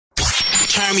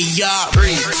turn me up. 3,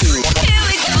 2, 1. Here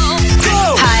we go.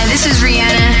 Hi, this is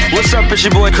Rihanna. What's up? It's your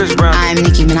boy Chris Brown. I'm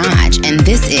Nicki Minaj, and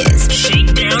this is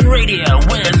Shakedown Radio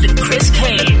with Chris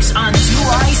Caves on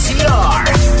 2ICR.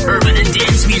 Urban and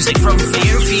dance music from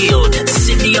Fairfield,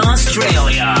 Sydney,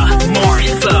 Australia. More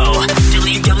info,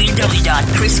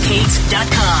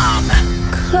 www.chriscaves.com.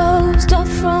 Closed off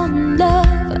from love,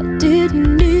 I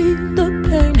didn't need the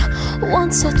pain.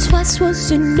 Once or twice was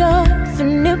enough,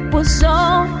 and it was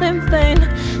all in vain.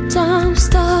 Time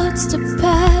starts to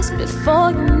pass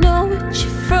before you know it,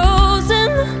 you're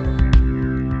frozen.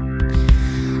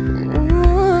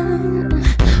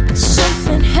 But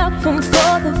something happened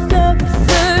for the very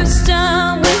first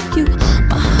time with you.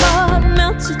 My heart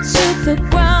melted to the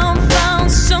ground,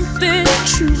 found something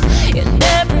true. And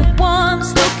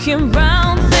everyone's looking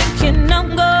round, thinking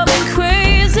I'm going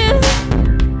crazy.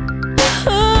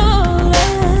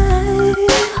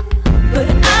 But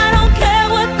I don't care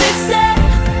what they say,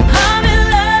 I'm in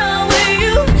love with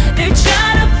you. They try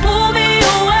to pull me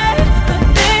away, but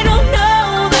they don't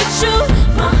know the truth.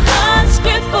 My heart's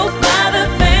crippled by the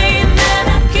pain that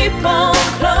I keep on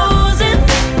closing.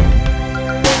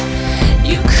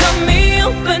 You cut me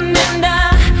open and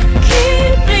I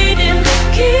keep bleeding,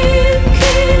 keep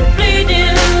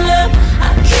bleeding, love. I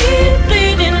keep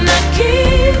bleeding, I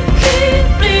keep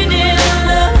bleeding,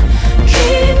 love.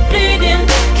 Keep bleeding,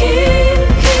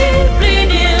 keep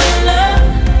bleeding, love.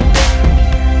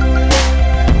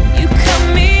 You cut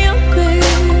me open.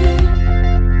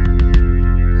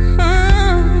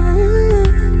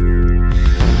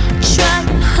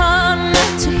 Trying hard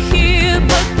not to hear,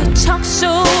 but they talk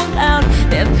so loud.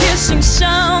 Their piercing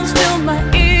sounds fill my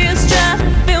ears, try to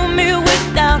fill me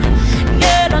with doubt.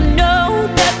 Yet I know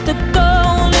that the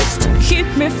goal is to keep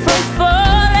me from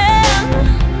falling.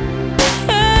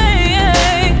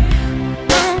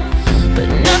 But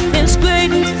nothing's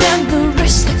greater than the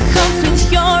rest that comes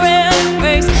with your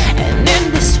embrace. And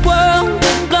in this world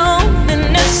of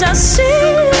loneliness, I see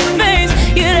your face.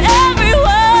 Yet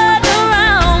everyone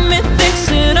around me thinks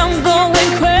that I'm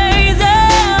going crazy.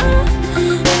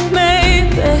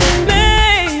 Maybe,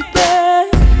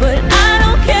 but I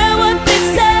don't care what they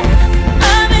say.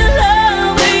 I'm in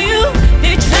love with you.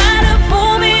 They try to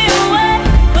pull me away,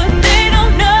 but they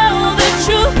don't know the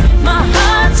truth. My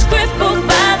heart's crippled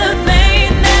by the pain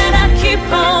that I keep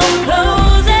on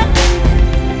closing.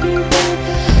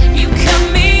 You cut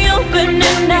me open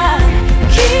and I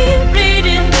keep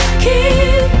bleeding,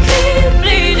 keep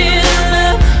bleeding,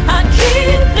 love. I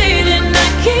keep bleeding, I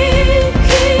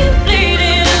keep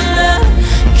bleeding, love.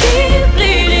 Keep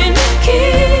bleeding,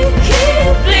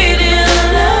 keep bleeding,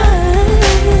 love.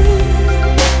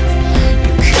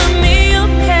 You cut me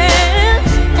open,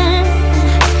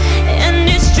 and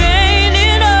it's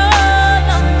draining all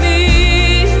of me.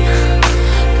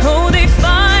 Oh, they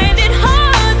find it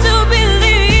hard to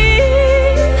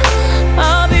believe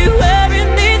I'll be wearing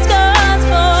these scars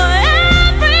for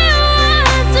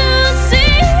everyone to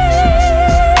see.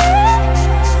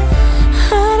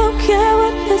 I don't care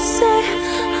what they say,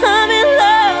 I'm in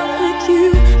love with you.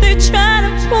 They try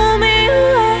to pull me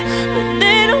away, but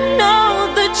they don't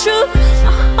know the truth.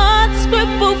 My heart's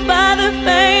crippled by the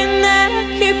pain that I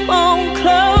keep on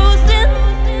closing.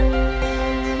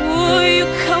 Will you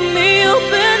cut me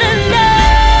open and I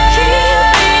keep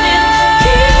bleeding,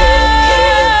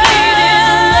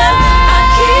 love. I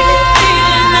keep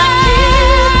bleeding, I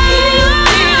keep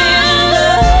bleeding,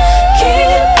 love.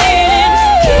 Keep bleeding,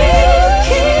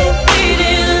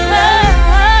 bleeding, love.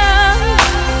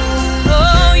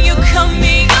 Oh, you cut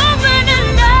me open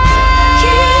and I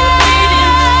keep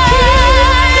bleeding,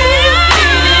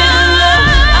 love.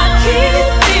 I keep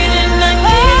bleeding, I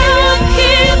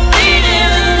keep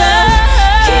bleeding, love.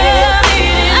 Keep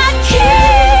bleeding, I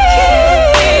keep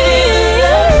bleeding.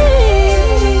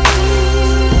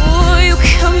 Oh, you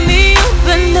cut me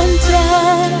open and I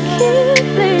keep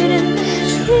bleeding, love.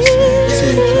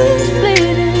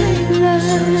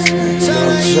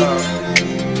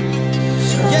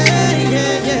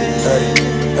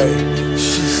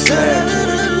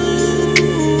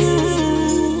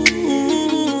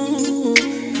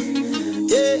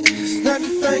 Snap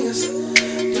your fingers,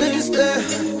 please stare.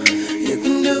 You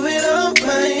can do it all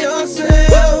by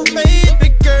yourself. Baby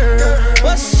girl,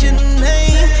 what's your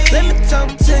name? Let me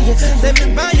talk to you, let me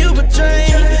buy you a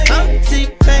drink. I'm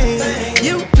T-Pain,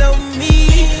 you know me.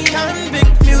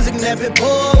 Convict music, never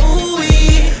boy.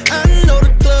 I know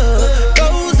the club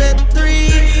goes at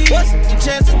 3. What's the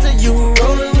chances of you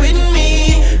rolling with me?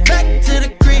 Back to the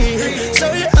crib,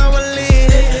 show you how I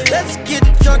live. Let's get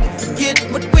drunk and forget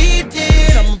what we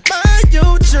did. I'ma buy you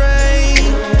a drink.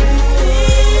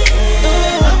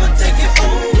 I'ma take it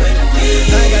home with me.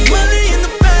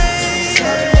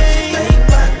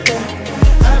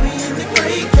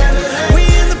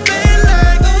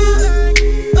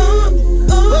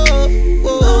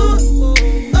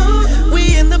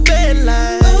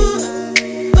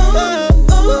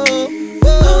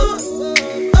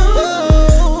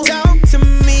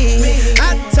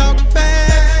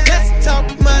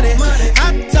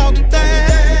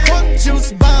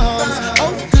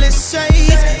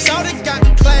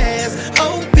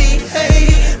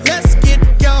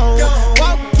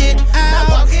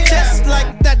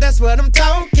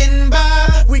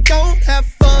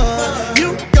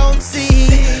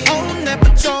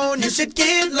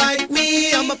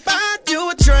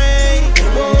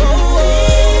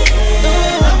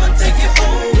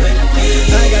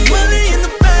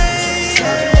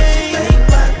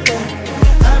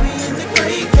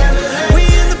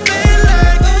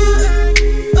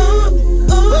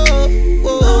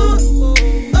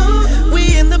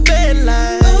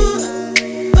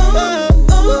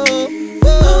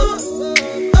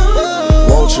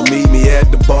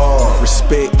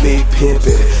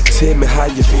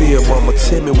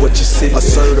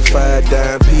 5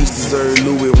 dime piece, deserve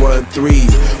Louis 1-3.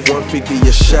 150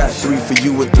 a shot, 3 for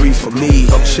you and 3 for me.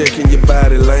 I'm checking your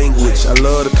body language, I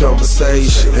love the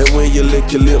conversation. And when you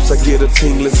lick your lips, I get a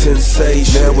tingling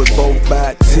sensation. Now we're both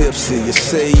by tipsy, you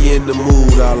say you're in the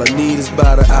mood. All I need is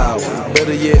about an hour,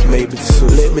 better yet maybe 2.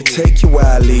 Let me take you where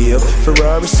I live,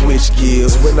 Ferrari switch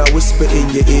gears. When I whisper in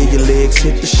your ear, your legs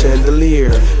hit the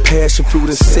chandelier. Passion, fruit,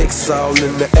 and sex all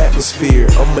in the atmosphere.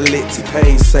 I'ma let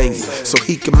T-Pain sing it, so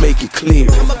he can make it clear.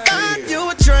 I'ma buy you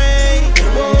a drink.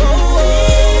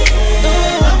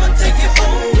 I'ma take you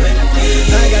home with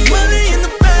me. I got money in the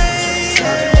bank. So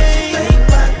think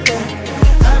about that.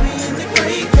 I be in the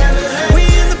great Cadillac. We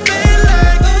in the bed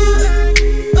like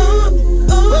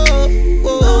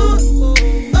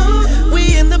we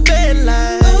in the bed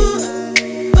like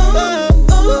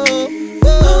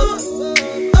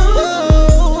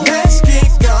let's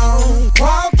get gone,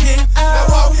 walking out. Now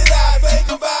walk it out,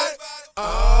 think about it.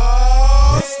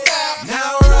 Oh, snap.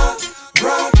 Now rock,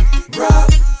 rock, rock,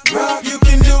 rock. You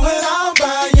can do it all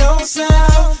by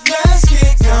yourself. Let's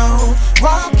get gone,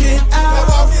 walk it out. Now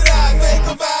walk it out, think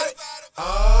about it.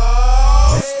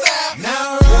 Oh, snap.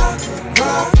 Now rock,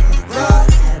 rock, rock,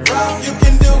 rock. You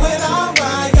can do it all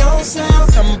by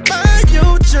yourself. I'ma buy you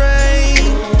a drink.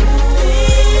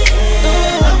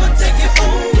 I'ma take you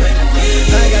home with me.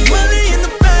 I got money in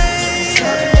the bank. So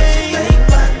think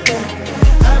about that.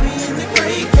 I be in the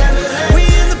great Cadillac. We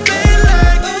in the bed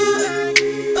like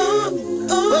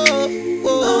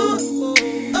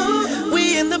we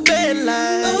in the bed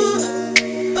like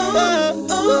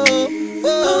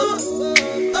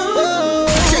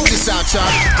check this out,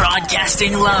 y'all.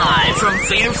 Broadcasting live from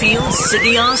Fairfield,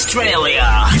 Sydney,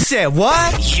 Australia. You said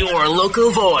what? Your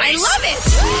local voice. I love it.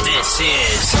 This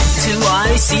is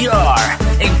 2ICR,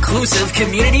 Inclusive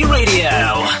Community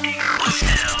Radio.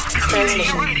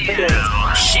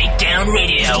 Shakedown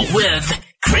Radio with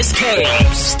Chris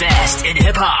Caves. Best in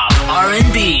hip-hop,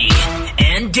 R&B,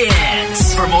 and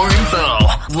dance. For more info,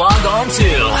 log on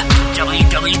to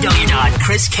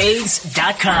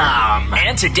www.chriscaves.com.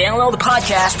 And to download the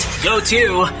podcast, go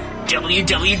to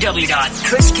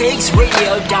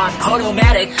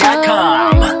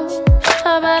www.chriscakesradio.podomatic.com.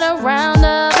 How about a round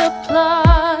of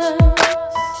applause?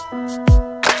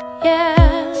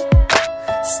 Yeah,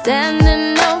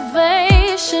 standing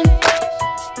ovation.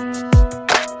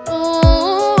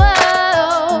 Ooh,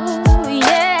 oh,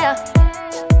 yeah,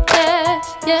 yeah,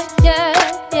 yeah, yeah,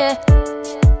 yeah.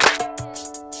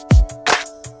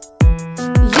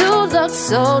 You look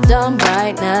so dumb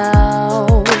right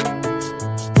now,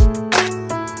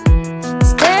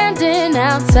 standing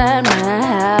outside my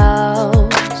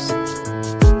house,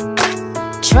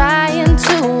 trying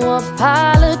to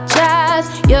apologize.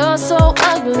 You're so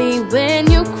ugly when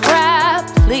you cry.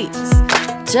 Please,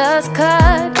 just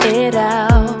cut it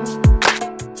out.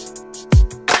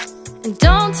 And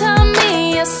don't tell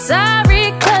me you're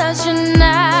sorry, 'cause you're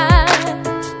not.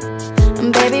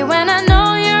 And baby, when I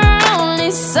know you're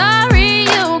only sorry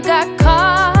you got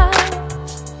caught,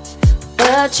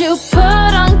 but you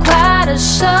put on quite a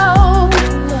show,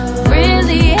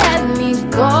 really had me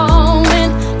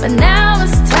going, but now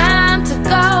it's time to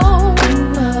go.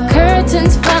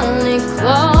 Curtains finally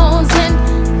closing,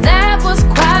 that was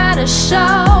quite a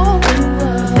show.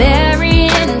 Very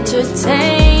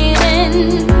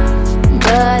entertaining,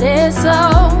 but it's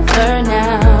over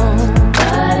now.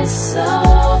 But it's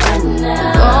over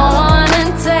now. Go on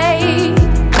and take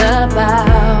a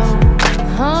bow.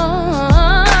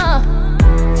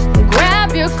 Grab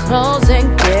your clothes and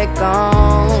get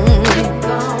gone.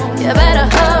 You better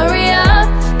hurry up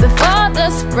before the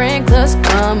sprinklers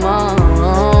come on.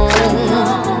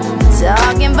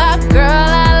 Talking about, girl,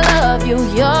 I love you,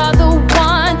 you're the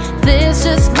one. This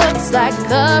just looks like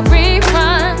a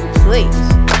rerun. Please,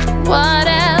 what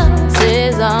else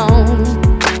is on?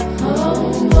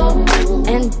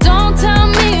 And don't tell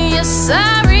me you're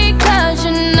sorry, 'cause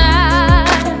you're not.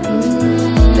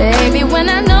 Baby, when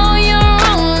I know you're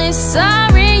only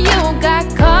sorry you got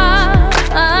caught,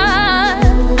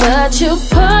 but you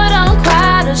put on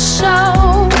quite a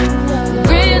show,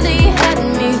 really had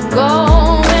me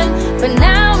going, but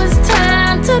now it's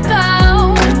time to go.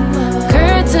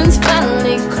 Curtains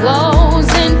finally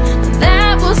closing,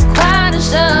 that was quite a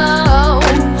show.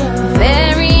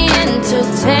 Very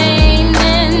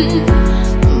entertaining,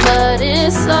 but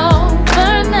it's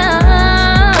over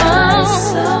now.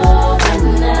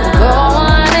 Go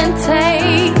on and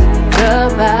take a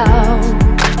bow.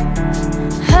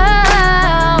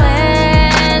 Oh,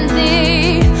 and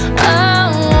the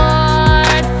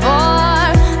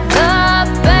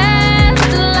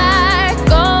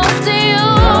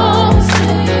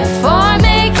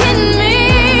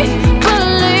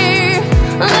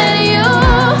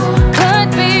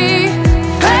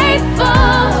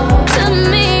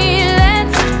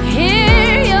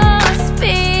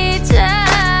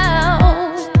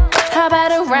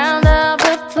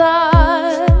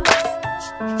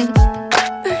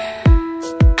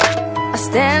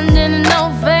standing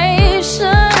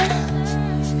ovation.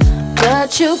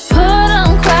 But you put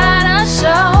on quite a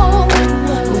show,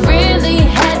 really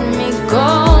had me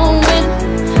going.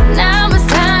 Now it's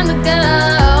time to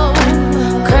go.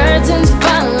 Curtains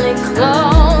finally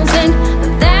closing.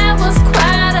 That was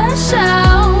quite a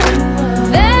show,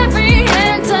 very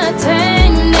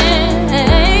entertaining.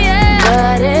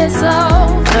 But it's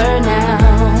over now.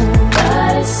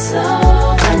 But it's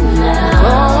over now.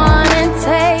 Go on and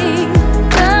take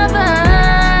the bow.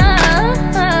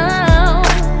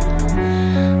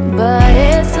 But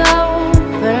it's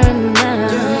over now.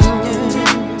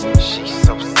 She's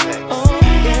so sexy. Oh,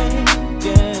 yeah,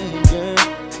 yeah, yeah.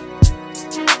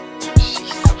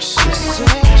 She's so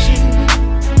sexy.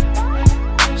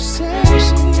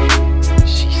 Sexy.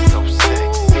 She's so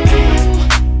sexy.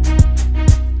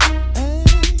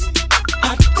 I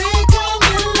think I'm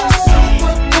in love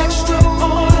with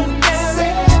extraordinary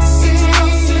sexy.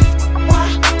 Why,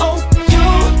 oh, you,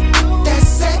 that's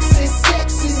sexy,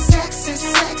 sexy, sexy,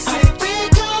 sexy. I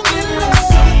think I'm in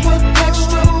love with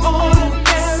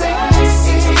extraordinary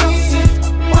sexy.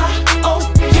 Why, oh,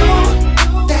 you,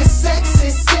 that's sexy,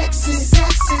 sexy,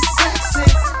 sexy, sexy.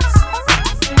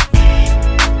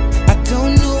 I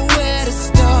don't know where to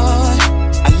start.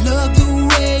 I love the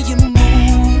way you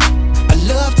move. I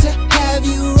love to have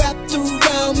you wrapped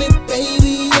around me,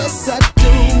 baby. Yes, I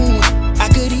do. I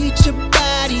could eat your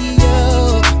body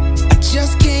up. I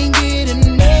just can't get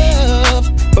enough.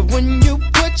 But when you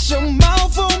put your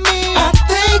mouth on me, I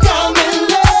think I'm in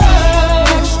love.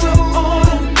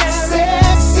 Extraordinary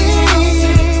sexy.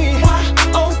 Why,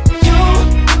 oh, you,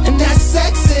 and that's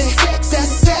sexy. That's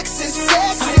sexy,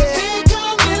 sexy. I think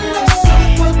I'm in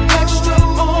love with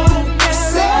extraordinary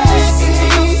sexy.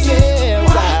 Yeah,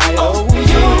 why, oh,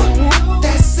 you,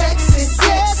 that's sexy,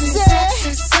 sexy,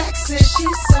 sexy, sexy.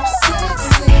 She's so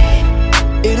sexy.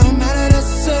 It don't matter the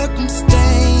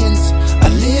circumstance. I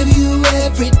live you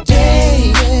every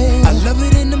day. I love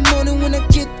it in the morning when I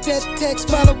get that text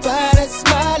followed by that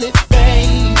smiley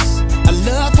face. I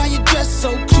love how you dress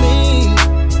so clean.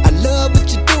 I love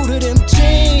what you do to them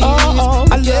jeans.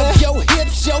 I love your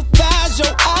hips, your thighs,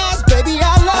 your eyes, baby.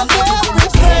 I love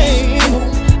everything.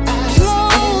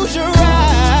 Close your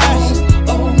eyes,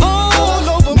 all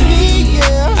over me.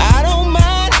 Yeah, I don't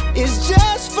mind. It's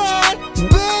just fine,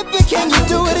 baby. Can you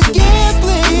do it again,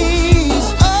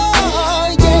 please? Oh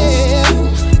yeah,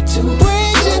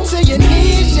 bring you to your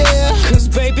knees, yeah. 'Cause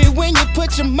baby, when you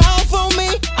put your mouth on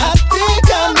me, I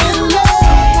think I'm in love.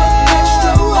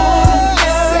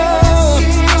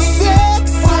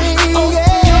 Sexy,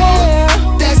 yeah.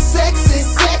 That's sexy,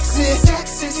 sexy,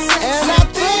 sexy, sexy. And I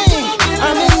think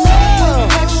I'm in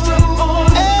love.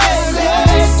 Hey,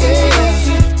 yeah,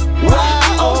 yeah.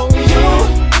 Wow, you,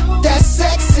 that's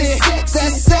sexy, that's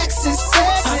sexy,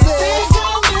 sexy. I think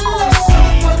I'm in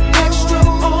love with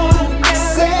extraordinary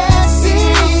sexy,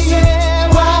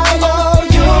 yeah. Wow,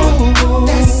 you,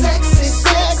 that's sexy,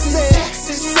 sexy,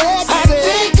 sexy, sexy. I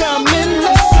think I'm in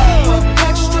love with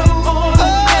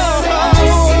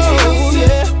extraordinary sexy,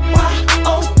 yeah.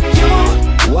 Wow, you,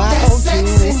 that's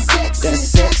sexy, sexy,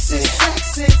 sexy,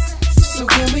 sexy. So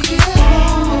can we get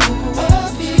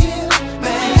of here,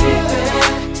 baby?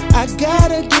 I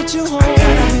gotta get you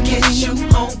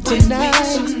home. Tonight.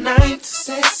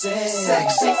 Sexy,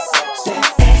 sexy.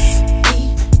 That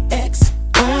S-E-X.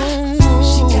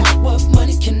 She got what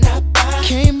money cannot buy.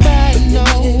 Can't buy, no.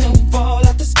 It don't fall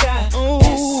out the sky.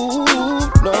 Ooh,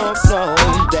 no,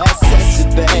 that's sexy,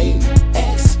 babe.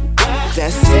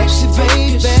 That's sexy,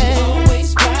 baby.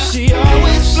 She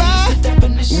always fly.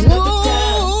 Ooh,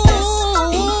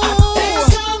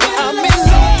 I'm in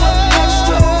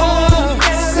love.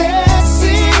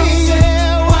 Sexy,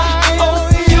 yeah. Why, oh,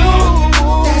 you,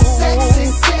 that's sexy,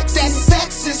 sexy,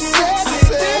 sexy,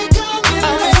 sexy.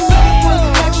 I'm in love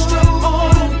with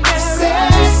extraordinary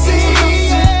sexy,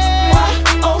 yeah. Why,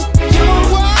 oh, you,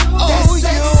 that's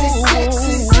sexy,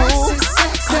 sexy, sexy, sexy,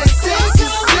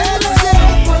 sexy,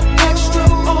 with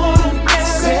extraordinary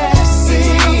sexy.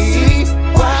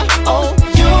 Why, oh,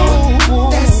 you,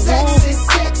 that's sexy,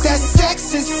 sexy, that's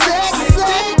sexy, sexy. I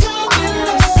think I'm in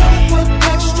love with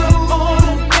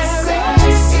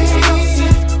extraordinary sexy.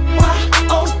 Why,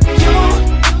 oh, you,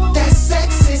 that's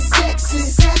sexy, sexy,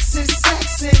 sexy,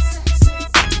 sexy.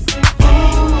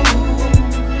 Ooh,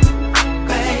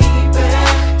 baby,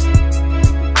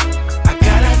 I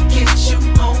gotta get you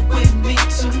home with me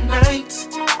tonight.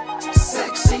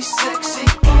 Sexy, sexy.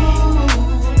 Ooh,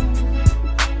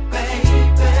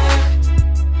 baby,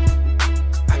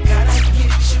 I gotta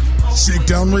get you home.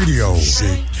 Shakedown Radio.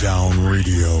 Shakedown Radio.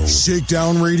 Radio.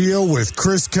 Shakedown Radio with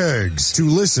Chris Keggs. To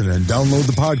listen and download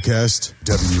the podcast,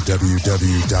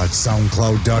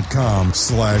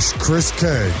 www.soundcloud.com/Chris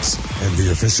Keggs and the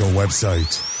official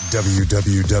website,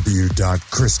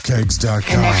 www.chriskeggs.com.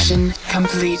 Connection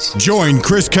complete. Join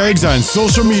Chris Keggs on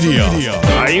social media.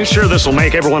 Are you sure this will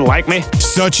make everyone like me?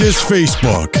 Such as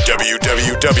Facebook.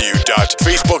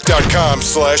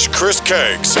 www.facebook.com/Chris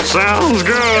Keggs. Sounds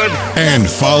good. And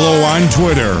follow on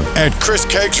Twitter at Chris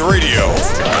Keggs Radio.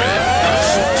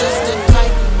 Just the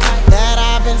type that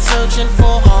I've been searching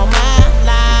for all my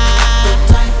life.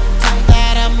 The type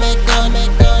that'll make a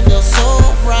feel so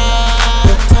right.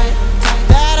 The type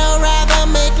that'll rather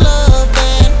make love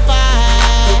than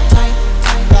fight. The type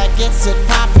that gets it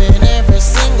poppin' every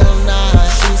single night.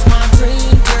 She's my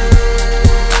dream girl,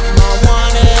 my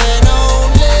one and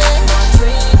only. My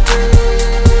dream girl,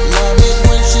 love it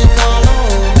when she call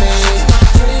on me. She's my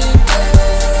dream girl,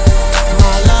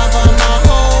 my lover, my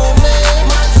homie.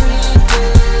 My dream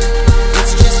girl,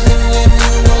 it's just me and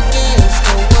you against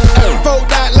the world.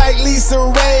 Fold out like Lisa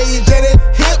Ray, Janet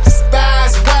hips,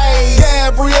 thighs way.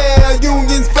 Gabrielle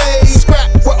Union's face,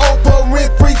 scrap with Oprah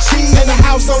Winfrey cheese. And a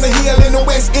house on the hill in the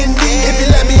West Indies. If you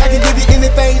let me, I can give you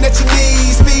anything that you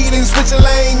need. Speed and switching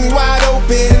lanes wide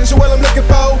open. Show what I'm looking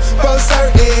for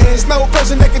certain. There's no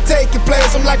person that can take your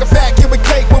place. I'm like a fat kid with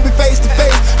cake when we face to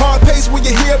face. Hard pace when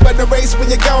you're here, but the race when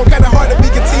you're gone. Kinda hard to be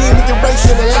contained when you're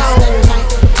racing alone.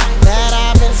 That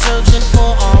I've been searching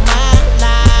for all my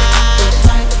life.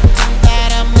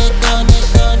 That'll make a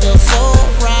nigga feel so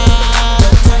right.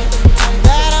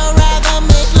 That'll rather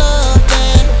make love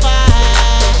than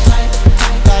fight.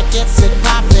 That gets it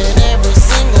poppin' every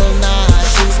single night.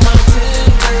 She's my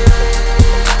dream girl,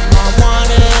 my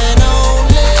one and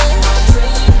only. My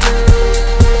dream girl,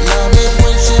 love it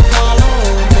when she call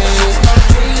on me. She's my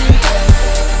dream girl,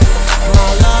 my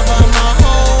lover, my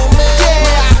homie.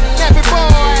 Yeah, nappy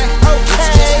boy, It's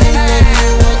just me and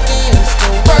you against the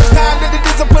world. First time that the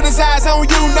diesel put his eyes on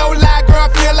you, no lie, girl, I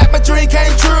feel like my dream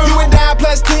came true. You and I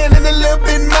plus 10 and a little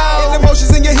bit more. And the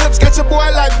motions in your hips got your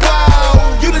boy like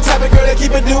wow. You the type of girl that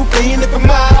keep a dude fiend if I'm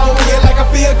out. You feel like I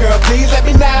feel, girl, please let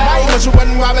me know. I ain't want you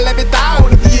wondering why, but let me thought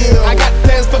of you. I got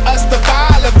plans for us to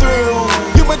follow through.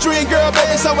 You my dream girl,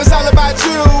 baby, so it's all about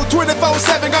you.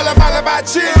 24/7, girl, I'm all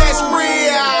about you. It's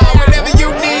real. Whenever you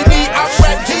need me, I'm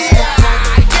right here.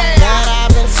 That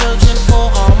I've been searching for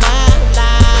all my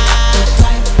life.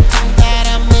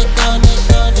 That'll make a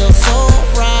nigga feel so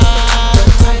right.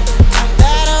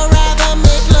 That'll rather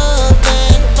make love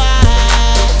than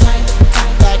fight.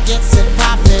 That gets it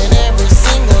poppin' every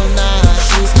single night.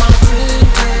 She's my dream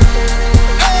girl,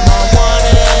 my one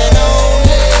and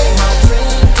only. My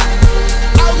dream girl,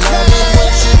 love it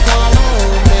when she call on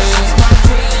me. She's my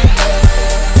dream girl,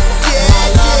 my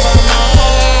lover, my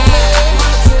homie.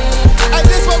 My dream girl. And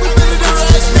this what we finna do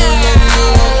right now.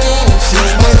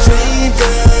 She's my dream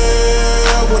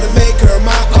girl, wanna make her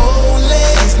my only.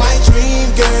 She's my dream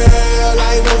girl, I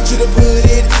want you to put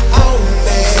it on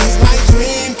me. She's my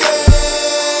dream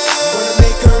girl, wanna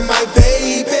make her my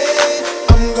baby.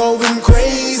 I'm going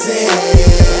crazy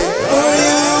for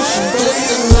you. Just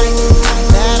the type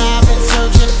that I've been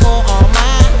searching for all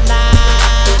my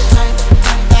life.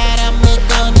 That'll make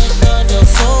a nigga feel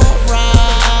so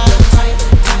right.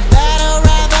 That'll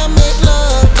rather make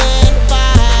love than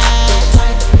fight.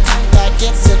 That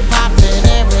gets it poppin'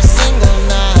 every single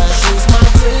night. She's my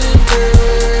dream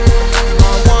girl,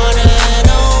 my one and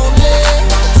only.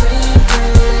 My dream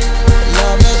girl,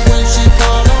 love it when she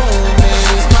call on me.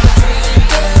 She's my dream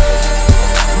girl,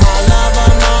 my lover,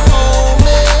 my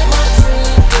homie. My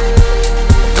dream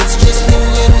girl, it's just me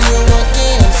and you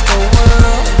against the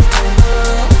world.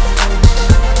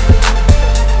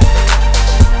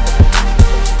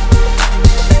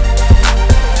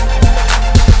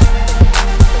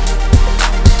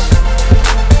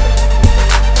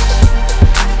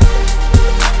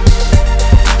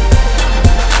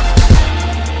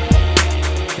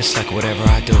 It's like whatever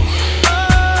I do,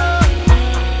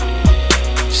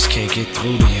 just can't get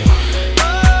through to you.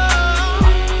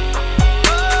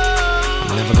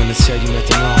 I'm never gonna tell you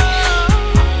nothing wrong.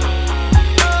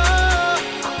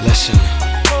 Listen.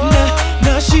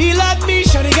 Now she like me,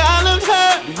 shawty, I love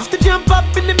her. We used to jump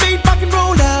up in the Maybach and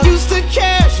roll out. Used to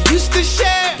care, she used to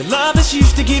share. The love that she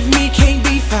used to give me can't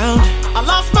be found. I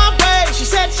lost my way, she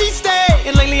said she'd stay.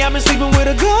 And lately I've been sleeping with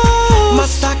a ghost. My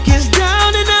stock is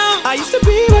down and out. I used to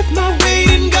be with my weight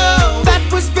and go. That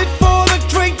was before the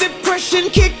Great Depression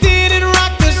kicked in and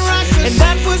rocked us. And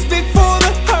that was before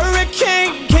the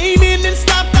hurricane came in and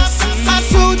stopped us. I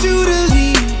told you to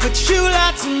leave, but you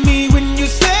lied to me when you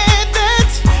said that.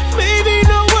 Maybe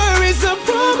no worries, I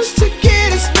promise to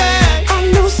get us back. I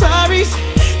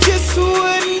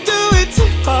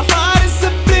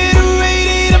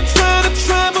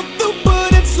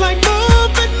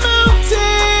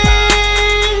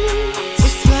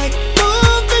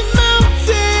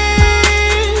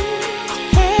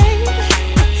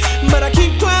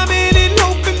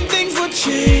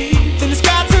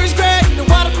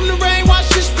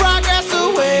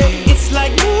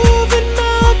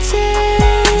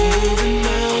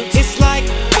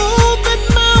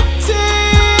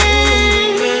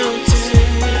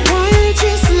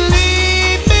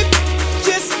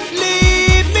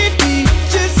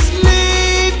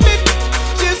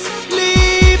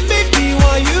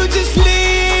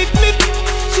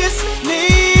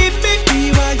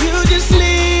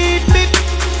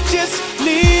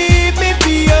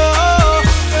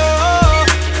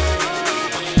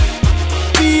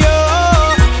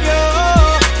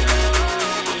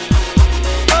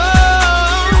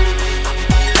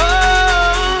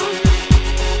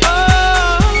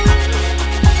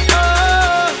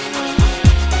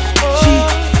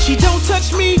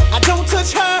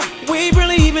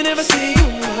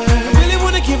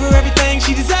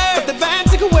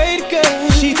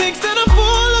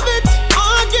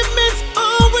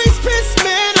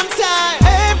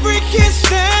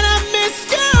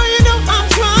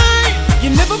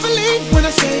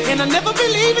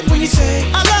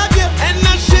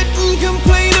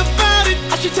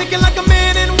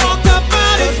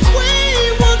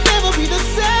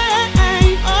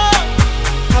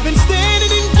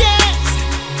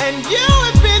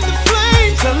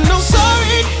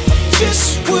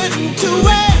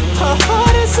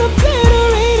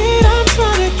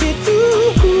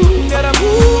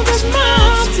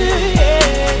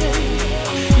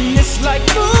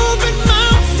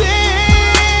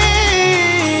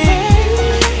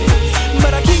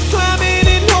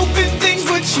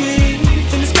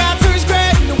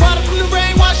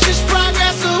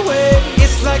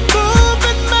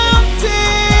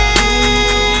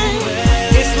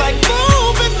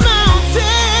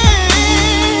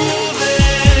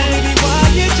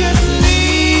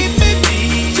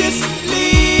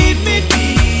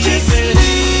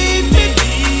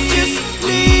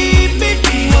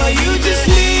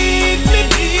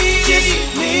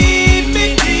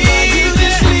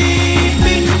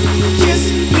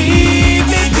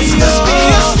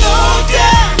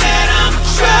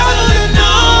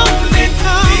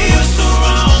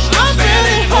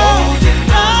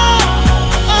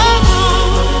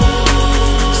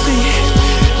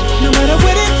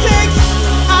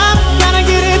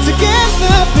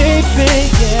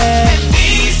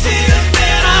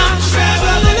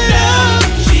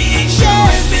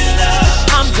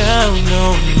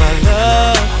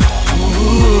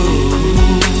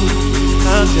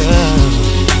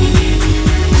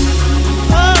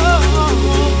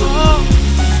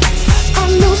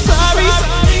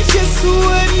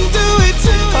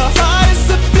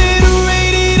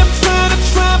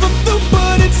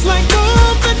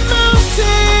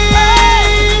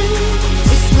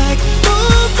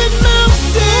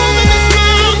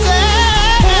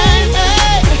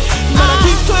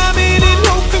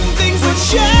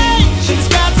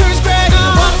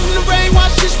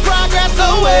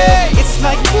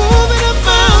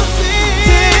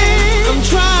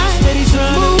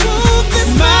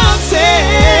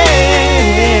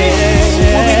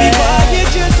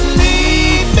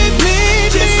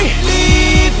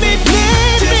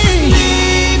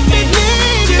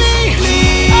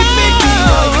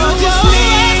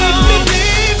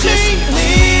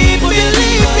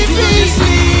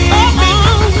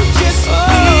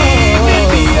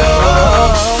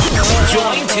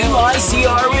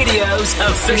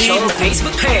official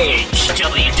Facebook page,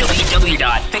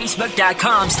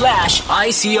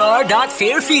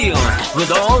 www.facebook.com/ICR.Fairfield,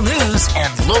 with all news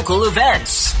and local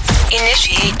events.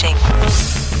 Initiating.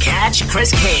 Catch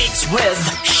Chris Cakes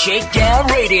with Shakedown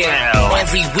Radio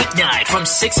every weeknight from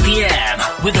 6 p.m.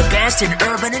 with the best in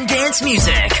urban and dance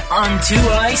music on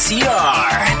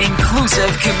 2ICR,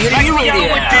 inclusive community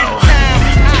radio.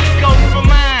 I go for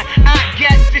mine, I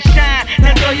get to shine.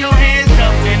 Now throw your hands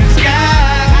up in the sky.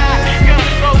 I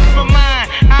go for mine,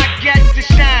 I get to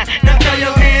shine. Now throw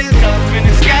your hands up in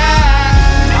the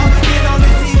sky. I'ma get on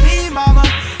the TV, mama.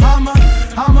 I'ma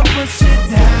push it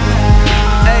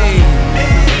down. Hey,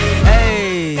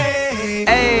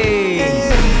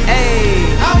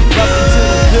 welcome to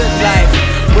the good life.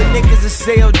 When niggas is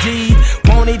CLD,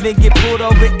 won't even get pulled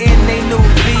over in they new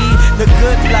V. The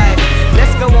good life.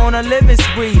 Let's go on a living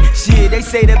spree. Shit, they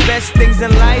say the best things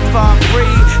in life are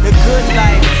free. The good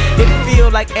life. It feel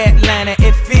like Atlanta.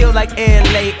 It feel like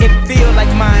LA. It feel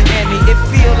like Miami. It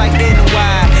feel like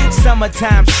NY.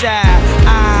 Summertime shy.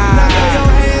 Now throw your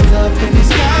hands up in the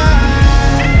sky.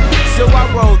 So I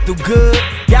roll through good.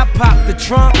 Y'all pop the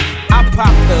trunk. I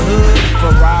pop the hood.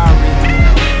 Ferrari.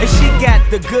 And she got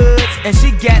the goods. And she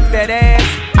got that ass.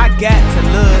 I got to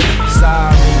look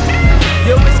sorry.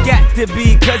 Yo, it's got to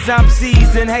be, cause I'm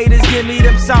seasoned. Haters give me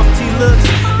them salty looks.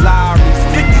 Lowry's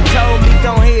 50 told me,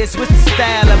 go ahead, switch the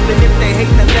style up. And if they hate,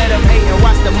 then let them hate and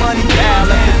watch the money pile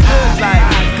up. The good life.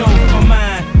 I go for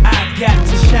mine, I got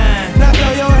to shine. Now throw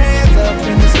your hands up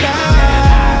in the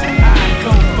sky. I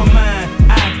go for mine,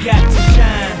 I got to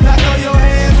shine. Now throw your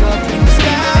hands up in the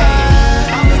sky.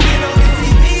 I'ma get on the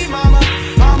TV, mama.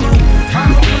 I'ma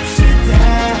push it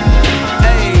down.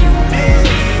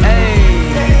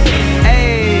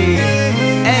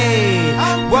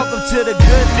 Welcome to the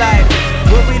good life,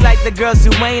 where we like the girls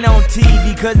who ain't on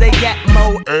TV, cause they got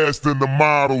more ass than the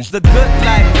models. The good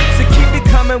life, so keep it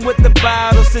coming with the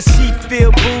bottles, so she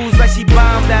feel booze like she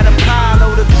bombed at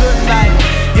Apollo. The good life,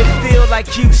 it feel like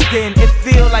Houston, it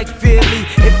feel like Philly,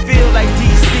 it feel like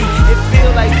DC, it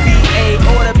feel like VA,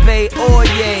 or the Bay, or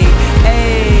yay.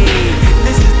 Hey,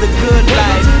 this is the good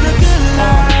life.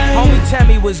 Homie, tell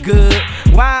me what's good.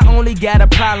 Why I only got a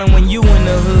problem when you in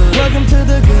the hood? Welcome to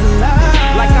the good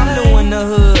life. Like I'm doing the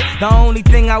hood. The only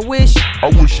thing I wish a nigga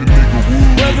would.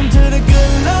 Welcome to the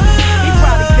good life. He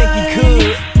probably think he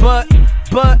could, but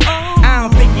I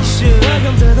don't think he should.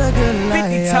 Welcome to the good life.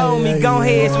 50 told me, go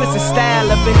ahead, switch the style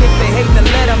up. And if they hate, then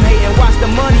let them hate and watch the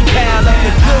money pile up.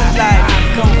 The good life. I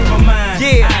go for mine,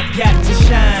 yeah, I got to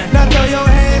shine. Now throw your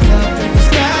hands up in the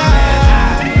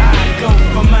sky. I go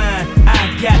for mine,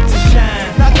 I got to shine.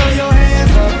 Now throw your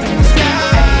hands up in the sky.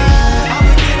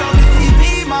 I'ma get on the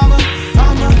TV, mama.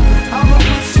 I'ma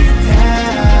push it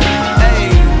down.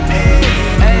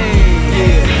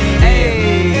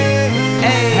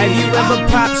 Have you ever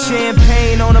popped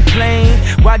champagne on a plane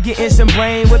while getting some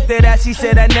brain with that ass? She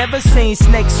said I never seen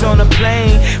snakes on a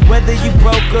plane. Whether you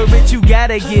broke or rich, you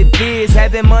gotta get this.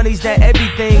 Having money's not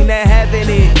everything that having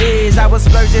it is. I was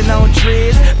splurging on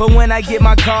trips, but when I get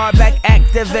my card back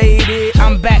activated,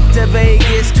 I'm back to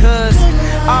Vegas. Cause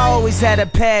I always had a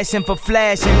passion for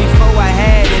flashing. Before I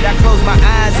had it, I closed my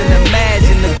eyes and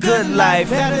imagined the good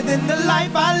life. Better than the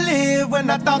life I lived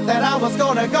when I thought that I was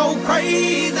gonna go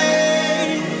crazy.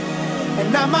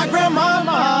 And now my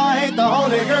grandmama ain't the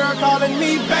only girl calling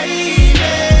me baby.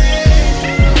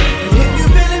 If you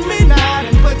feeling me now,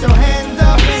 then put your hands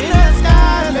up in the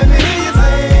sky and let me hear you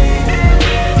say, hey,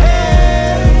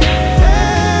 hey,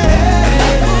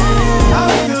 hey,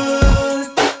 I'm good.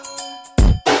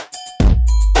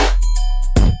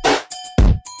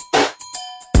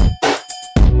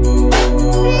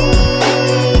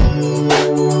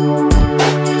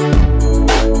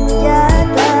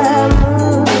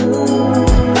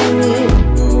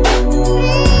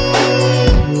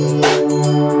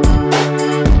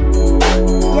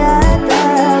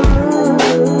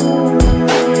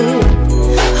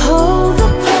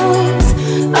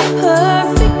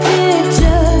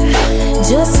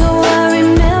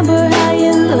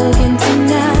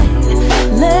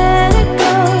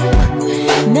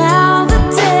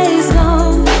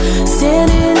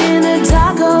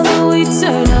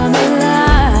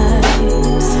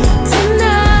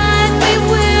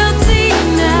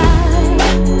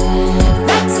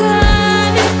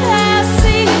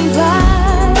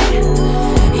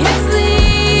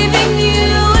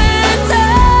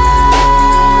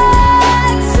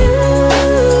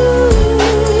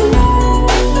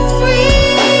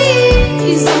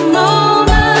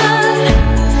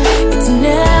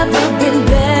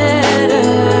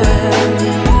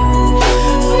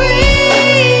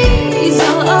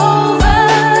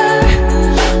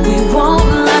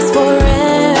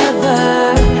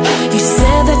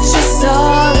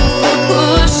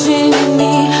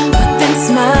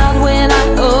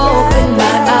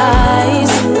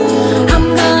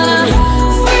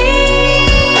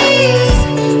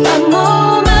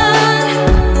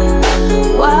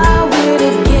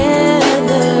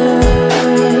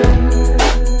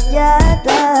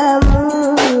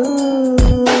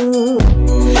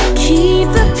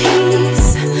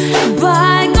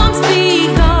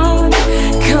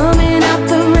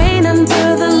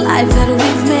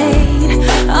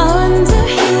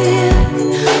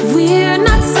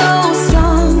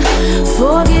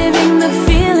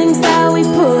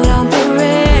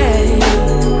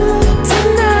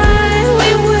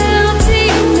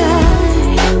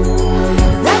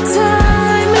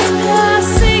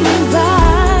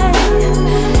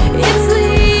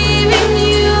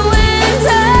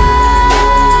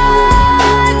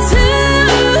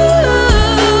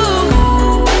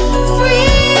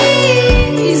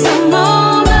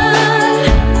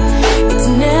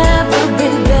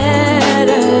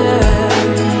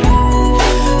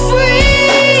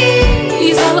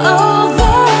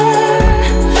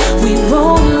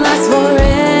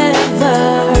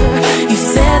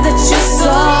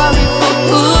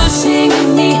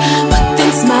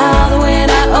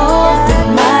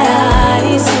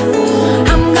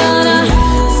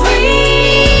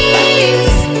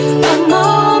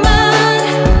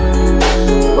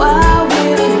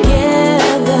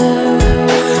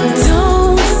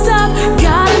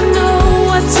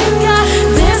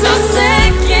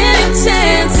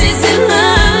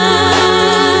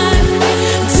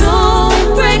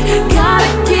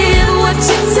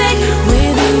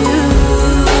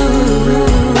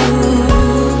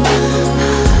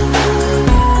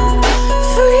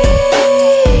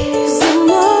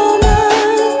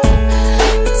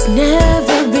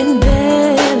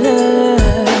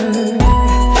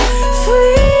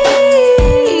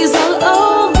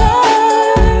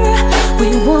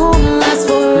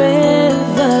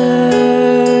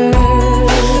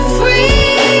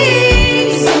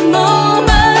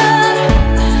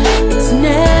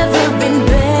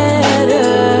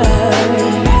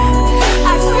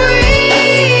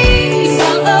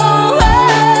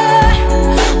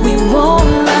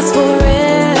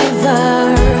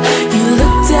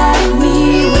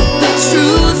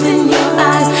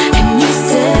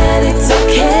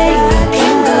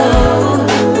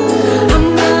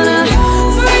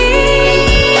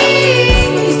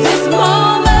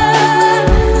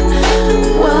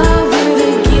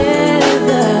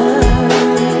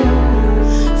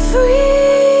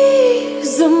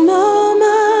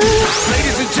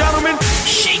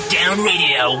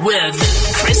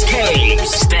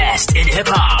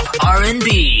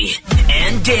 RnB,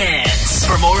 and dance.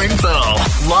 For more info,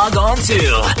 log on to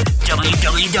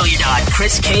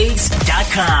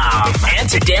www.chriscakes.com. And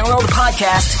to download the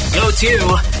podcast, go to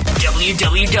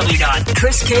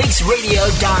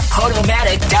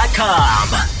www.chriscakesradio.podomatic.com.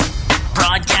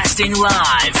 Broadcasting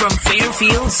live from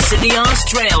Fairfield, Sydney,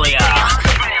 Australia.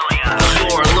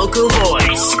 Your local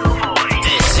voice.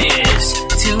 This is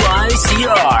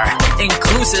 2ICR,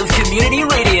 Inclusive Community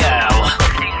Radio.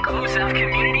 Inclusive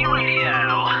Community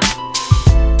Radio.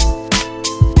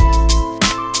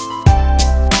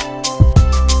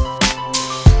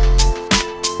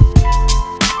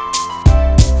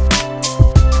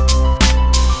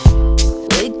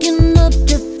 Waking up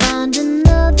to find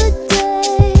another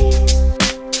day.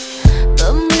 The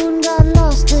moon got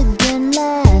lost again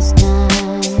last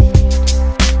night,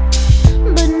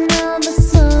 but now the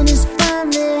sun has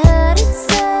finally had its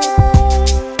say.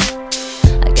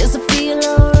 I guess I feel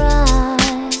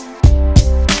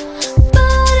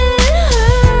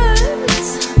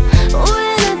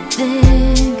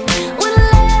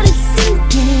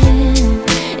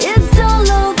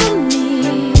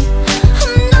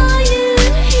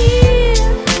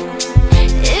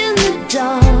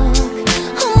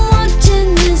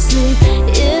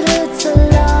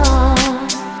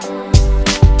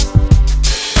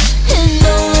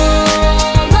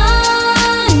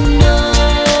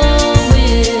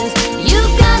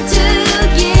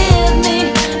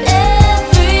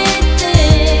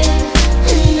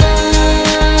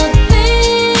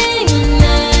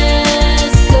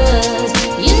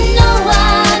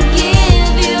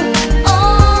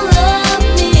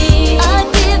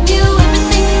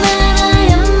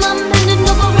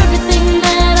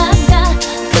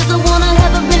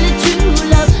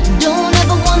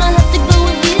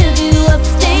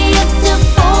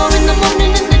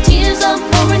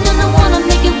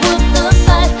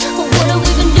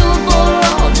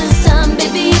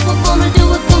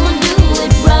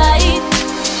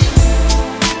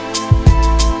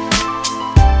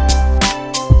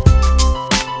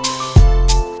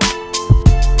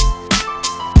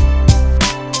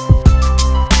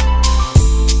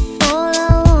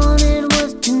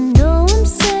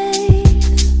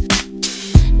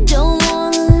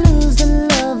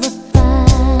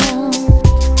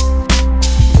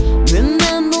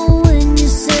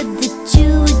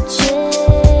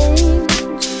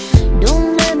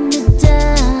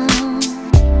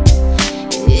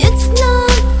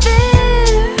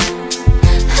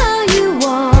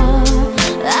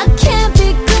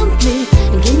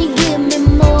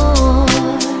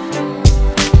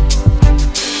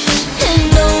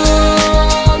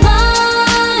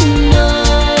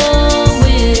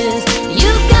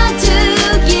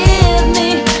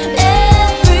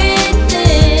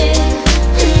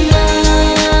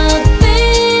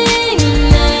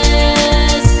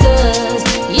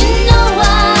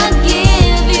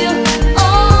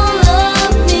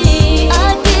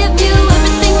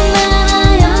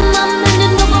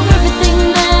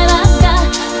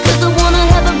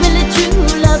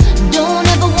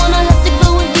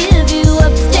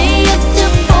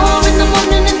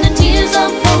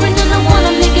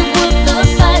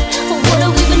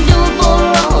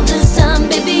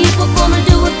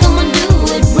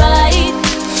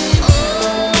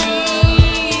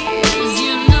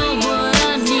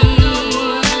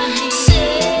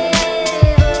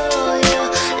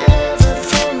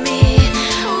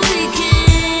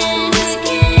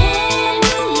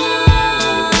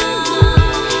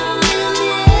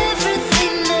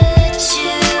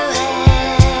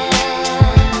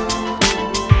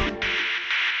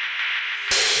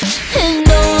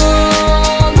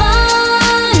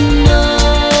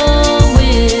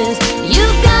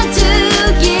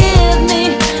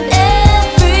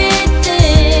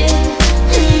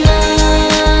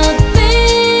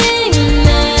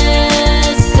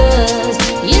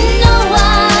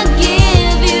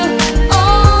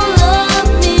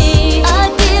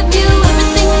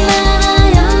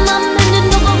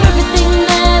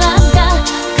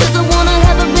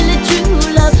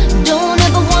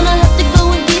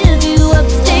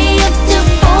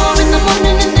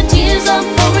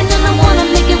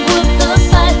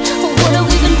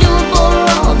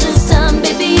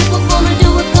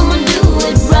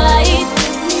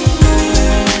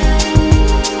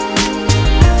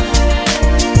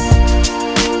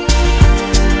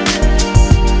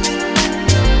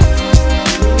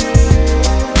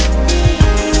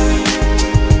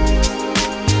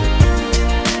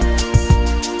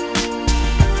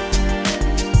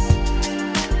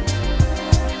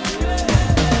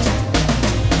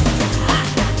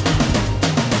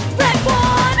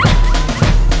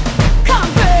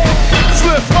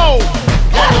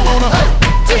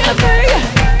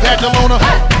Candelona.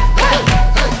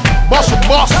 Bossa,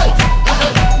 bossa.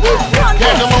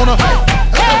 Candelona.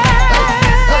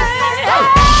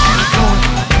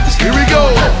 Here we go.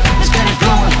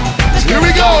 Here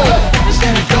we go.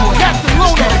 Captain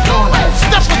Luna.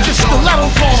 Step with your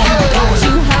stilettos on.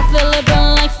 You have Philip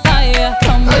like fire.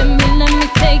 Come with me, let me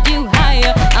take you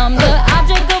higher. I'm the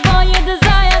object of all your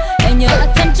desire, and your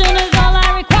attention is all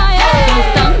I require. Don't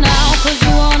stop now, cause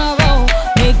you on a roll.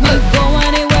 Make me go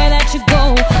anywhere that you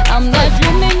go. I'm that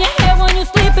dream in your head when you're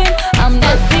sleeping. I'm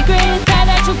that secret inside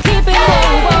that you keep it.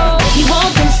 Whoa, whoa. Y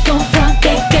vos desconfran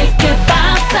que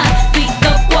pasa.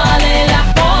 Pico cuál es la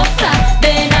cosa.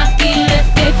 Ven aquí, let's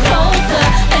get closer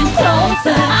and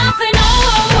closer. I say no,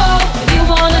 if you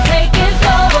wanna take it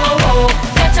slow.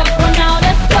 Catch up for now,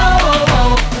 let's go.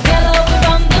 Together we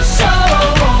run the show.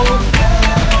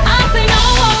 I say no,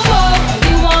 if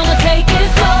you wanna take it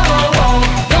slow.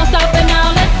 Don't stop it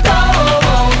now, let's go.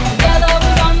 Together we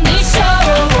run the show.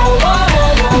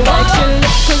 Bite your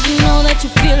lips cause you know that you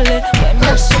feel it. When I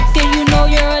shake it, you know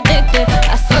you're addicted.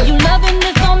 I see you loving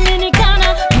this Dominicana.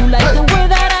 You like the way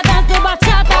that I dance the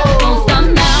bachata. Don't stop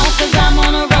now cause I'm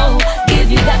on a roll.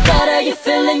 Give you that butter, you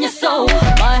feel in your soul.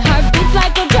 My heart beats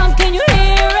like a drum, can you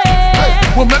hear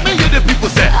it? Well, let me hear the people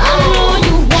say. I know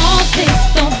you want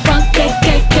this, don't front, que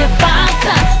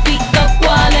pasa. Pico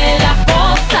cuál es la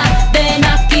cosa. Ven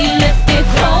aquí, let's get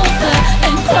closer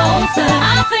and closer.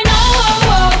 I say no,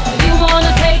 if you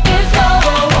wanna take it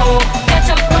slow. Catch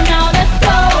up for now, let's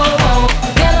go.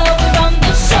 Together we run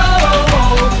the show.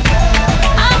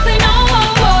 I say no,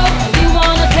 if you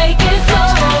wanna take it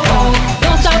slow.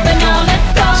 Don't stop it now, let's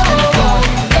go.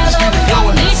 Together we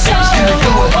run the show.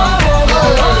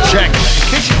 Check. In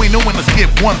case you ain't knowing, let's get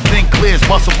one thing clear. It's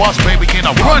Bossa Boss, baby, and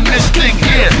I run this thing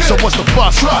here. So what's the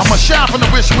fuss? I'ma shine from the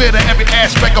wrist wear to every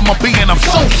aspect of my being. I'm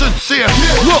so sincere.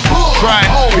 Look, try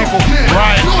it, people.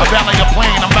 Right, a valet a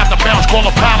plane. I'm about to bounce, call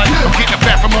a pilot. I'm getting it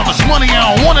back from all this money.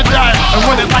 I don't wanna die. And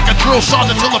run it like a drill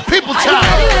sergeant till the people tired.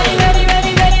 Ready?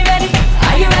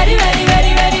 Are you ready?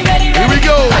 Here we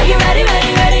go. Are you ready?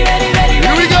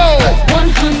 Here we go.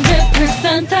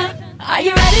 100%. Are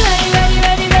you ready?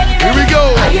 Here we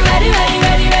go. Are you ready?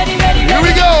 Here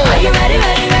we go. Are you ready?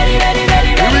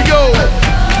 Here we go.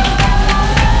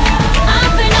 I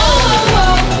say no,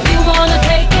 if you wanna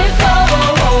take it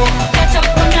slow. Catch up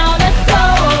for now, let's go.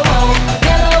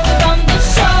 Together we run the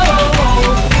show.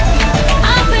 I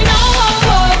say no,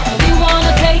 if you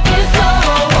wanna take it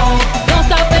slow. Don't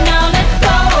stop it now, let's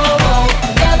go.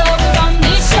 Together we run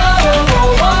the show.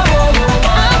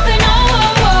 I say no,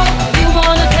 if you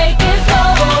wanna take it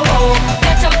slow.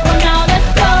 Catch up for now, let's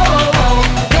go.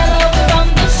 Together we run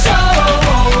the show.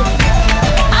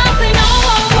 I say no,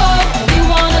 if you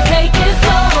wanna take it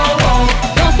slow.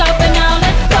 Don't stop it now,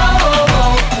 let's go.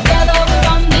 Together we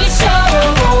run the show.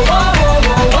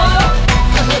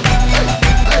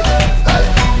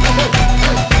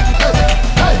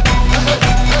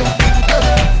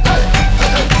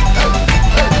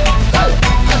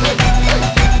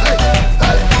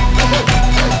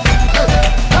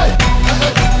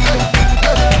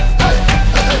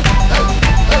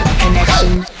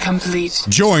 Connection complete.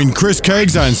 Join Chris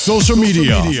Keggs on social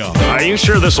media. Are you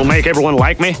sure this will make everyone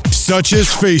like me? Such as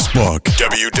Facebook.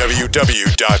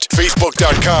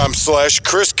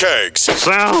 www.facebook.com/Chris Keggs.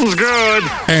 Sounds good.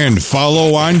 And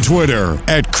follow on Twitter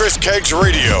at Chris Keggs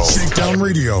Radio. Shakedown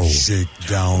Radio.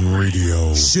 Shakedown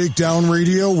Radio. Shakedown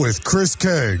Radio with Chris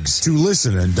Keggs. To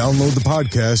listen and download the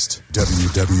podcast,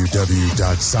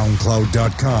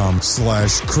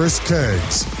 www.soundcloud.com/Chris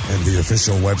Keggs. And the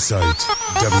official website,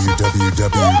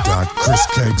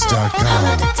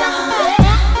 www.chriskeggs.com.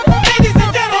 Ladies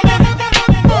and gentlemen,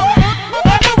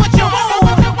 I know what you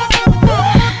want.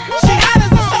 She hot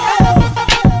as a stove.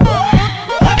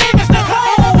 Her name is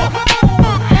Nicole.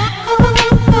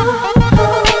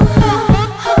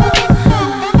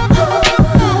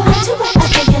 I do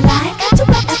whatever you like. I do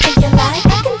whatever you like. I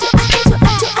can do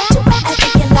whatever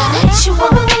you like. What you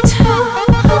want?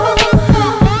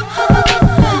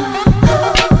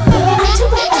 I do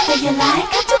whatever you like.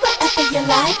 I do whatever you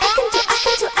like. I can do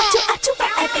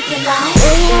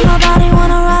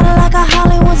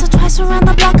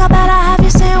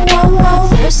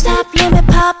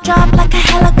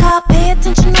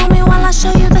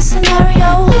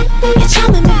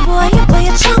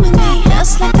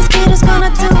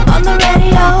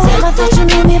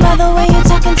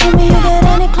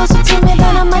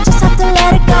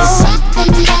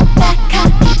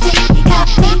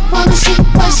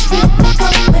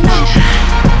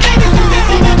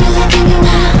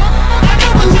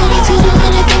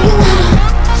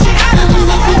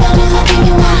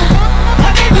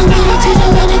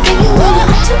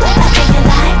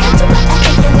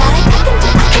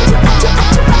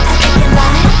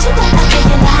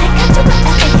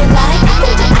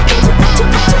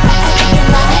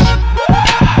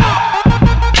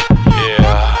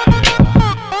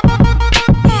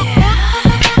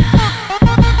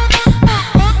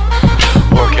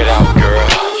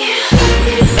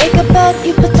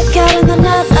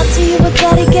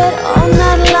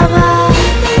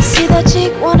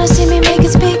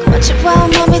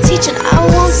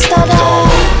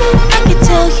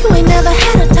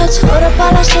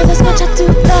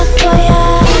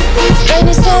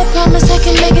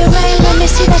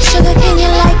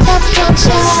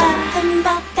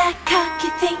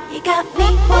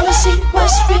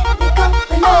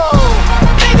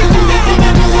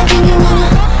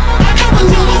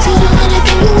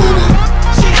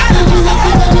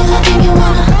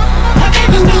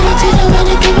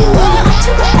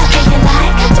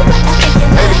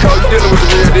was the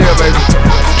real deal, baby.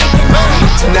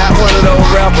 Not one of those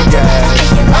rapper guys.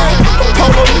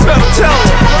 Polo, you better tell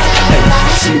him. Hey,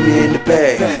 see me in the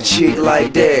bag, chick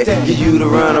like that. Get you to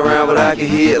run around, but I can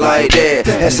hit like that.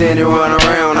 That's Sandy run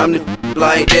around, I'm the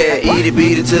like that. Eat it,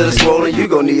 beat it till it's swollen, you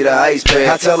gon' need an ice pack.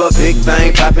 I tell her big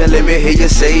thing poppin', let me hear you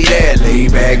say that. Lay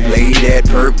back, play that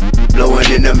perp, blowin'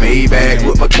 in the Maybach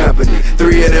with my company.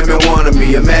 3 of them in one of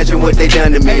me, imagine what they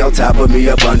done to me. On top of me,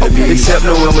 up under me. Accept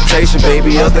no invitation,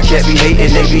 baby, other cat be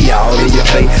hatin', they be all in your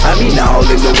face. I mean all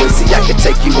in the way, see I can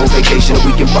take you on vacation and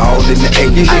we can ball in the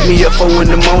A. You hit me up 4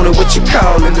 in the morning, what you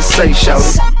callin' to say, shout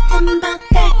it? Something about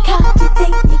that car, you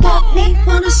think you got me?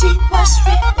 Wanna see what's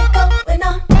really going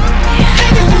on?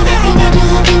 I do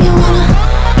anything you wanna.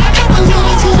 I'm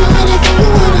willing to do anything you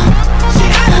wanna.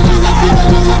 I do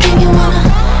anything you wanna.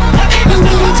 I'm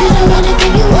willing to do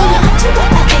anything you wanna. I do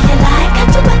whatever you like. I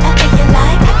do whatever you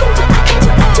like. I do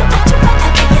whatever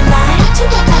you like. I do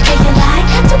whatever you like.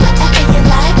 I do whatever you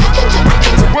like.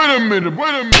 Wait a minute.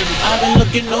 I've been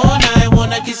looking all night,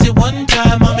 wanna kiss it one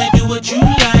time. I'ma do what you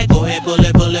like. Go ahead, pull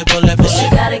it. But you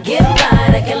gotta get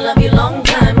right. I can love you long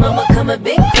time. I'ma come a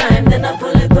big crime, then I pull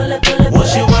it.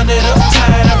 Once you wind it up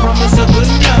tight, I promise a good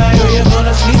night. Or you're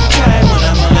gonna sleep tight when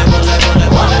I pull it.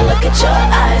 Wanna look at your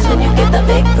eyes when you get the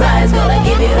big prize. Gonna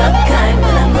give you the kind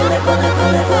when I pull it.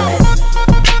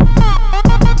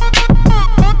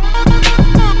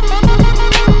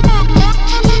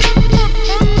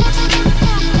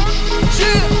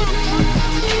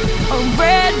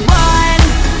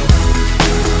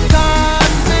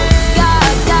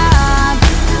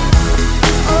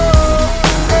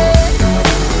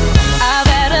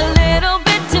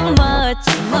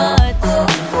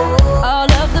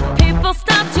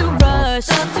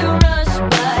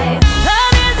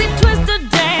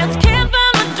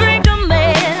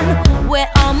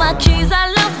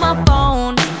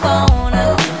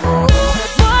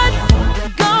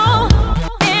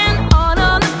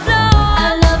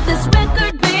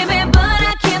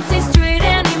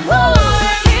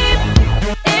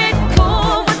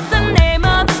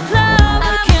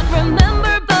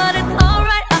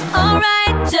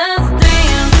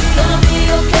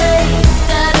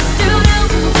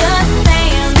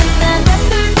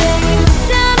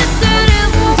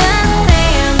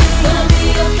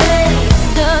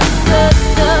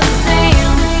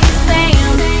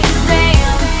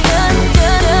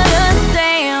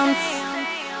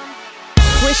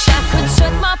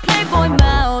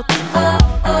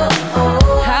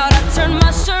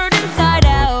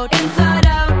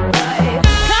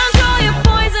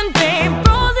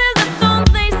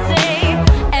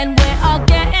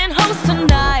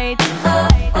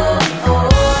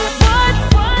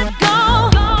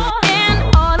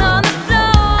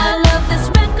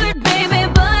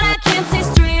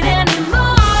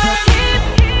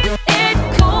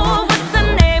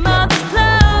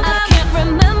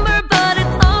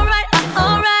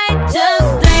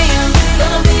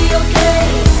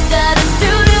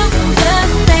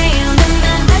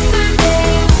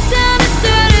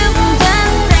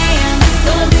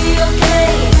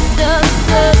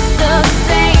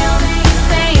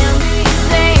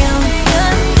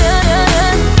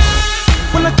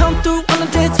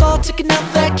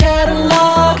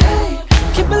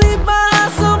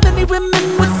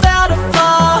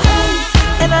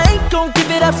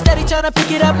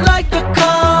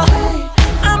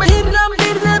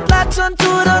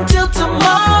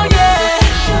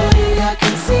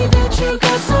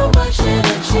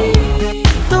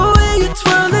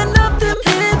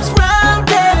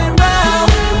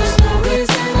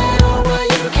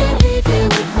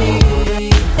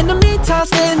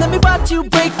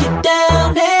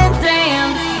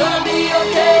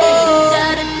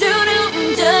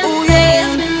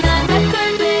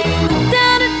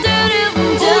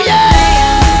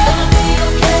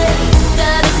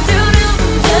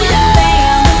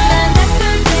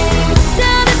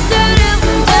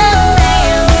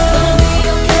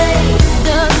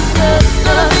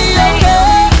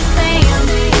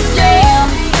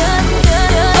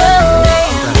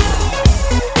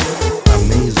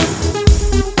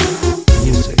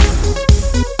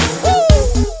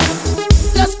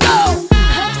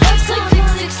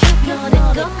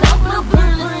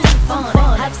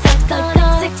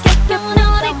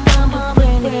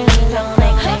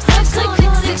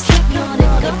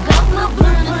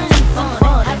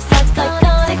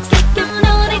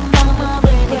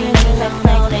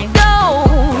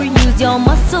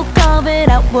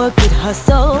 work it,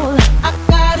 hustle. I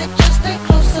got it, just stay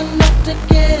close enough to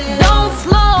get it. Don't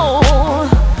slow,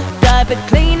 drive it,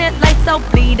 clean it, lights out,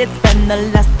 bleed it, spend the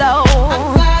last though. I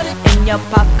got it in your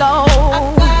pocket.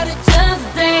 I got it, just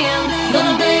dance.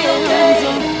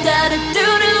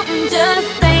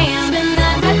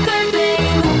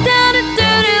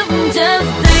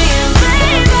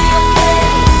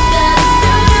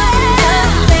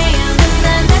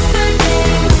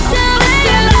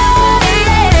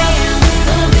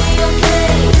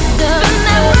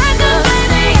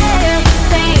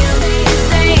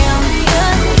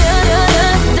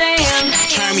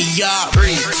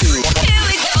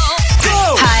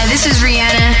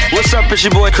 What's up, it's your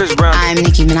boy Chris Brown. I'm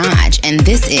Nicki Minaj, and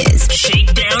this is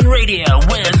Shakedown Radio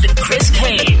with Chris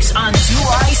Cakes on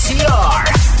 2ICR.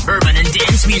 Urban and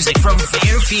dance music from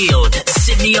Fairfield,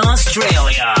 Sydney,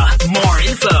 Australia. More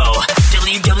info,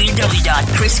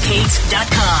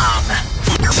 www.chriscakes.com.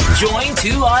 Join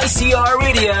 2ICR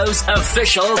Radio's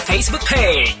official Facebook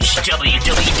page,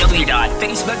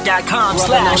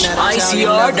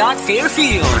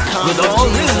 www.facebook.com/ICR.Fairfield, with all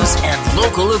news and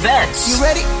local events. You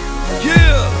ready?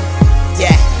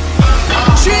 Yeah.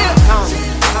 Chill.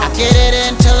 I get it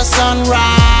until the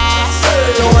sunrise.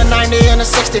 Doing 90 in a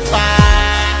 65.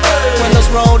 Windows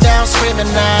roll down,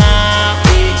 screaming now.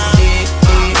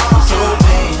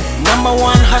 Number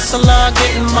one hustler,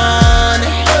 getting money.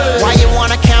 Why you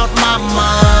wanna count my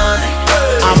money?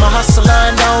 I'm a hustler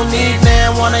and don't need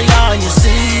man one of y'all, you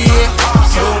see it.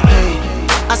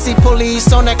 I see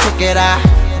police on that crooked eye,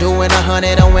 doing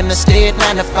 100 on in the state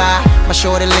 95. My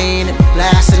shorty leaning,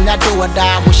 blasting that do or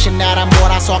die, wishing that I'm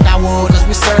what I saw I would, cause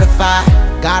we certified.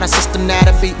 Got a system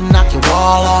that'll beat and knock your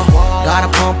wall off. Got a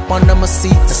pump under my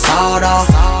seat to sawed off.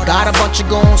 Got a bunch of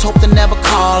goons, hope to never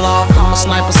call off. I'm a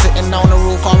sniper sitting on the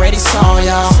roof, already saw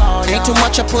y'all. Ain't too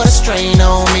much, I put a strain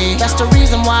on me. That's the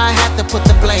reason why I have to put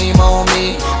the blame on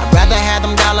me. I'd rather have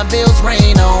them dollar bills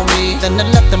rain on me than to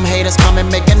let them haters come and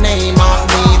make a name off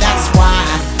me. That's why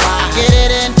I get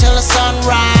it until the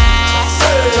sunrise.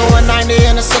 Doing 90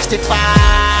 in a 65.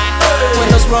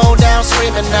 Windows roll down,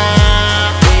 screaming now.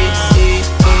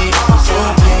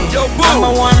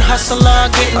 Number one hustler,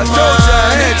 getting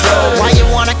money. Why you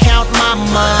wanna count my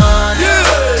money?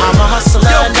 I'm a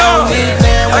hustler, don't need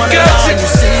man one of y'all, you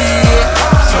see it.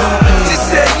 She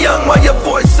said, young, why your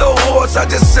voice so hoarse? I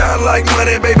just sound like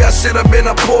money, baby, I should've been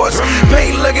a Porsche.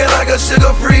 Paint looking like a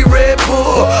sugar-free Red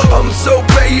Bull. I'm so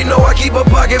paid, you know I keep a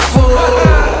pocket full.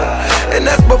 And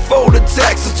that's before the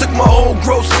taxes. Took my whole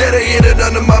gross net and hid it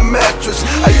under my mattress.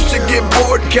 I used to get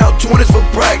bored and count 20s for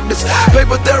practice.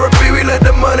 Paper therapy, we let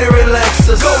the money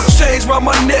relax us. Gold chains round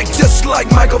my neck just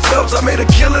like Michael Phelps. I made a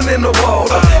killing in the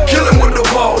water, killing with the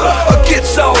water.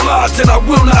 Against all odds and I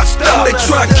will not stop. They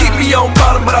try to keep me on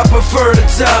bottom, but I prefer the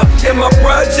top. In my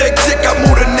project tick, I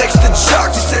moved the next to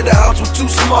Jock. She said the house was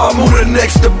too small, I moved the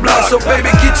next to block. So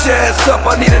baby, get your ass up,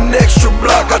 I need an extra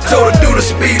block. I told her do the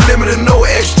speed limit and no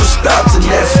extra stops, and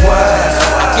that's why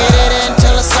I get it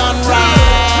until the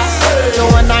sunrise.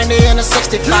 Doing 90 in a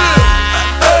 65.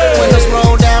 Windows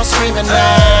roll down, screaming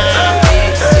now.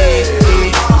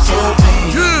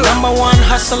 Number one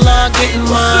hustler, getting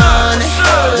money.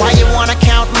 Why you wanna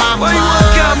count my money?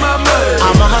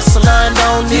 I'm a hustler and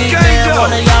don't need man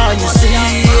one of y'all, you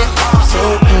see it.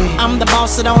 I'm the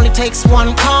boss, it only takes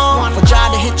one call for Jai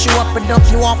to hit you up and dump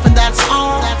you off, and that's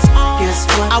all. Guess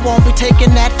what? I won't be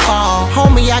taking that fall.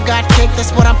 Homie, I got cake,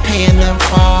 that's what I'm paying them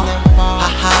for.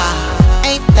 Haha,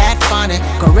 ain't that funny?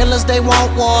 Gorillas, they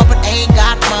want war, but ain't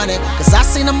got money. Cause I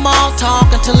seen them all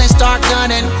talk until they start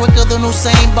gunning. Quicker than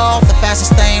Usain Bolt, the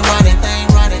fastest thing running.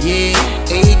 Yeah,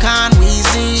 Akon,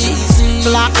 Weezy,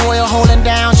 Block Royal holding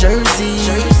down Jersey.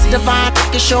 Divine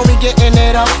can show me getting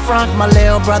it up front. My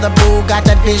little brother Boo got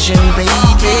that vision, baby.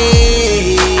 I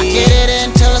get it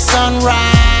until the sunrise.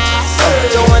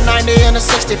 Doing 90 in a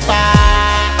 65.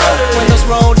 Windows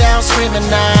roll down, screaming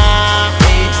now.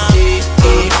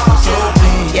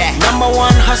 Yeah, number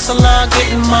one hustler,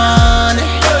 getting money.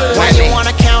 Why you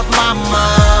wanna count my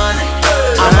money?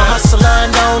 I'm a hustler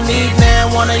and don't need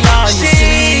man one of y'all, you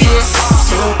see it.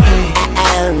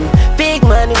 Big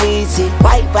money Weezy,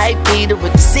 white beater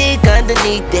with the sick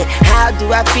underneath it. How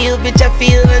do I feel, bitch? I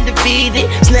feel undefeated.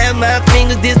 Snap my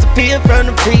fingers, disappear from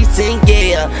the precinct,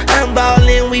 yeah. I'm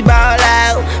ballin', we ball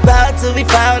out. Ball till we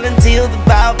fall until the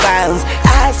ball bounce.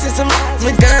 I sent some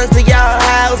with guns to your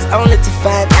house, only to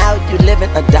find out you live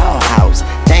in a dollhouse.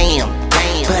 Damn.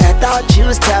 But I thought you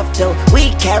was tough though.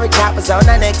 We carry choppers on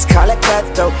our necks, call it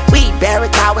cutthroat. We bury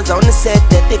cowards on the set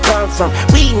that they come from.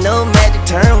 We know magic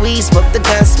turn, we smoke the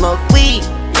gun smoke. We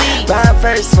rhyme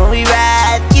first when we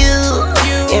ride. You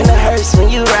in the hearse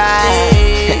when you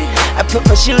ride. I put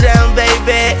my shoe down,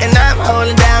 baby, and I'm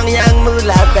holding down young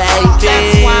moolah, baby.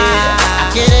 That's why I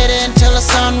get it until the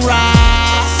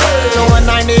sunrise. Going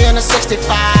 90 in a 65.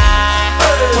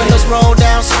 Windows roll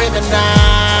down, screaming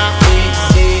now.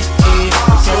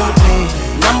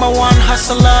 Number one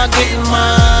hustler, getting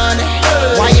money.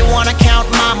 Why you wanna count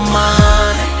my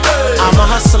money? I'm a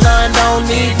hustler and don't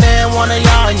need man one of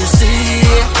y'all, you see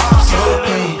it.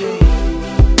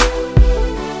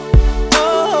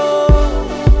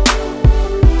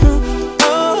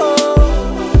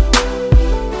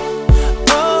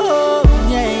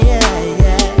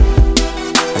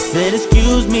 I said,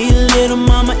 excuse me, little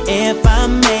mama, if I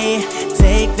may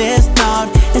take this thought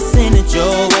and say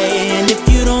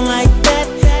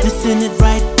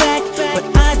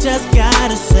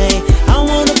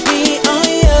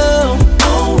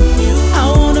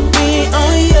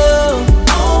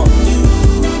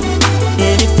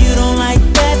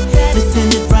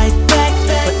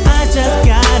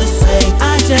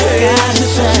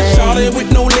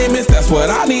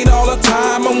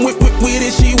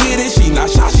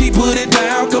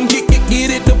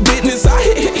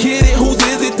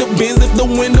Benz if the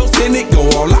windows tinted. Go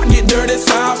all I get dirty,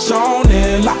 South Sean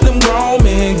and lock them grown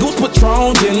men. Goose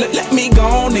Patron, then let me go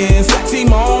on in. Sexy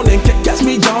morning, catch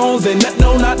me Jones and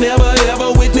no, not never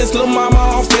ever witness Lil' Mama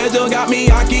off schedule. Got me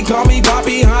Aki, call me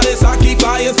Poppy, hottest Aki,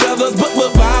 flyers, feathers, but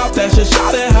vibe. That's a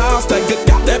shot at house, that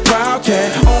got that proud cat.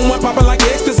 On one poppin' like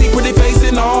ecstasy, pretty face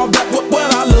and all that.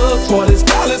 What I look for, this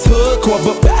style is hoodcore,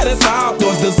 but bad as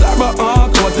outdoors, deserve an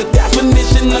encore. The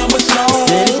definition of a show.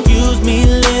 Said, excuse me,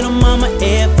 little mama,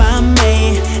 if I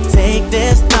may take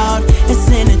this thought and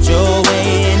send it your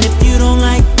way. And if you don't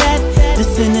like that, then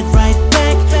send it right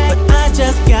back. But I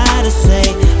just gotta say,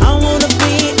 I wanna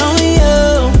be on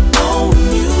you, on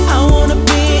you. I wanna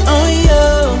be on you,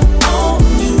 on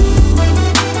you.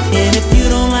 And if you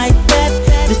don't like that,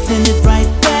 then send it right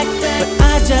back. But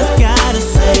I just gotta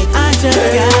say, I just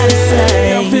gotta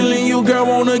say, I'm feeling you, girl,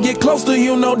 wanna get close to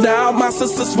you, no doubt. My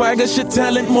sister swagger, shit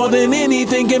talent more than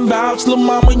anything can vouch. Lil'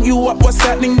 mama, you up, what's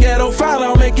happening? Ghetto fight,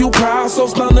 I'll make you proud. So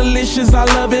delicious, I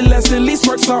love it, let's at least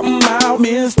work something out.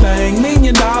 Miss Thing, $1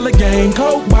 million game,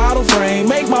 Coke bottle frame,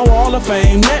 make my wall of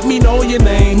fame. Let me know your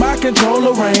name, I control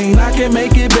the rain. I can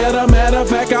make it better, matter of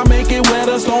fact, I make it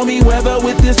wetter. Stormy weather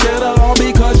with this cheddar, all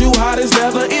because you hot as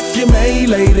leather. If you made,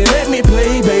 lady, let me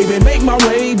play, baby, make my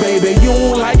way, baby. You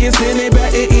don't like it, send it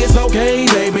back, it's okay,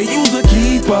 baby. You's a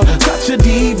keeper, such a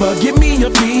diva, give me a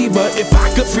fever. If I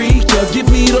could freak you, give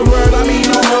me the word, I mean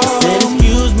no more. Said,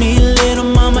 excuse me, little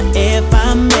mama, if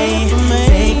I may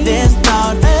take this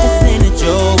thought and send it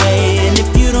your way. And if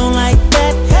you don't like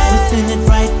that, then send it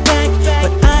right back.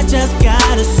 But I just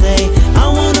gotta say, I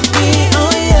wanna be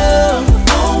on you,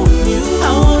 on you.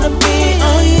 I wanna be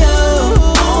on you,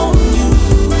 on you.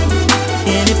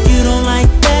 And if you don't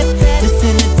like that, then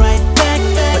send it right back.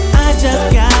 But I just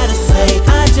gotta say,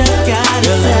 I just gotta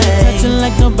say, let me touch it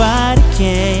like nobody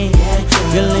can.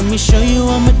 Girl, let me show you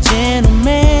I'm a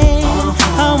gentleman.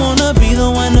 I wanna be the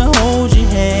one to hold your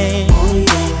hand.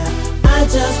 I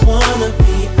just wanna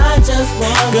be, I just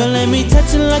wanna. Girl, let me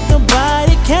touch it like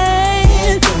nobody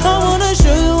can. I wanna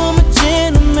show you I'm a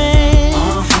gentleman.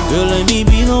 Girl, let me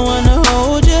be the one to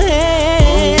hold your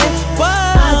hand.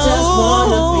 I just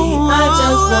wanna be, I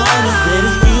just wanna. Said,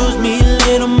 excuse me,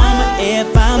 little mama,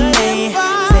 if I may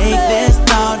take this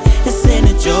thought and send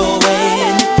it your way.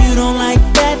 And if you don't like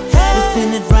that, then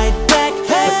send it right back.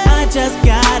 But I just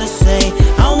gotta say,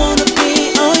 I wanna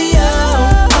be on you,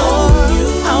 on you.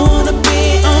 I wanna be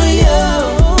on you,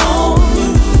 on you.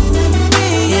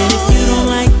 And if you don't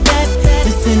like that,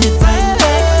 then send it right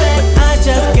back. But I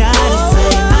just gotta say,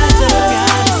 I just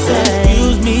gotta say,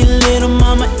 excuse me, little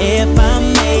mama, if I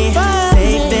may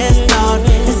take this thought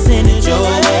and send it your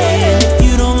way. And if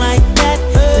you don't like that,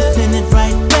 then send it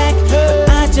right back. But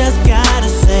I just gotta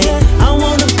say, I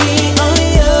wanna be on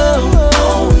you,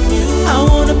 on you. I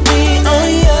wanna be on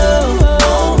you,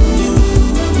 on you.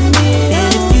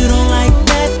 And if you don't like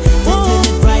that, then send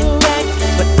it right back.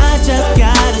 But I just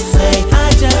gotta say, I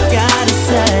just gotta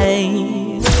say.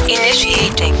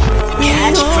 Initiating.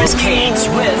 Catch Chris Cakes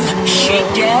with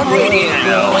Shakedown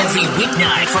Radio every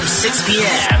weeknight from 6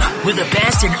 p.m. with the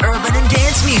best in urban and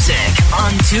dance music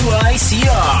on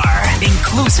 2ICR,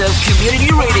 inclusive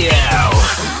community radio.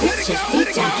 It's just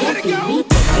sit down, can't be me.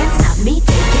 It's not me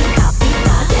taking copy,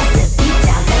 but it's a beat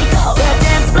down, let it go. The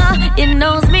dance floor, it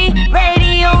knows me.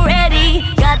 Radio ready,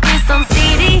 got this on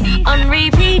CD, on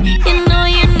repeat. You know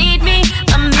you need me.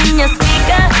 I'm in your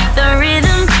speaker, the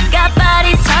rhythm got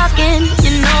bodies talking.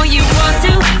 You know you want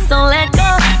to, so let go.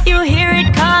 You hear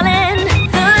it calling.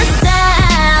 The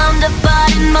sound of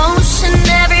body motion.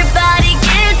 Everybody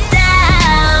get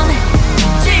down.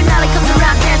 J Mally comes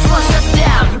around, dance floor shuts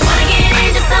down. Wanna get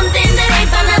into something that ain't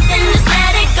for nothing? Just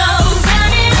let it go.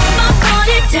 Turn it up, I'll put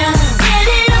it down. Get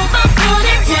it up, I'll put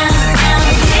it down.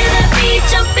 Hear the beat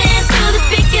jumping through the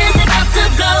speakers, about to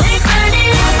blow. Turn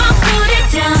it up, I'll put it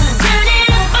down. Turn it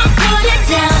up, I'll put it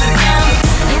down.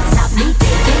 It's not me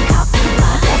taking copy,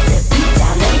 but that's it. Beat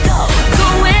down, let it go. Go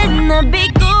when the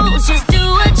beat goes, just do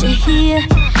what you hear.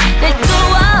 Let go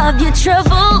of your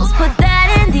troubles, put that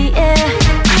in the air.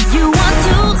 You want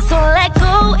to, so let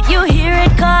go. You hear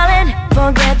it calling.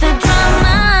 Forget the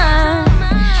drama.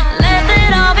 Let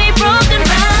it all be broken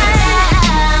by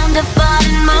sound of thought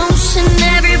in motion.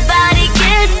 Everybody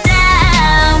get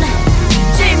down.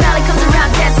 J Mally comes around,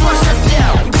 dance floor shuts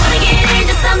down. You wanna get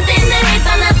into something that ain't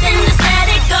for nothing? Just let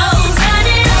it go. Turn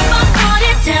it up, I'll put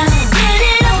it down. Get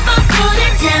it up, I'll put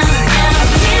it down.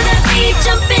 Hear the beat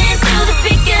jumping through the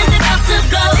speakers, about to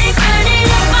blow. Turn it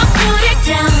up, I'll put it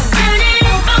down. Turn it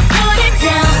up, I'll put it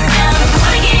down.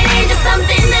 Wanna get into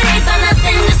something that ain't for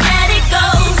nothing? Just let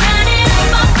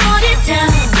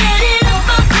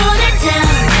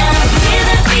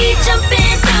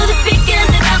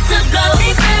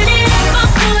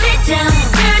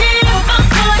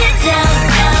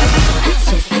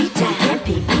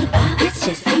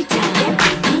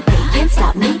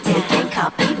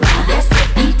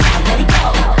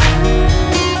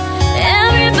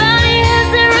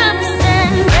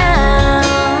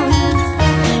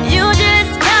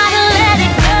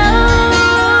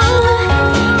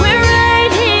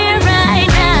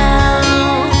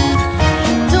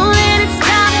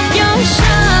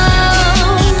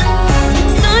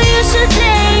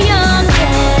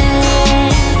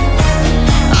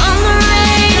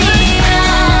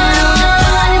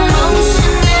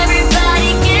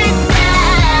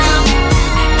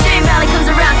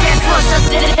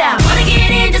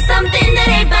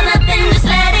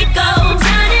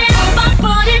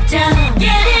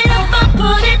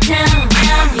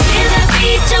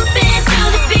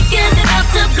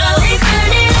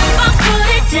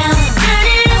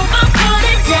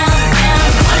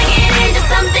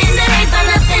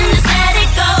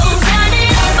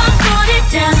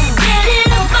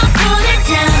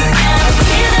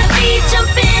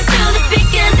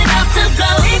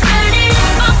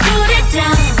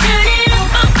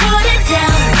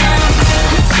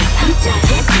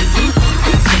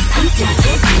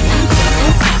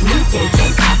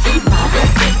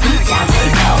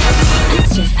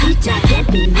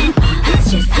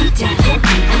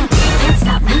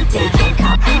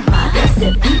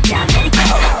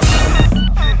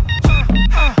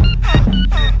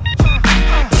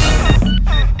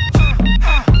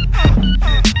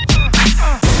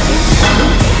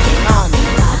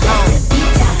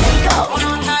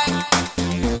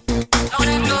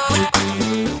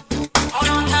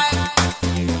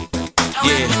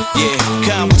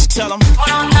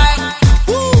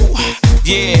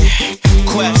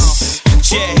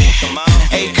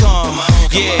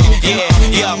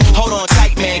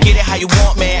you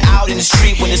want, man, out in the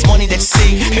street when there's money that you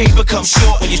see. Paper comes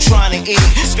short when you're trying to eat.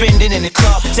 Spending in the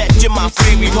club, set your mind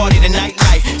free. We party the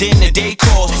nightlife, then the day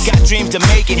calls. Got dreams to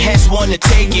make it, has one to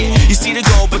take it. You see the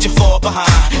goal, but you fall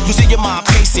behind. Losing your mind,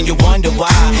 pacing, you wonder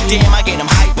why. Damn, I get them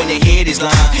hype when they hear this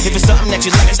line. If it's something that you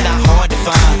like, it's not hard to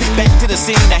find. Back to the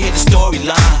scene, I hear the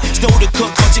storyline. Snow to cook,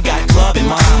 but you got a club in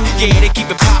mind. Yeah, they keep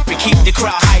it poppin', keep the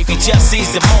crowd hype. He just sees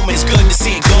the moment, it's good to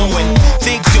see it going.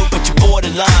 Think do, but you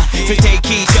borderline. If you take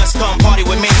key, just come party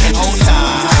with me and hold time.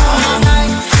 All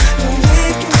night, don't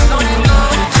let go, don't let go.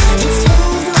 Just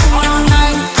hold on. All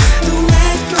night, don't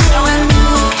let go, don't let go.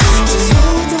 Just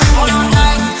hold on. All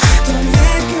night, don't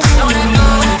let go, don't let go.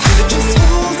 Just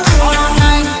hold on. All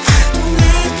night, don't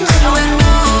let go, don't let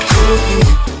go.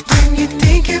 When you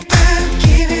think about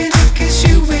giving up, 'cause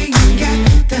you ain't got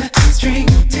the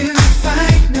strength to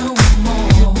fight no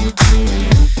more.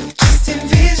 Just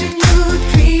envision your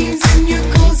dreams and your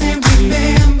goals and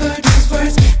remember those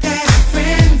words that a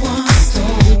friend once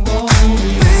told.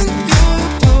 When your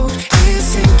boat is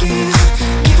sinking,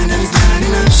 giving up is not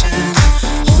an option.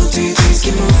 Hold on to your dreams,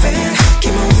 keep moving,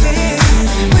 keep moving.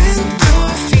 When your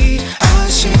feet are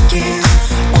shaking,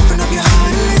 open up your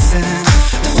heart and listen.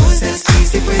 The voice that speaks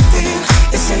deep within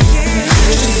is saying,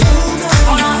 just hold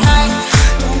on. All night,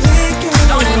 don't let go,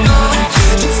 don't let go.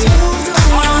 Just hold on.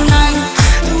 All night,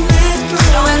 don't let go,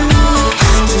 don't let go.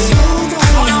 Just hold on.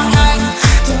 All night,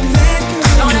 don't let go,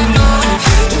 don't let go.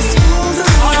 Just hold on.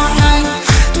 All night,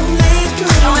 don't let go,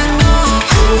 don't let go.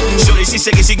 Shorty, she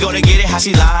shaking, she gonna get it how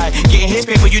she lied. Getting his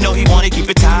paper, you know he wanna keep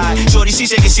it tied. Shorty, she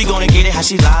shaking, she gonna get it how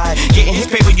she lied. Getting his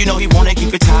paper, you know he wanna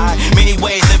keep it tied. Many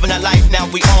ways, living our life, now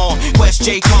we on Quest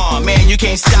J Con. Man, you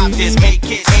can't stop this. Make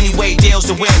hits anyway, deals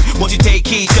to win. Won't you take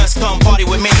key, just come party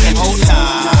with me and hold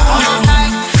time. All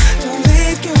night, don't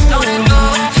let go, don't let go.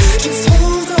 Just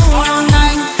hold on. All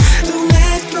night, don't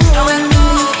let go, don't let go.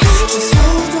 Just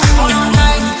hold on. All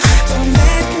night, don't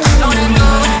let go, don't let go.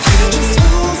 Just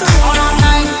hold on. All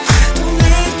night, don't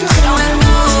let go, don't let go.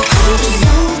 Just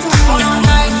hold on. All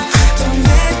night, don't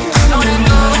let go, don't let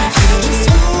go. Just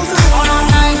hold on. All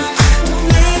night, don't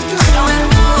let go, don't let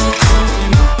go.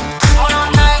 All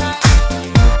night,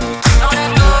 don't let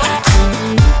go.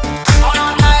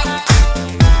 All night,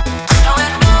 don't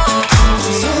let go.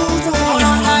 Just hold on. All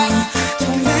night,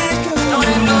 don't let go, don't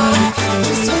let go.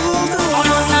 Just hold on.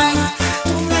 All night,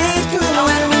 don't let go, don't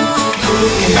let go.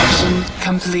 Connection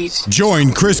complete.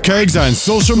 Join Chris Keggs on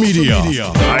social media.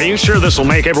 Are you sure this will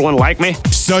make everyone like me?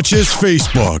 Such as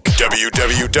Facebook.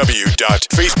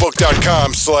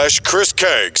 www.facebook.com/Chris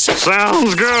Keggs.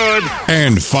 Sounds good.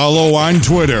 And follow on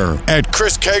Twitter at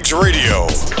Chris Keggs Radio.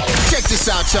 Check this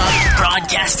out, y'all.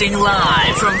 Broadcasting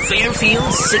live from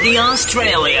Fairfield City,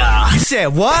 Australia. You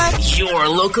said what? Your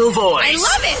local voice. I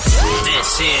love it.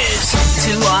 This is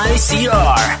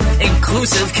 2ICR,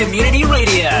 Inclusive Community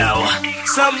Radio.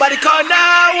 Somebody call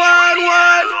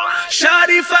 911.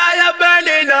 Shawty fire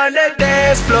burning on the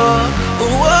dance floor.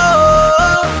 Ooh,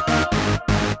 oh.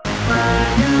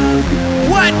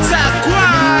 What a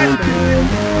quad!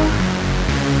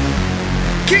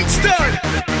 Kingston,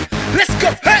 let's go,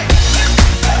 hey!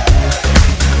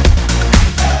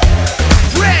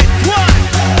 Red one,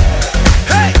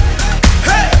 hey,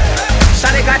 hey!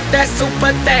 Shawty got that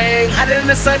super thing, hotter than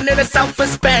the sun in the south of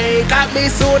Spain. Got me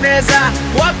soon as I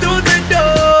walk through the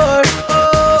door.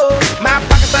 Oh, my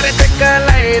pocket started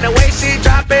tickling, the way she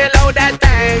drop it low that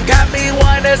thing got me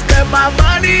wanna spend my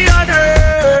money on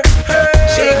her.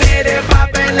 She get it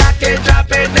poppin', lock it,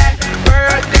 droppin' that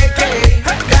birthday cake.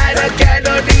 Got a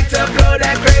candle, need to blow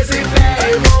that crazy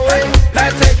flame away. I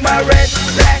take my red,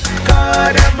 black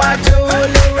card and my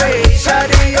jewelry.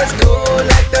 Shawty is cool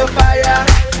like the fire,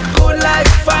 cool like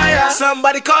fire.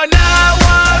 Somebody call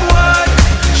 911.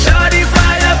 Shawty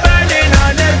fire burning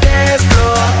on the dance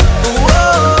floor.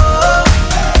 Whoa,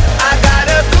 I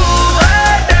gotta cool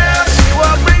her down. She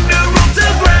won't bring the room to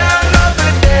ground on the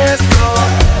dance floor.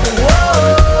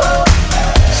 Whoa,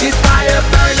 she's fire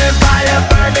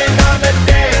burning on the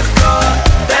dance floor.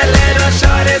 That little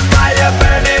short is fire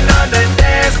burning on the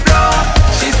dance floor.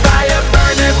 She's fire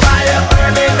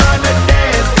burning on the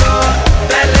dance floor.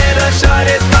 That little short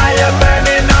is fire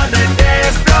burning on the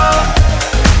dance floor.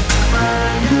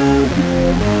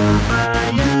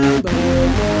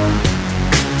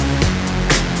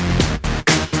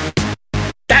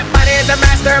 That body is a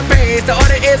masterpiece. The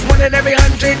order is one in every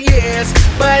 100 years.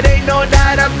 But ain't no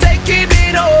doubt I'm taking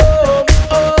it home.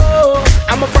 Oh,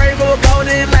 I'm afraid of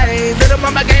golden lanes. Little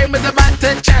mama game is about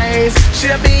to change.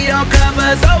 She'll be on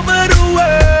covers over the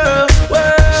world.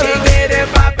 She get it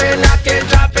poppin', lock it,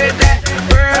 drop it, that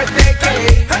birthday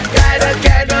cake. Got a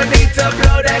candle, need to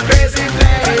blow that crazy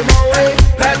flame away.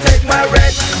 Now take my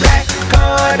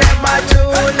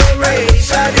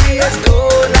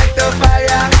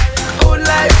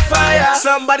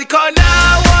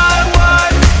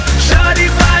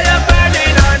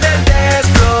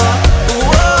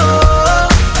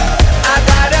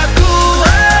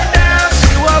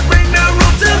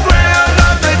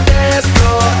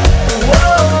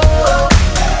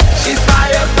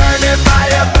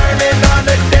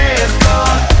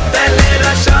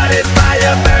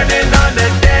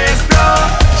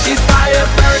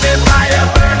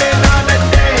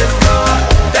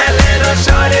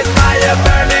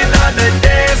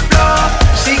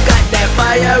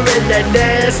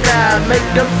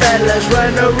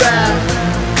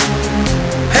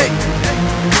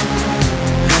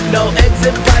No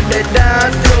exit on the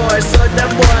dance floor, so the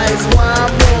boys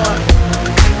want more.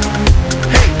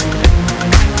 Hey,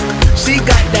 she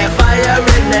got that fire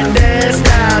in the dance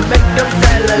now, make them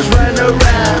fellas run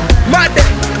around. My day,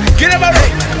 get up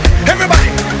already,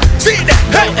 everybody, see that.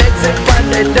 Hey, no exit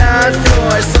on the dance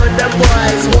floor, so the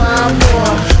boys want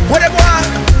more. What it want?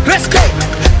 Let's go,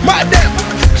 my damn.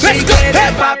 Let's go. Get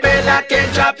it poppin', lock and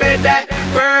drop in that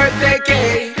birthday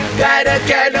cake. Got a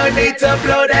candle, need to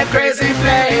blow that crazy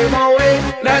flame. Oh wait,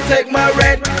 now take my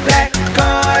red, black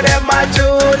card and my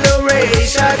jewelry.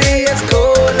 Shawty is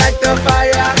cool like the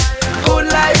fire, cool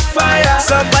like fire.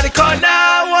 Somebody call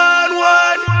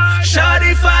 911.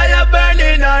 Shawty fire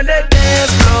burning on the dance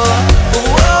floor.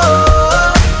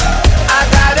 Whoa, I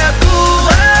gotta cool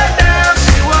her down.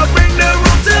 She will bring the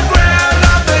room to ground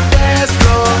on the dance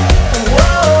floor.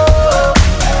 Whoa,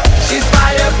 she's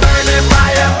fire burning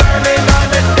on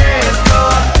the dance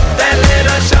floor. That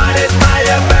little shot is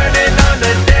fire burning on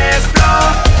the dance floor.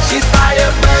 She's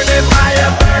fire burning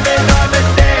on the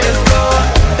dance floor.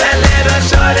 That little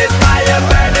shot is fire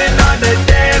burning on the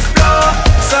dance floor.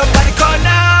 Somebody call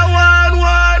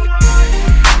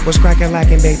 911. What's crackin'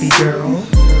 lackin', baby girl?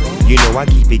 You know I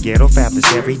keep it ghetto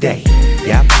fabulous every day.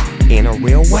 Yep, in a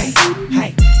real way.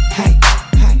 Hey, hey,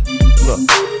 hey. Look,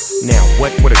 now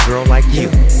what would a girl like you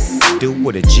do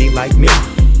with a G like me?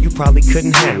 You probably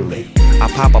couldn't handle it. I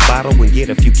pop a bottle and get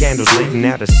a few candles lit, and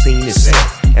now the scene is set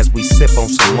as we sip on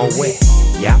some Moet.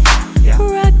 Yeah, yeah.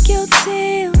 Rock your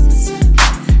tails,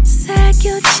 sag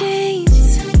your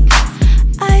jeans,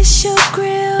 ice your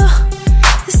grill.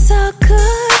 It's all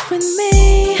good with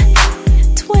me.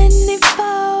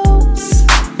 24s,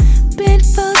 big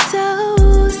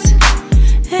photos,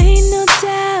 ain't no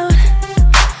doubt.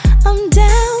 I'm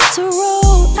down to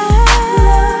roll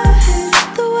out.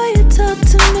 The way you talk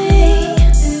to me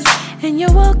and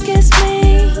your walk is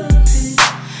me.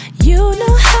 You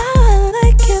know how I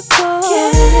like it, boy.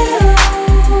 Ghetto,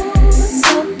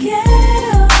 so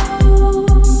ghetto.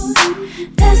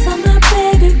 That's how my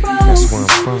baby rolls. That's where I'm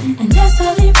from. And that's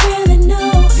all they really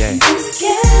know. Yeah. It's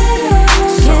ghetto,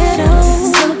 ghetto,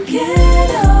 so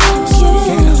ghetto,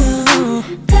 ghetto.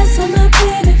 That's where my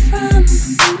baby from.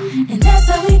 And that's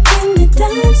how we get it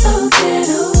done, so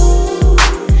ghetto.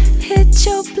 Hit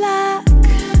your block,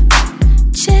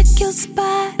 check your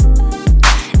spot.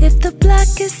 If the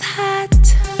block is hot,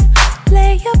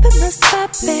 lay up in my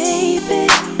spot, baby.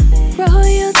 Roll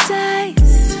your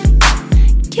dice,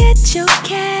 get your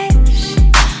cash.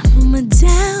 I'ma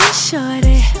down,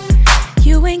 shorty.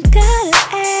 You ain't gotta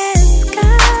ask,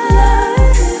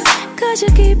 God, 'cause you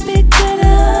keep it good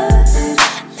up.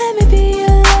 Let me be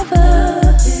your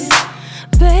lover,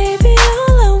 baby.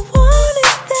 All I want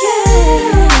is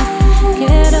that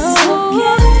ghetto,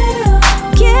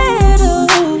 ghetto.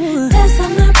 That's how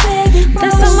my baby rolls.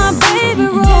 That's how my baby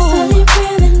rolls. That's all you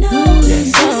really know.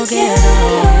 Yes. So ghetto,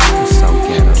 I'm so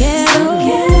ghetto. ghetto,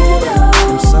 ghetto.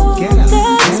 I'm so ghetto.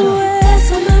 That's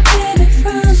where my baby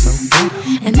from. So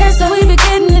ghetto. And that's how we be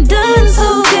getting it done,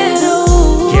 so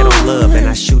ghetto. Ghetto love and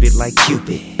I shoot it like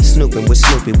Cupid. Snooping with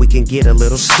Snoopy, we can get a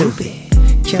little stupid.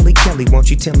 Kelly, Kelly, won't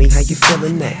you tell me how you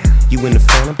feeling now? You in the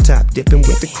phantom top, dipping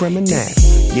with the criminal.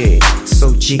 Yeah,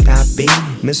 so G.I.B.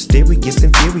 Mysterious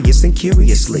and furious and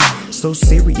curiously. So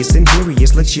serious and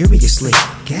furious, luxuriously.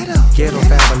 Ghetto, ghetto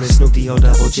fabulous, Snoopy O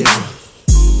double G.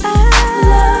 I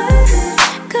love,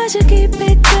 'cause you keep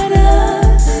it good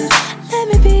up. Let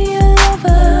me be your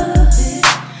lover,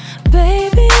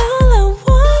 baby. All I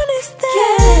want is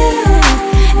that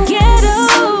ghetto,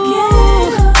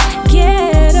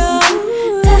 ghetto.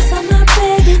 That's how my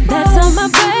baby rolls. That's how my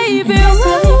baby rolls. That's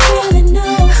all you really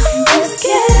know. It's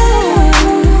ghetto,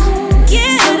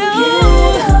 ghetto.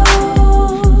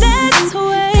 That's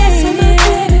where my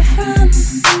baby from.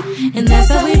 And that's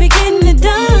how we be getting it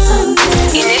done.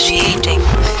 Initiating.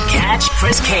 Catch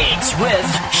Chris Cakes with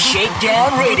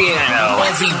Shakedown Radio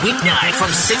every weeknight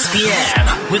from 6 p.m.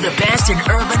 with the best in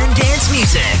urban and dance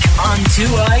music on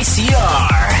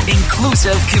 2ICR,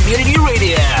 inclusive community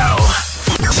radio.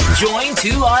 Join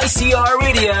 2ICR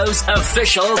Radio's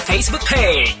official Facebook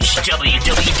page,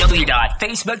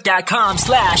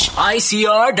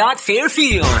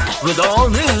 www.facebook.com/ICR.Fairfield, with all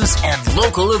news and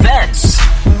local events.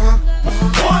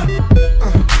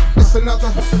 It's another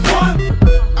one.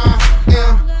 I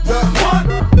am the one.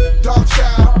 Dog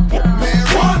child, man,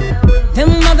 one.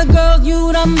 Them other girls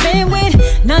you done been with,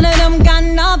 none of them got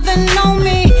nothing on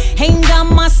me. Ain't got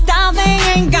my style, they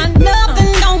ain't got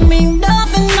nothing on me,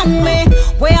 nothing on me.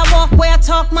 Where I walk, where I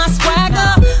talk, my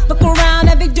swagger. Look around,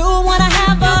 every dude wanna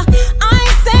have her. I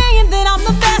ain't saying that I'm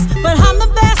the best, but I'm the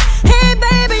best. Hey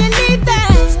baby, you need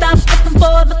that. Stop looking for,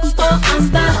 I'm stop.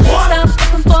 Stop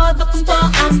looking for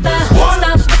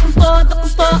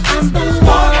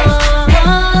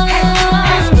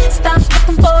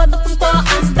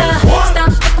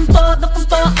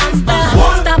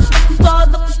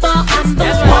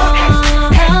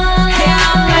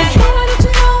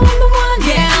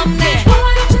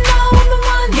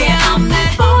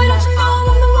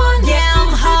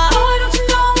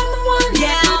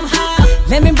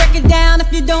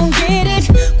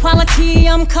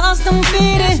custom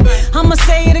fitted. I'ma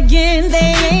say it again,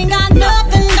 they ain't got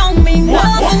nothing on me,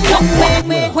 nothing on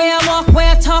me. Where I walk,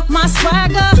 where I talk, my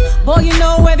swagger. Boy, you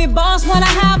know every boss wanna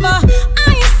have her. I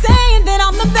ain't saying that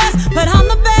I'm the best, but I'm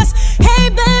the best. Hey,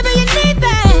 baby, you need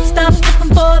that. Stop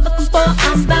looking for, I'm the. Stop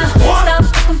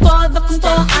looking for, I'm the. Stop looking for,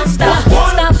 I'm the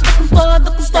one. Stop looking for, I'm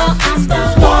the. Stop looking for, I'm the. Stop looking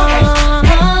for, I'm the one.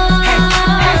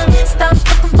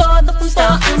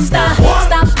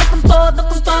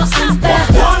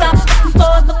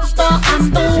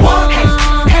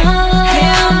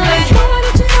 Yeah, I'm that. Boy,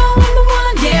 don't you know I'm the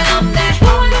one? Yeah, I'm that.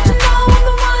 Boy, don't you know I'm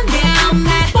the one? Yeah, I'm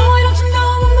that. Boy, don't you know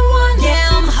I'm the one?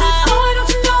 Yeah, I'm hot. Boy, don't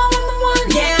you know I'm the one?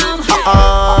 Yeah, I'm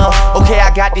hot. Okay,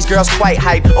 I got these girls quite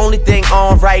hype. Only thing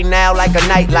on right now like a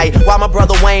nightlight. While my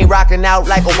brother Wayne rocking out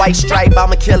like a white stripe.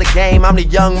 I'ma kill a game, I'm the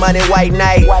young money white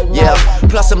knight. Yeah,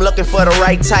 plus I'm looking for the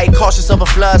right type. Cautious of a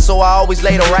flood, so I always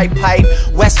lay the right pipe.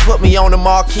 West put me on the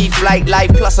marquee flight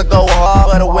life. Plus I go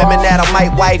hard for the women that I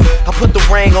might wife. I put the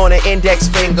ring on her index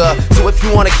finger. So if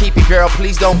you wanna keep it, girl,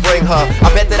 please don't bring her.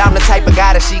 I bet that I'm the type of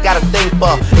guy that she gotta think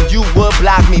for. And you would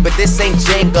block me, but this ain't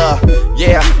Jenga.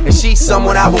 Yeah, and she's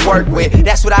someone I would work with.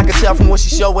 That's what I can tell from what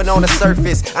she's showing on the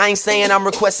surface. I ain't saying I'm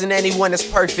requesting anyone that's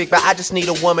perfect, but I just need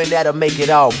a woman that'll make it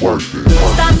all worth it.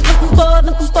 Stop looking for,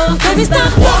 baby,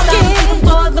 stop walking.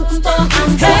 Stop looking for, I'm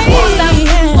the.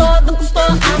 Stop looking for,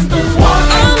 I'm the one.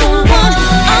 I'm the one,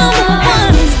 I'm the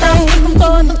one. Stop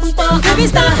looking for, baby,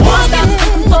 stop walking.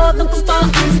 Stop looking for, I'm the. Stop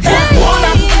looking for,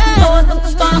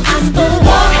 I'm the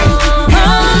one.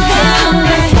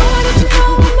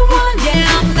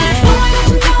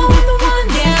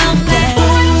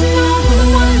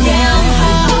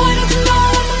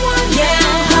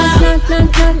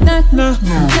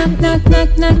 Knock,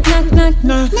 knock, knock, knock, knock,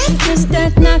 knock. Just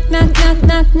that knock, knock, knock,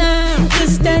 knock, knock.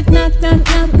 Just that knock, knock,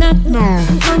 knock, knock, knock.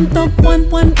 I'm the one.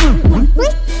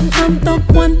 I'm the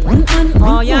one.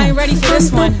 Oh, y'all ain't ready for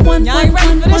this one. Y'all ain't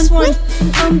ready for this one.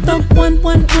 I'm the one.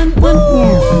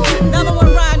 Number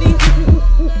one, Rodney.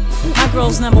 My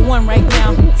girl's number one right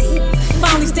now.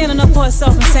 Finally standing up for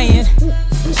herself and saying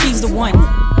she's the one.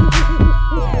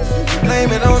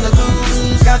 Blame it on the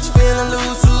loose, got you feeling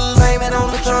loose. Blame it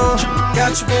on the throne,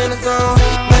 got you in the zone.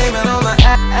 Blame it on the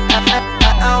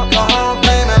alcohol.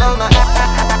 Blame it on the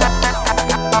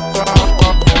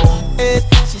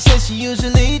She says she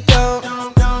usually don't,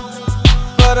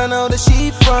 but I know that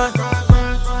she front.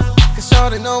 Cause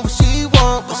shorty know what she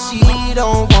want, but she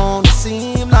don't want to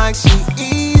seem like she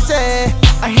easy.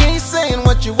 I hear you saying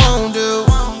what you won't do,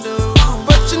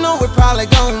 but you know we're probably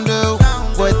gon' do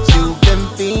what you've been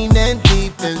feeling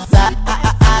deep inside.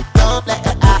 Don't let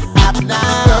it out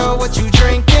now. Girl, what you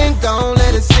drinking? Gon'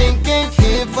 let it sink in.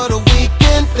 Here for the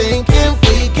weekend, thinking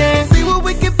we can see what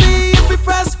we can be if we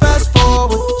press fast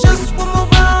forward. Just one more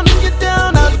round and you're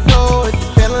down, I know it.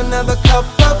 Fill another cup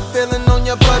up, feeling on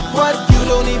your butt. What? You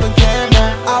don't even care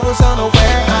now. I was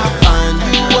unaware how fine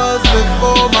you was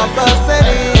before my bus set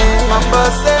in. My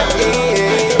bus set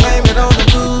in. Blame it on the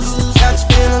booze, got you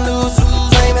feeling loose.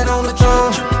 Blame it on the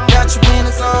drum, got you in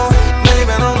the zone. Blame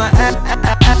it on the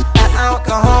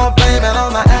alcohol. Blame it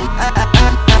on the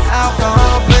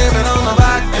alcohol. Blame it on the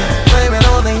vodka. Blame it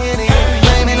on the Henny.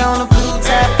 Blame it on the blue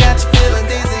tap, got you feeling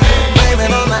dizzy. Blame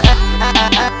it on the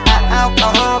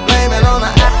alcohol. Blame it on the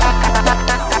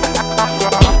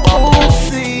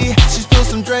see, she spilled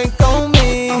some drink on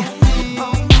me,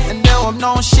 and now I'm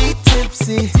knowing she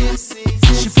tipsy.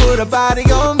 She put her body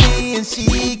on me, and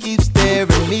she keeps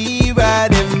staring me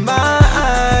right in my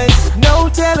eyes. No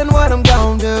telling what I'm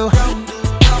gon' do.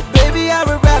 Baby, I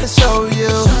would rather show you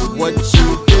what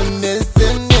you've been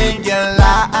missing in your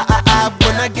life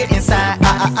when I get inside.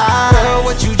 Girl,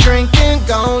 what you drinking?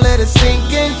 Gon' let it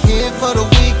sink in. Here for the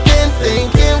weekend,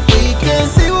 thinking we can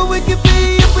see what we can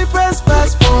be if we press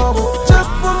fast forward. Just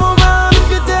one more round, if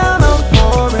you're down, I'm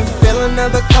pouring. Fill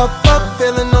another cup up,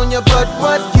 feeling on your butt.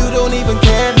 What? You don't even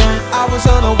care now. I was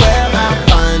unaware how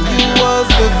fine you was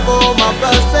before my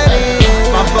bus set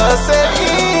in. My bus set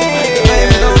in.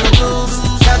 Blame it on the blues,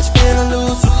 got you feeling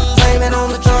loose. Blame it on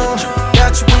the drum,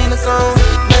 got you in the zone.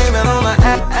 Blame it on the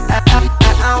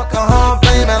alcohol.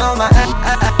 Blame it on the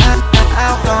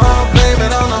alcohol. Blame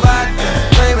it on the vodka.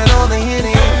 Blame it on the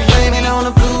Henny. Blame it on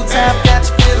the blue tap, got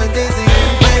you feeling dizzy.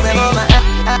 Blame it on the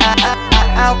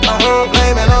alcohol.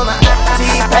 Blame it on the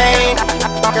T-Pain.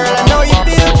 Girl, I know you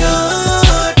feel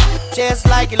good, just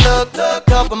like you look.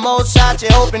 Couple more shots, you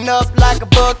open up like a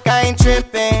book. I ain't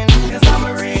tripping, cause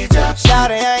I'ma read ya. Shout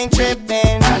it, I ain't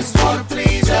tripping, I just wanna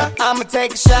please ya. I'ma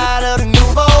take a shot of the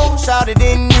nouveau. Shout it,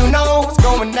 didn't you know what's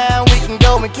going down? We can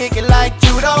go and kick it like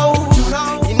judo.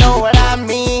 You know what I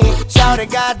mean. Shout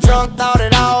it, got drunk, thought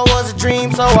it all was a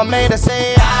dream, so I made her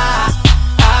say ah,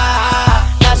 ah.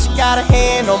 got a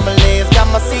hand on my legs, got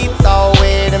my seats all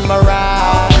wet in my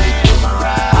ride.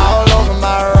 All over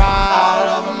my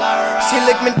ride. She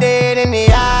looked me dead in the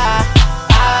eye.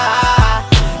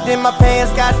 Then my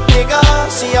pants got bigger.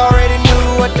 She already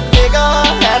knew what the figure.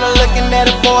 Had her looking at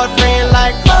her boyfriend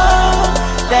like, oh,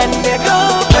 that nigga.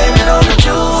 Blame it on the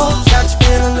juice. Got you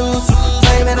feeling loose.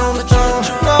 Blame it on the drum.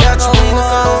 Got you in the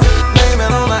zone. Blame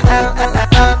it on my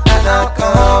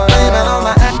alcohol. Blame it on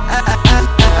my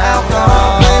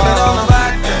alcohol. Blame it on the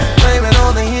vodka. Blame it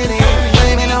on the Henny.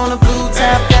 Blame it on the blue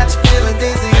tap. Got you feeling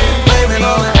dizzy. Blame it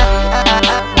on the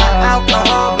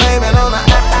alcohol. Blame it on the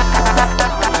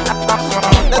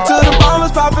now to the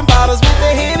ballers popping bottles with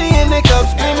their Henny in their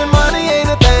cups, screaming money ain't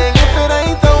a thing if it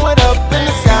ain't throw it up in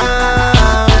the sky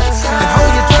and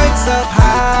hold your drinks up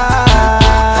high.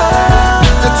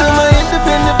 Now to my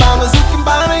independent bombers who can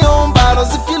buy their own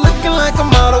bottles, if you're looking like a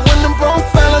model, when them broke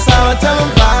fellas holler, tell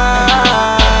them bye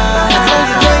and hold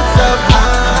your drinks up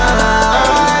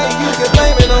high. You can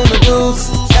blame it on the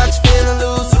booze, got you feeling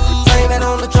loose. Blame it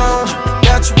on the drum,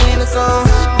 got you in the song.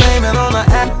 Blame it on the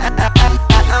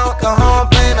alcohol.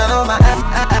 Blame it on my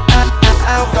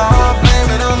alcohol. Blame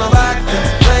it on the vodka.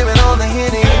 Blame it on the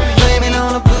Henny. Blame it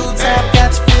on the blue tap.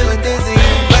 Got you feeling dizzy.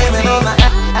 Blame it on the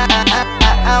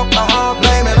alcohol.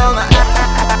 Blame it on the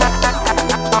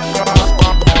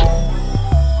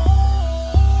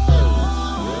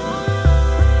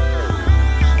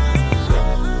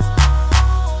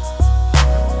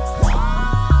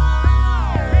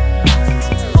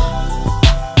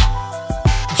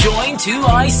Join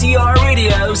 2ICR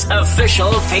Radio's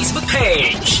official Facebook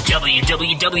page,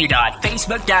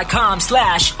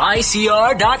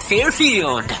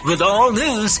 www.facebook.com/ICR.Fairfield, with all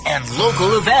news and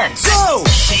local events. Go!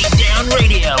 Shakedown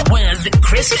Radio with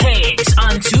Chris Caggs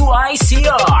on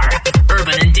 2ICR.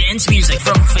 Urban and dance music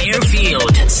from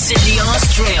Fairfield, Sydney,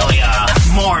 Australia.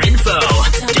 More info,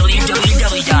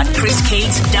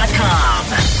 www.chriscaggs.com.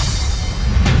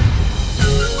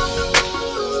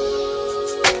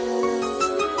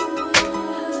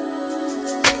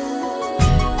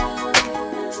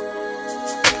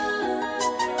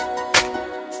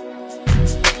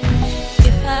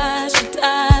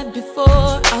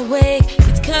 Before I wake,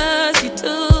 it's 'cause you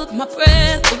took my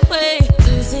breath away.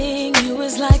 Losing you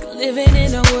is like living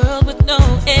in a world with no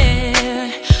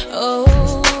air.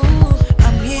 Oh,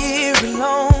 I'm here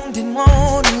alone, didn't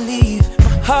wanna leave.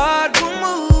 My heart will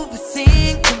move, but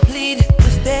seem complete.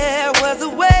 Wish there was a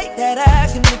way that I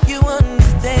can make you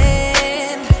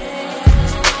understand.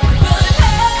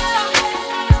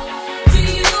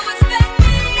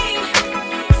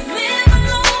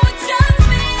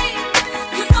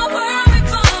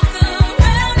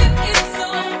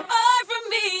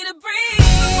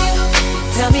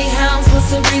 Tell me how I'm supposed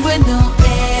to breathe with no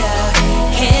air.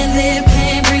 Can't live,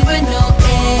 can't breathe with no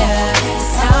air.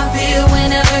 It's how I feel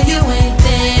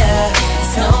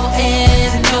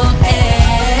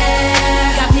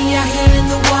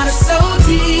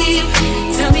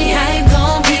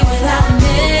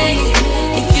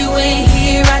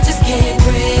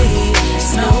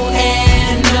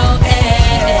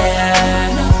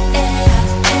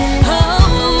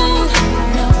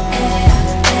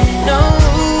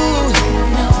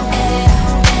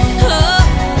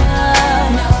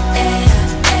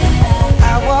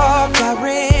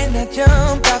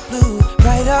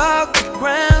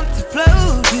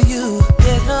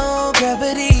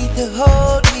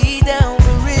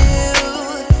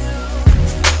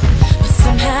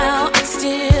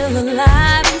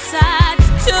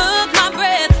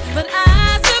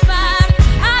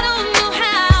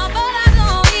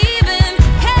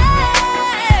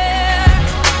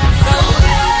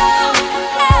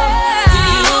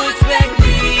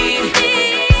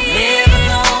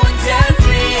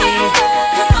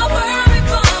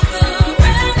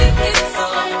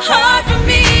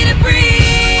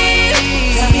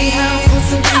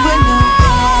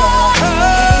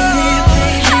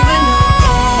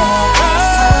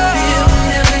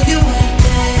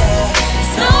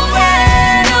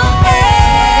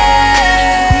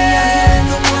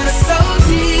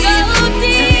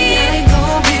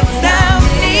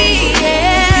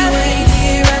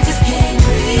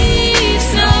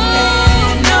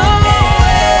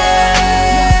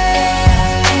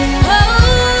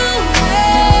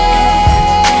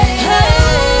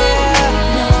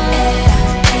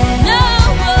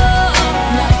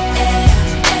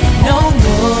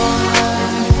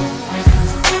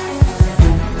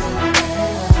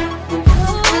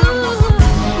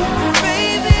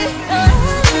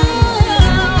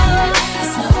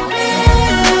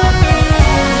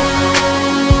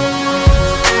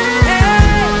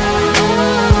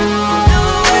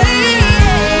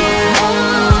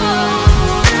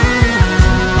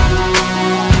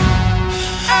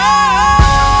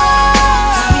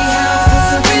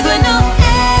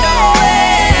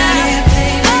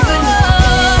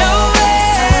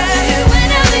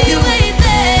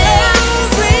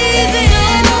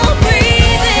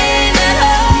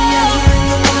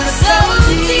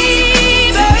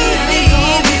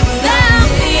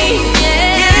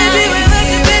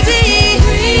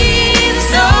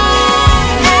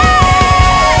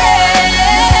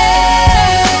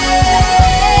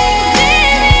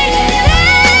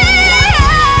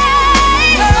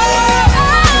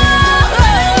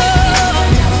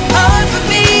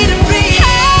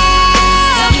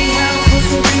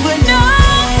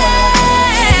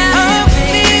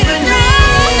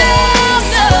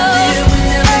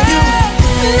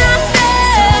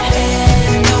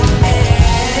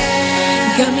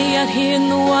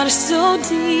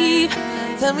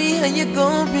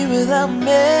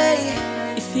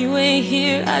If you ain't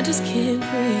here, I just can't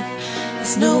breathe.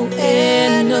 There's no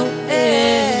air, no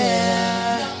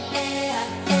air.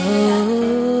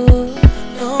 Oh,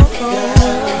 no air.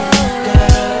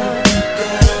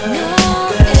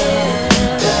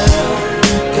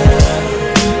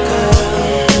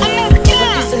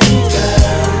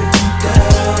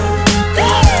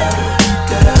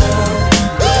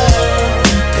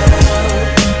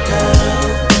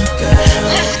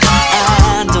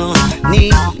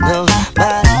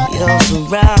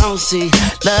 See,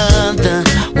 love the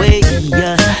way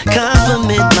you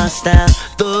compliment my style,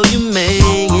 though you may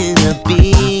end up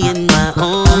being my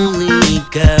only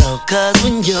girl. Cause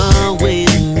when you're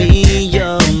with me,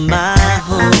 you're my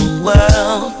whole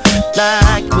world.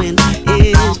 Like when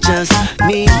it's just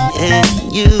me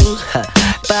and you,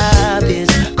 vibe is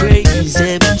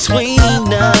crazy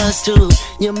between us two.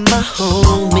 You're my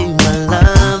homie, my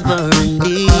lover, and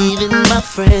even my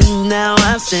friend. Now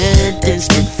I've said this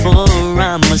before,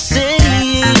 I'ma say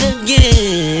it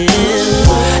again.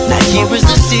 Now here is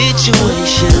the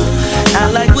situation, I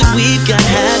like what we've got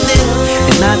happening,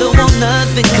 and I don't want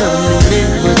nothing coming in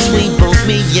between both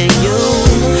me and you.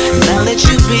 And I'll let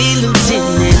you be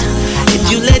lieutenant,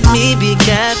 if you let me be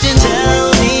captain.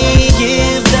 Tell me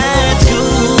if that's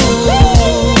cool.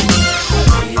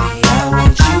 Baby, I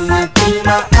want you to be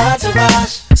my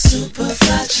entourage, super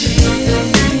fly chick,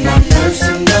 my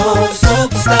personal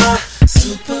superstar,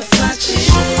 super fly chick.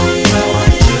 I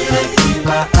want you to be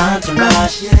my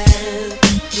entourage, yeah,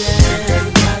 yeah.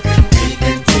 I think we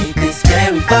can take this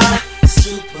very far,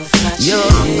 super fly chick. You're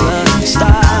a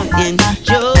star in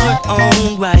your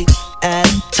own right. At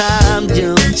times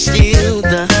you steal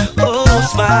the whole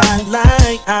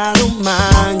spotlight. I don't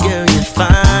mind, girl, you're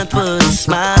fine. Put a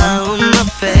smile on my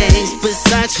face.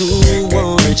 Besides, who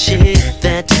want a chick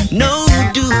that no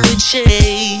do it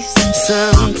chase?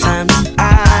 Sometimes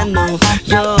I know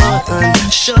you're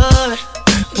unsure,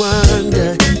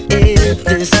 wonder if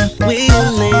this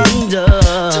will end up.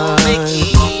 Don't make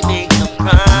me make a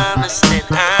promise that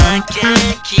I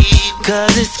can't keep.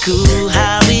 Cause it's cool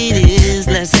how it is,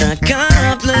 let's not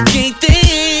complicate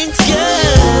things,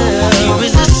 girl. Here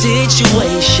is the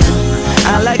situation,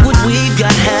 I like what we've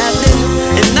got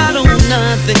happening, and I don't want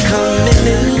nothing coming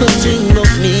in between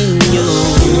both me and you.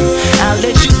 I'll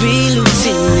let you be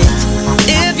lieutenant,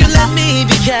 if you let me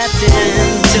be captain.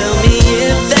 Tell me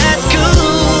if that's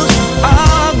cool.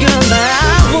 Oh girl,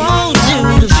 I want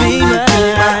you to be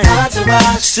my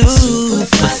entourage, super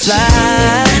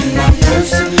fly, my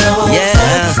personal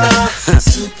superstar,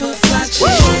 super fly chick.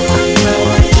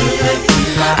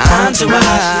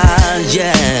 Entourage,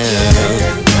 yeah.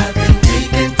 I think we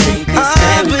can take this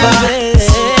very far.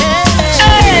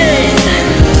 Hey!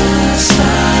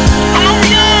 Oh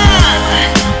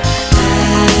God!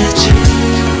 So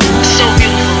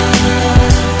beautiful.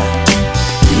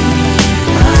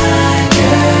 My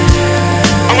girl.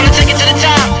 I wanna take it to the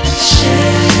top.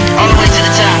 All the way to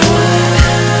the top.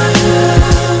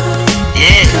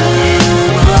 Yeah.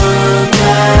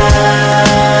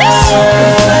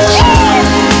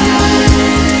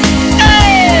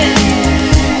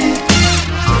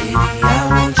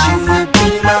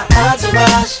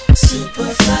 Super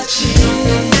fly chick,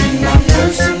 my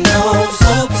personal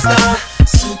superstar,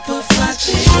 super fly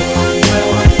chick. I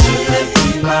want you to be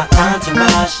my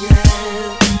entourage, yeah,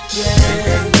 yeah.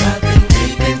 I think we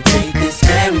can take this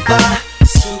very far,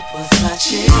 super fly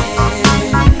chick.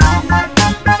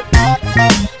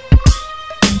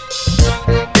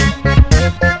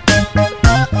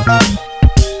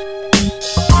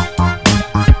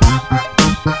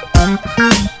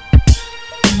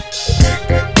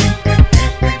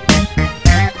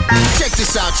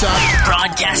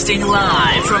 Broadcasting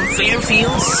live from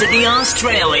Fairfield City,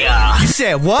 Australia. You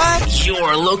said what?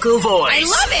 Your local voice. I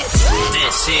love it.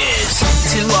 This is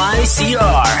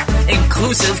 2ICR,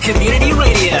 Inclusive Community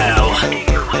Radio.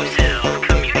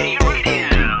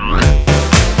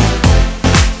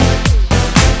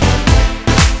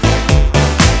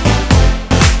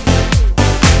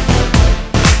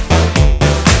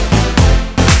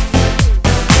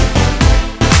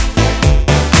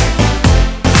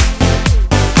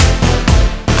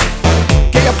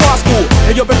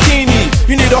 In your bikini,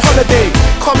 you need a holiday,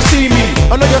 come see me.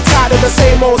 I know you're tired of the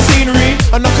same old scenery,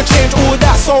 and I could change all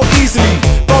that so easily.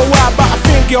 Don't worry about a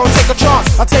thing, girl, take a chance.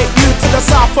 I'll take you to the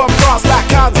south of France like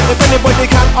Cannes. If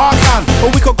anybody can, I can.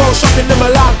 Or we could go shopping in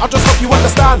Milan, I just hope you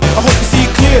understand. I hope you see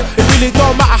clear, it really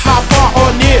don't matter how far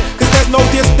or near, cause there's no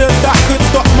distance that could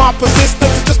stop my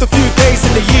persistence. It's just a few days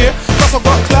in the year, plus I've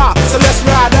got clout, so let's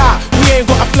ride out. We ain't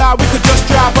gotta fly, we could just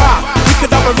drive out. We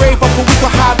could have a rave up or we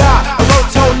could hide out. I won't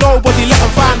tell nobody, let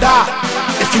them find out.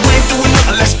 If you ain't doing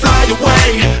nothing, let's fly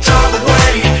away.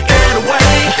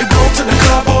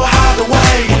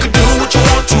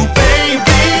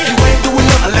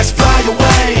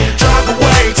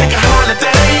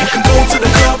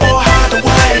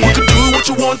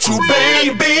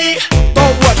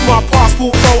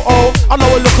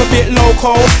 bit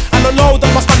loco. And I know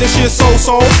that my Spanish is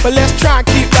so-so, but let's try and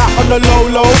keep that on the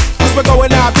low-low, cause we're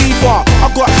going out deeper.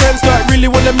 I've got friends that really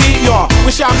wanna meet ya,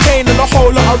 with champagne and a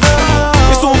whole lot of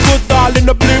it's all good, darling,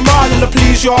 the blue marlin to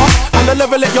please ya. And I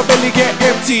never let your belly get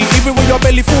empty, even when your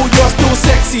belly full, you're still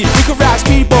sexy. We can ride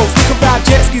speedboats, we can ride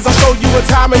jet skis, I'll show you a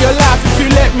time of your life if you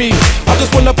let me. I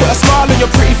just wanna put a smile on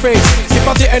your pretty face. If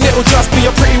I didn't, it'll just be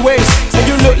a pretty waist. And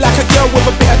you look like a girl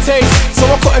with a bit of taste, so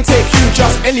I couldn't take you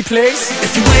just any place.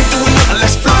 If you ain't doing nothing,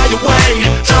 let's fly away,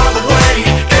 drive away,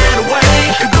 get away.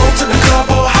 We could go to the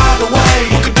club or hide away.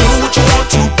 You could do what you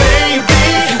want to, baby.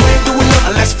 If you ain't doing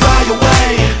nothing, let's fly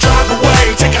away, drive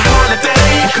away, take a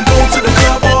holiday. You can go to the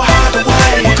club or hide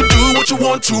away. You could do what you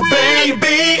want to,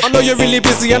 baby. I know you're really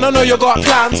busy and I know you got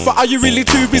plans, but are you really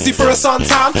too busy for a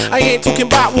suntan? I ain't talking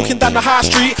about walking down the high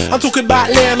street, I'm talking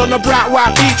about laying on a bright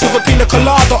white beach with a pina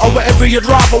colada or whatever you'd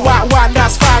rather. White wine,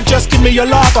 that's fine, just give me your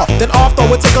lager. Then after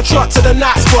we'll take a trot to the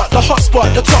night spot, the hot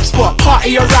spot, the top spot,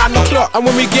 party around the clock. And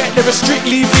when we get there it's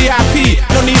strictly VIP,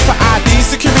 no need for ID,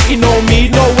 security know me,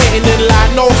 no waiting in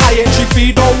line, no high entry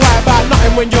fee. Don't worry about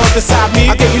nothing when you're beside me.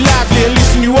 I get you lively and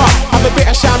loosen you up, have a bit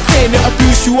of champagne, it'll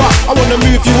boost you up. I wanna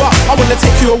move you up, I wanna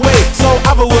take you away, so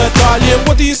have a word, darling,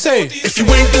 what do you say? If you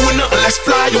ain't doing nothing, let's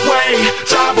fly away,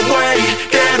 drive away,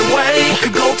 get away. We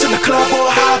could go to the club or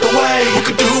hide away. We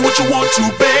could do what you want to,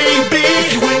 baby.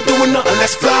 If you ain't doing nothing,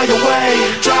 let's fly away,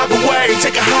 drive away,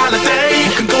 take a holiday.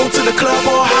 You can go to the club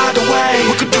or hide away.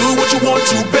 We could do what you want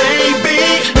to,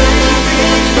 baby.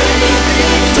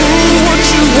 Do what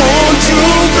you want to,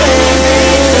 baby.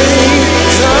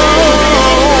 Don't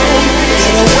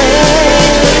get away.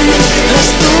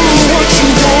 Let's do what you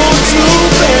want to,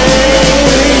 baby.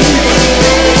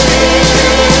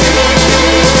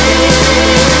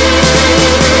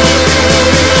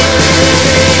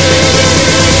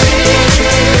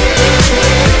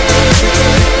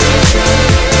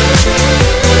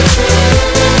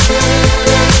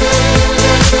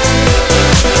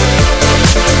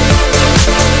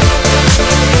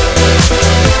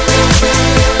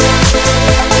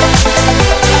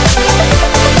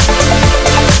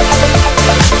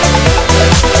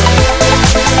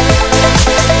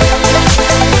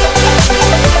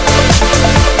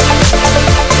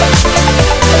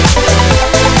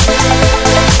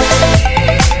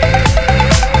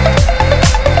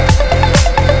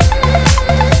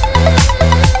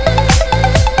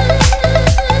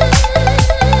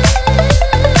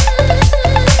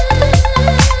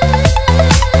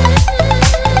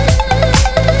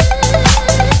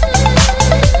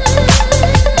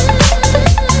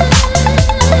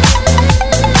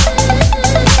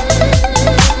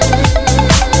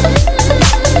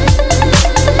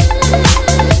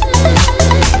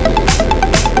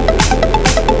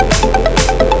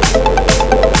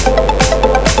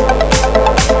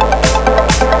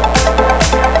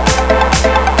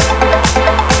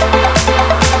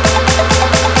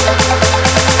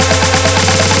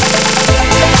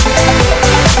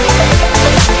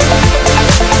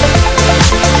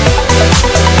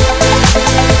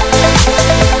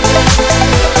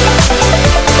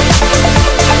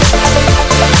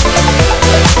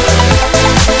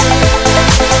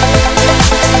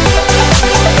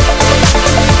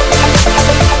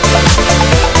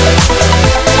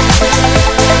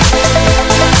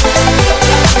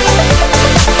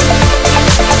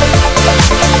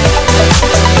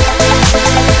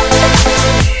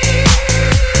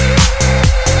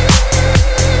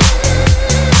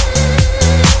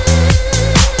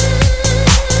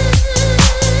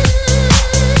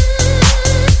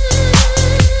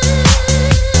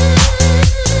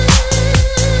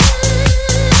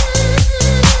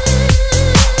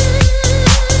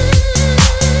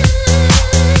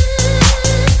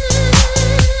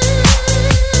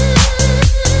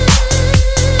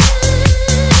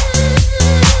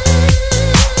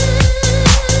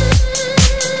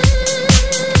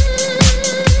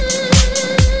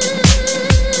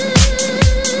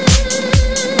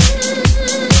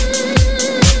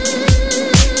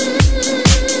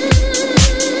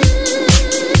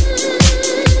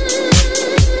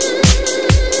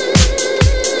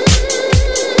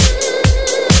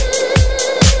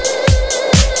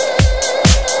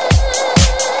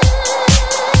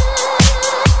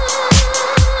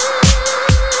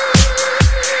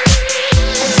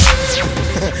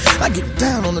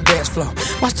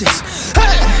 Watch this.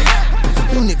 Hey!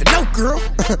 You don't even know, girl.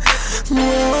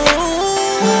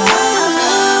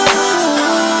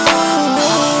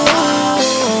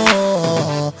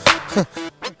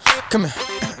 Come here.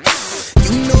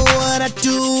 You know what I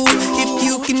do. If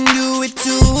you can do it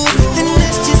too, then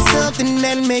that's just something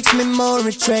that makes me more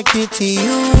attracted to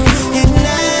you. And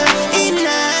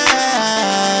I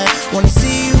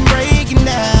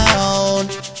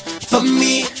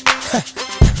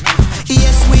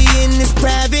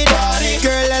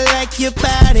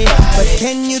But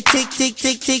can you tick, tick,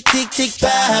 tick, tick, tick, tick,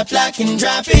 pop, lock and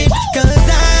drop it? Cause I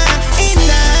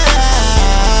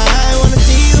wanna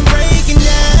see you breaking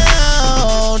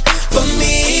down for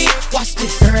me. Watch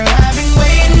this. Girl, I've been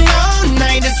waiting all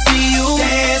night to see you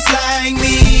dance like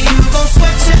me. You gon'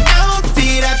 sweat your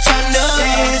outfit out tryna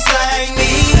dance like me.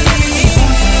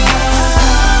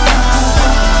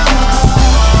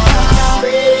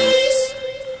 Freeze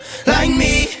like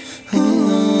me.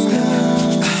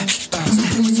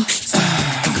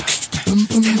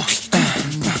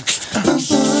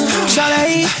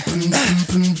 Shawty,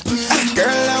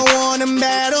 girl, I wanna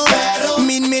battle.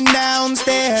 Meet me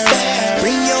downstairs.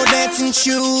 Bring your dancing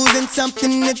shoes and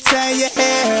something to tie your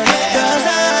hair.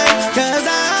 Cause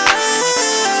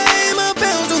I'm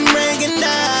about to breaking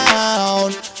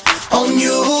down on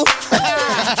you.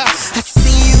 I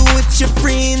see you with your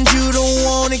friends, you don't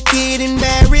wanna get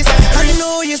embarrassed. I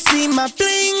know you see my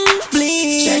bling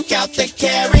bling. Check out the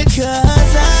carrots. Cause I'm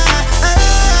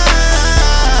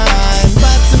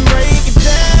about to break it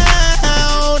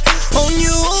down on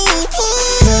you.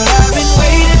 Girl, I've been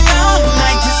waiting all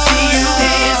night to see you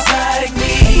dance like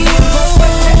me. You gon'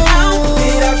 sweat your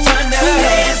outfit out tryna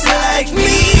dance like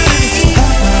me.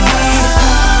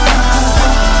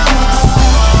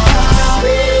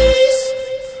 Please,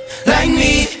 like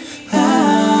me.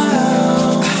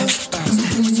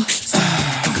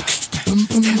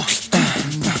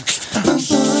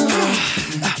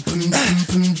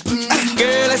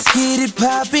 Girl, let's get it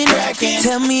poppin'.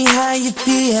 Tell me how you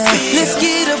feel. Let's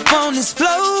get up on this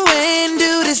floor and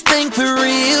do this thing for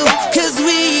real. Cause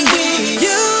we,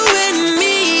 you and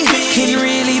me, can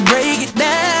really break it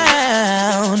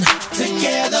down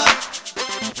together.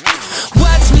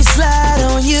 Watch me slide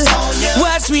on you,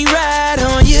 watch me ride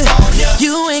on you.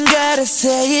 You ain't gotta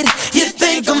say it, you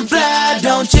think I'm fly,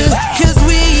 don't you? Cause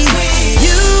we,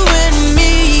 you and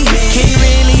me, can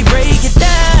really break it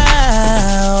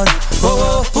down. Whoa,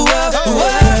 whoa, whoa, whoa.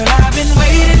 Girl, I've been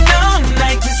waiting all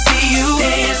night to see you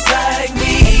dance like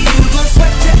me. You gon'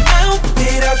 sweat your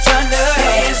outfit out tryna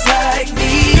dance like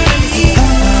me.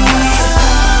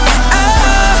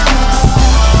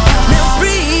 Now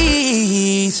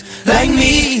freeze like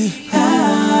me.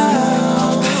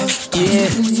 Yeah.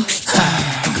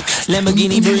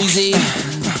 Lamborghini breezy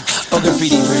or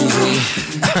graffiti breezy.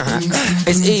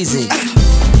 It's easy.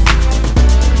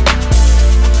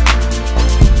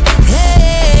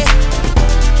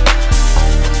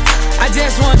 I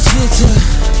just want you to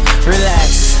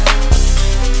relax.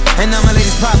 And now my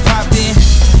ladies pop in.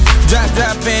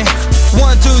 Drop in.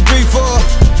 1, 2, 3, 4.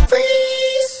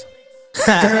 Freeze.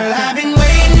 Girl, I've been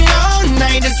waiting all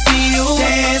night to see you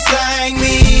dance like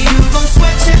me. You gon'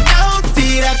 sweat your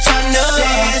outfit out tryna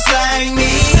dance like me.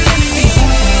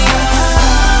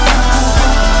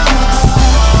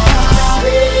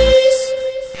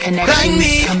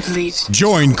 Connection complete.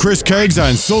 Join Chris Keggs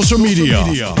on social media.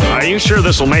 Are you sure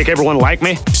this will make everyone like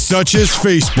me? Such as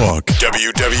Facebook.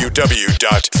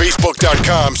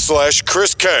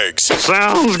 www.facebook.com/Chris Keggs.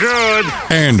 Sounds good.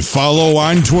 And follow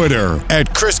on Twitter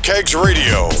at Chris Keggs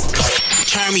Radio.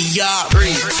 Turn me up.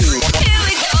 3, 2, 1.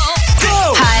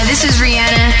 Hi, this is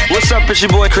Rihanna. What's up? It's your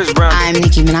boy Chris Brown. I'm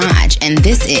Nicki Minaj, and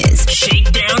this is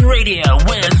Shakedown Radio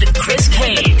with Chris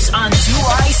Keggs on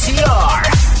 2ICR.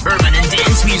 Urban and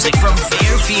dance music from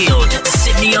Fairfield,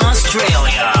 Sydney,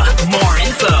 Australia. More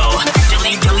info,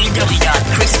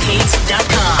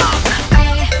 www.chriskeggs.com.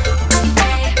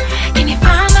 Can you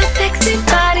find my sexy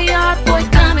body, art boy,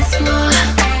 come explore?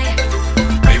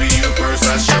 Baby, you first,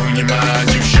 I show you mine,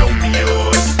 you show me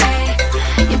yours.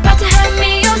 You're about to have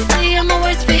me, you'll see I'm my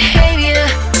worst behavior.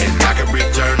 And I can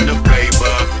return the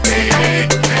favor. Hey, hey,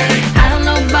 hey. I don't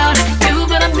know about you,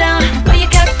 but I'm down. But you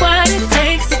got what it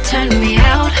takes to turn me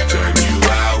out. Turn you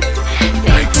out.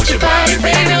 Like, put your body,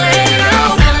 baby, lay it on.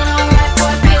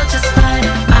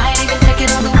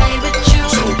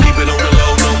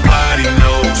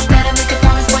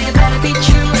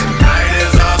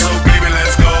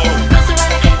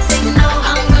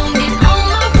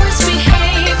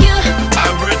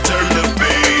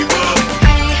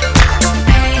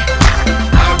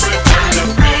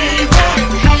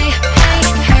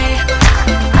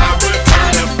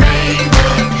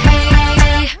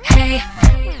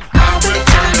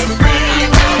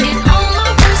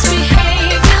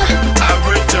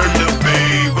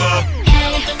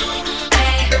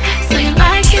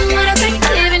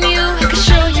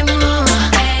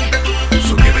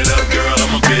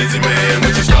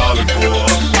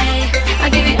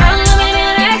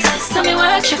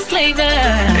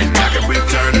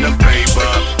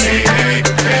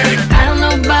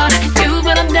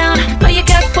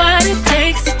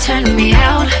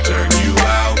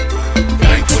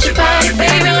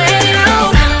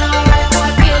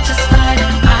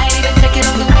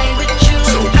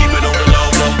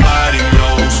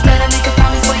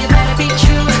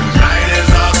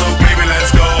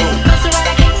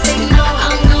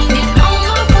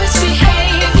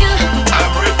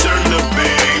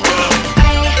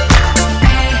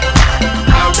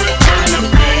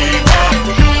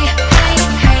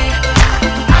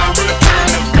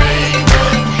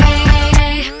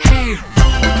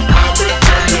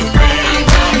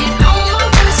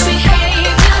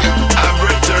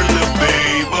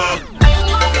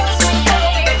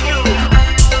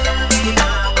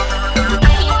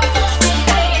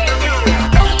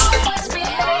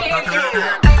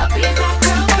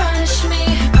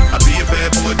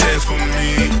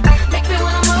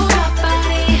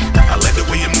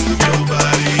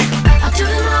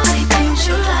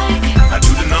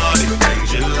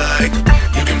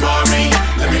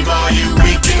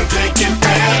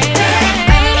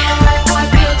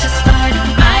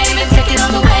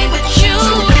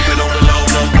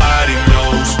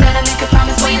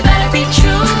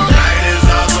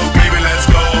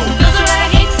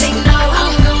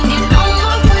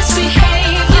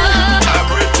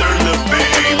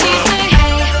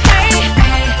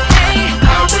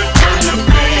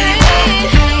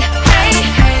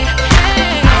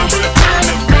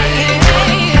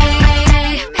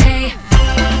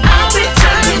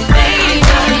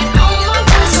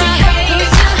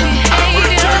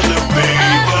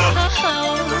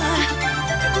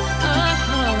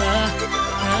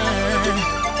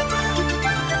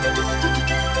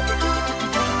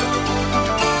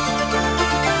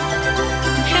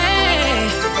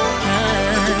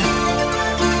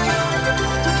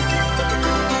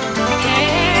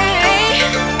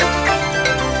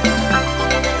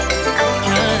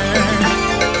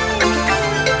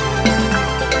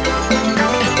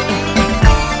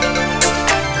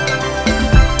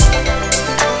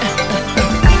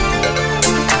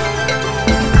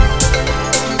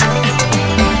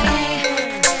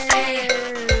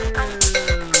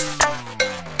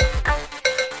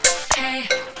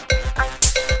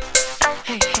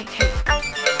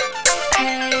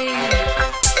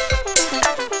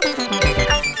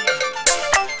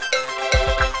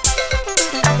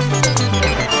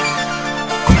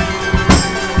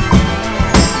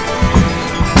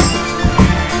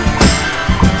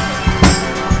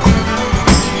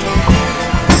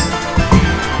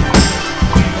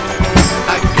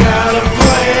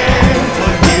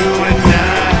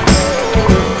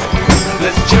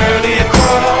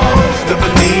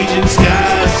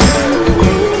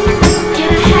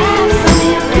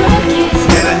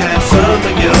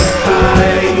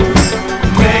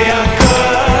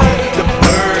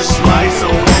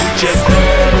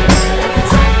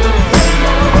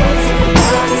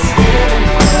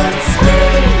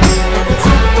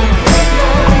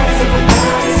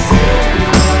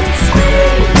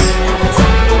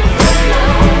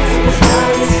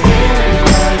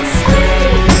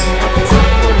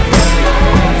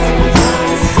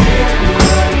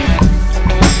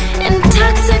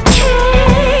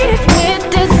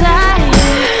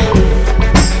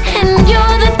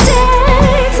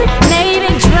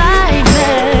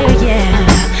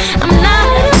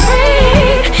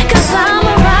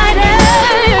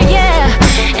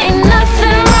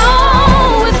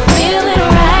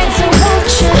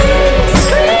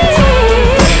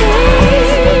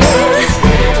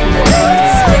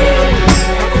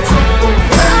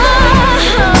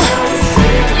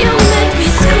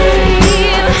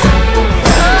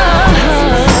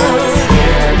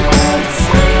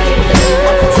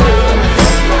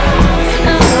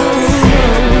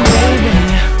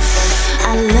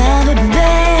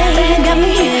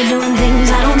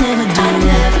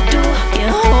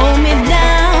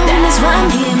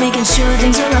 sure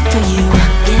things are up for you.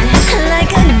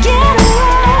 Like a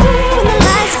getaway, when the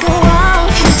lights go off,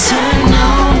 you turn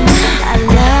on. I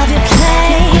love your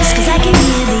place, 'cause I can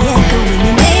hear the echo when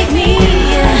you make me.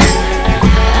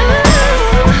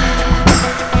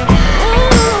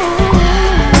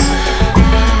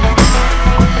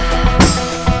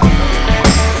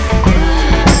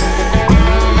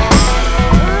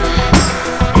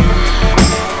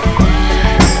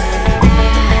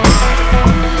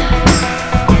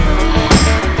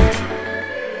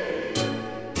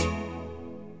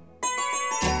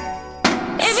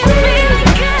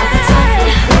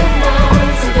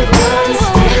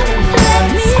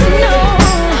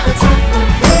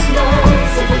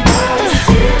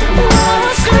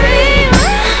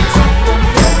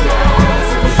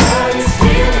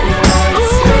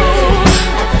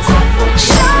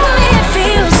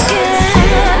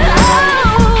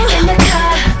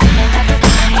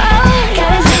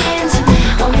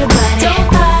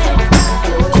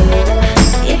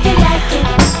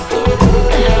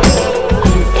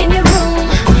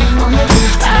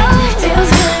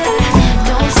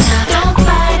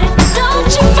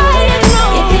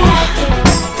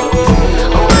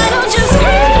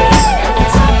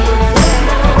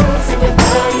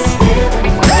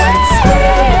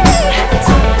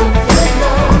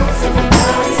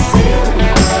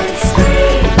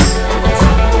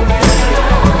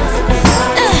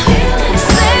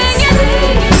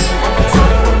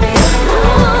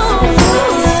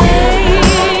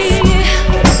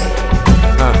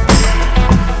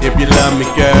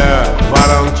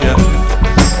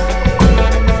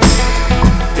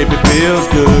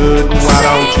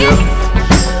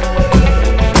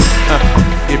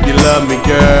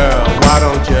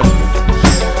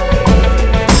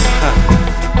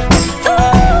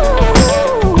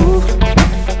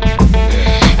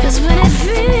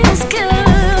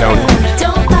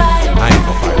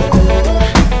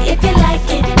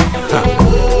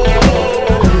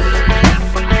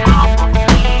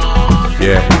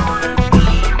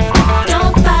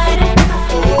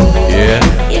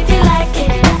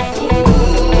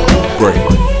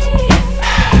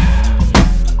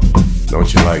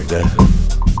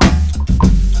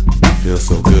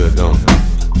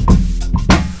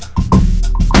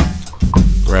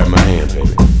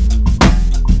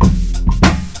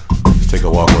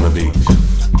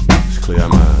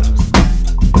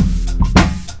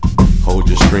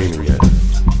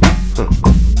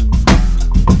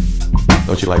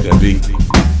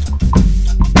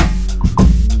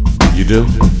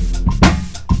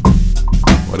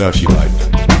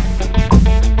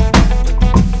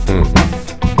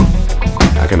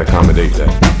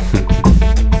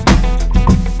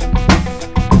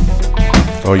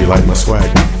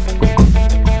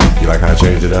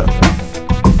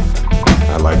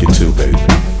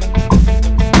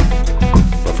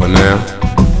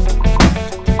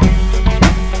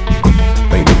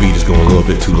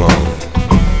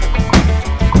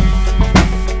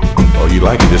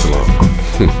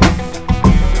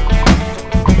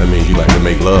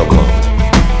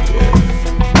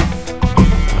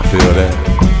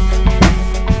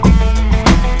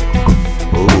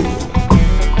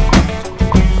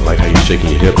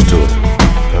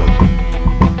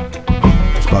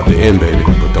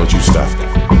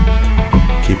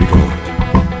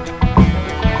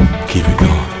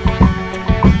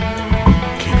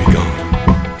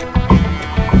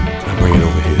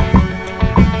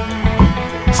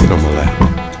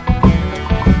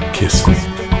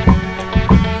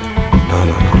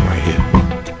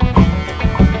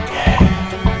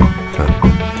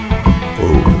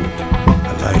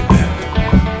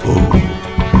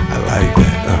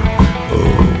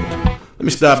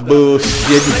 Stop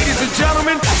bullshit. Ladies and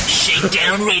gentlemen,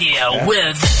 Shakedown Radio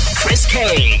with Chris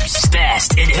Cages.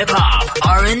 Best in hip hop,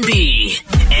 R&B,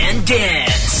 and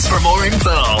dance. For more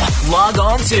info, log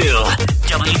on to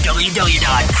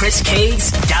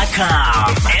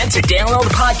www.chriscakes.com. And to download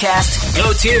the podcast,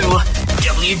 go to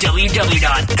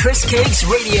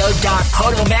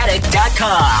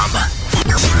www.chriscakesradio.podomatic.com.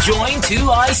 Join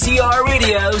 2ICR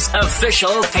Radio's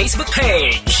official Facebook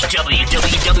page,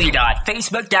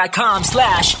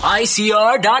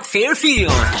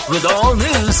 www.facebook.com/ICR.Fairfield, with all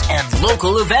news and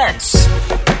local events.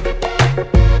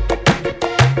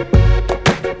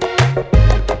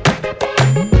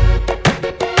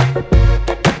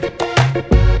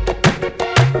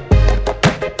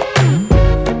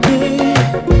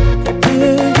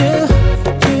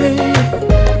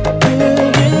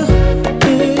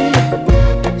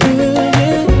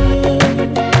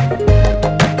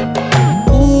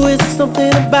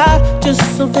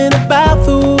 Something about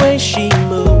the way she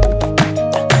moved,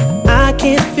 I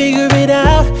can't figure it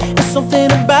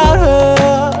something about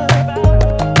her.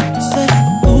 Said,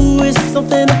 ooh, it's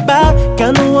something about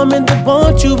kind of woman that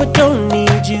wants you but don't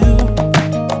need you.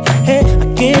 Hey,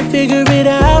 I can't figure it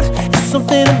out. It's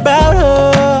something about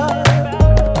her.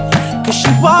 Cause she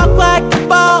walk like a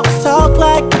boss, talk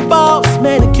like a boss,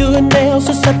 manicure and nails,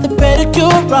 so set the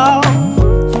pedicure off.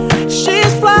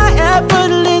 She's fly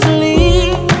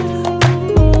effortlessly,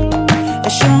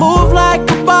 and she move like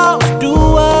a boss, do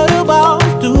what a boss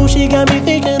do. She got me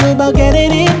thinking about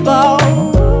getting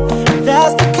involved.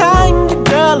 That's the kind of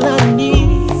girl I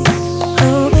need.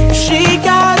 She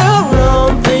got her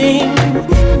own thing,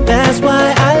 that's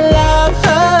why I love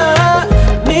her.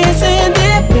 Miss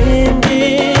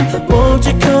Independent, won't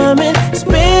you come and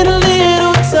spend a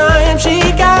little time?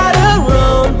 She got her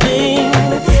own thing,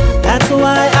 that's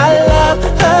why I love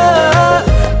her.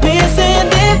 Miss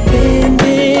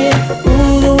Independent,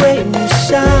 ooh, the way you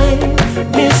shine.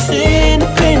 Miss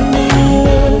Independent,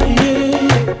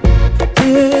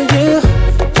 yeah, yeah,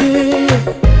 yeah,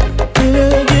 yeah,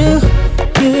 yeah,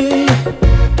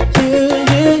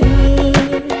 yeah, yeah.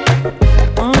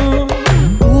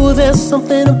 Ooh, there's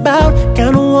something about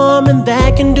kind of woman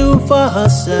that can do for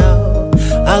herself.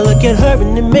 I look at her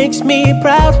and it makes me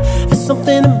proud. There's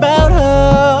something about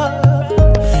her.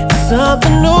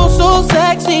 Something oh so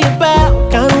sexy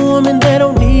about kind of woman that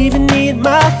don't even need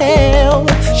my help.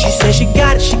 She says she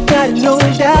got it, no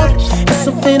doubt. There's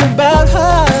something about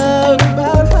her.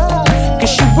 Cause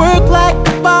she work like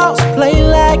a boss, play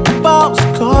like a boss.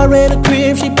 Car and a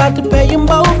crib, she bout to pay them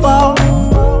both off.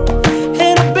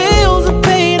 And her bills are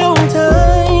paid on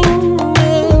time,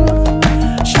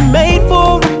 yeah. She made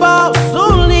for a boss,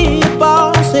 only a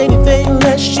boss. Anything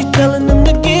less, she telling them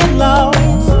to get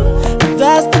lost.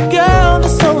 That's the girl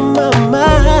that's on my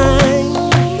mind.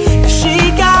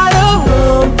 She got her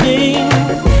own thing,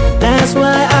 that's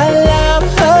why I love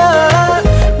her.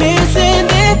 Miss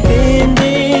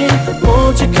Independent,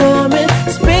 won't you come and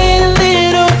spend a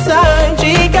little time?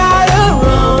 She got her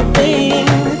own thing,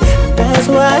 that's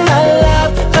why I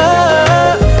love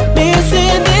her. Miss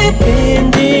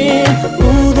Independent,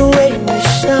 ooh, the way you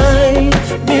shine.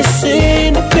 Miss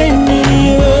Independent,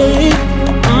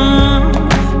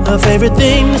 her favorite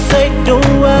thing to say,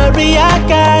 don't worry, I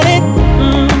got it.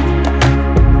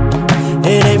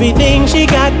 And everything she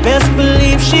got, best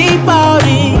believe she bought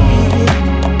it.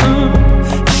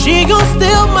 She gon'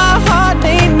 steal my heart,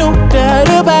 ain't no doubt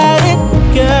about it.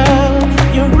 Girl,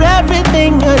 you're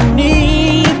everything I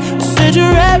need. Said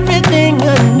you're everything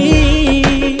I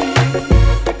need.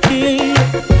 Yeah,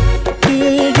 yeah,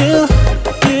 yeah, yeah,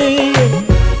 yeah,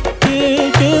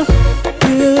 yeah,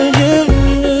 yeah, yeah.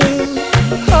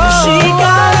 She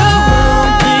got her own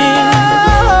thing,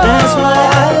 that's why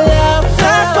I love her.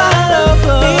 That's why I love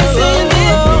her. Miss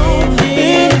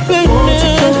Independent, won't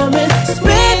you come and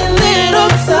spend a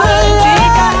little time? She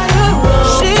got her own thing,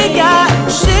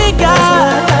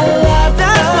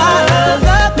 that's why I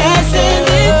love Miss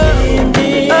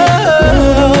Independent.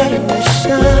 Oh,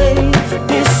 shine,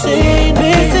 Miss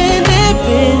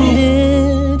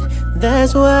Independent,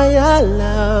 that's why I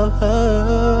love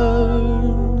her.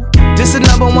 This is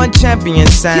 #1 champion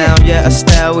sound, yeah,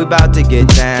 Estelle, we about to get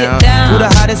down. Who the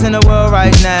hottest in the world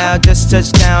right now? Just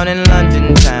touched down in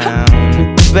London town.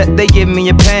 Bet they give me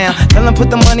a pound. Tell them put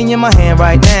the money in my hand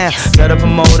right now. Got a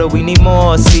promoter, we need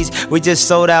more seats. We just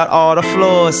sold out all the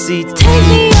floor seats. Take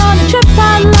me on a trip,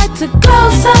 I'd like to go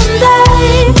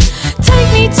someday.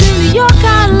 Take me to New York,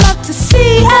 I'd love to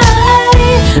see LA.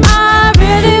 I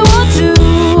really want to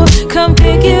come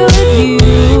kick it with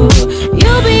you.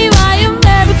 You'll be my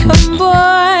American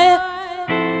boy.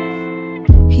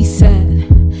 He said,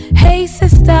 hey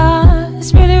sister,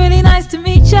 it's really, really nice to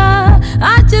meet ya.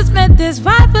 I just met this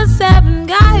 5'7"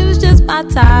 guy who's just my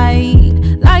type.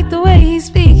 Like the way he's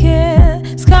speaking,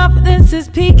 his confidence is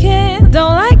peaking.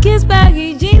 Don't like his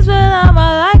baggy jeans, but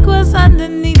I'ma like what's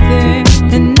underneath it.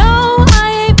 And no,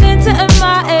 I ain't been to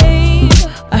MIA.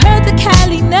 I heard that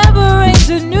Cali never rains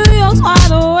and New York's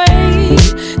wide awake.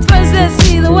 First let's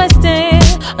see the West End,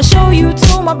 I'll show you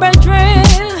to my bedroom.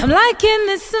 I'm liking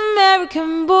this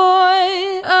American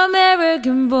boy,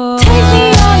 American boy. Take me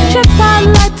on a trip, I'd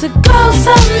like to go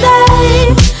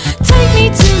someday. Take me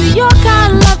to New York,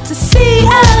 I'd love to see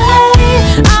LA.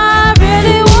 I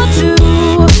really want to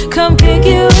come kick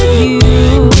it with you.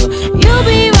 You'll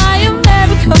be my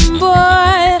American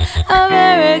boy,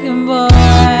 American boy.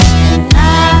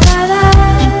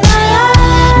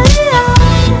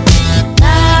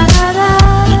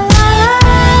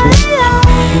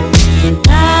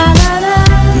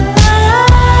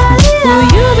 Will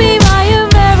you be my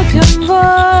American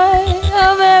boy,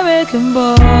 American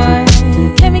boy?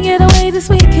 Can we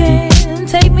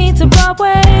to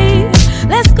Broadway.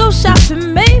 Let's go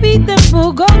shopping, maybe then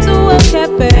we'll go to a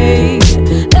cafe.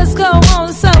 Let's go on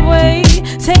the subway,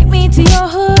 take me to your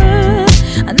hood.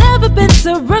 I've never been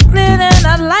to Brooklyn and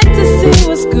I'd like to see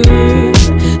what's good.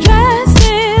 Dressed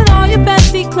in all your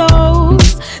fancy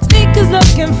clothes, sneakers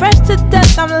looking fresh to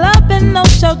death. I'm loving no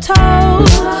show toes.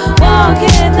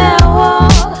 Walking that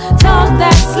walk, talk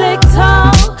that slick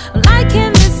talk. I'm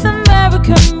liking this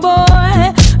American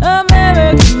boy,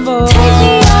 American boy. Take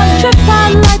me on a trip,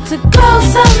 I'd like to go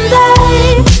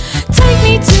someday. Take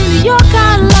me to New York,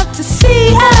 I'd love to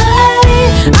see LA.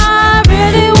 I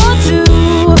really want to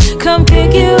come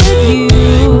kick it with you.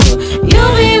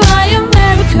 You'll be my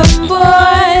American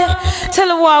boy. Tell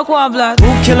her walk one block.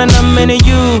 Who killing them in the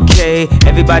UK?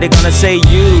 Everybody gonna say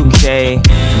UK.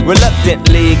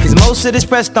 Reluctantly, cause most of this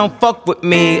press don't fuck with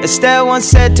me. Estelle once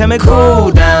said, tell me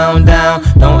cool down, down.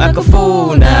 Don't act a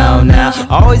fool now, now.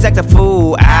 Always act a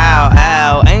fool, ow,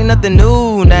 ow. Ain't nothing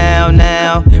new now,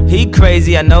 now. He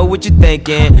crazy, I know what you're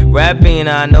thinking. Rapping,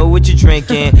 I know what you're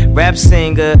drinking. Rap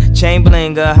singer, chain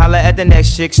blinger. Holla at the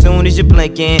next chick soon as you're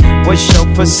blinking. What's your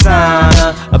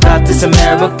persona about this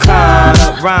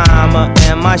Americana? Rhymer,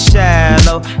 am I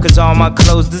shallow? Cause all my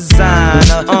clothes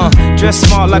designer. Dress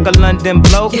smart like a London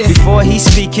bloke. Before he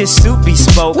speak, his suit be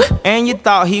spoke. And you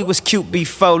thought he was cute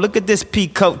before. Look at this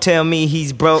peacoat, tell me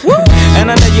he's broke.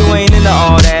 And I know you ain't into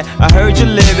all that. I heard your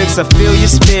lyrics, I feel your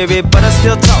spirit, but I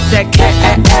still talk that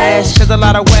cat ass. Cause a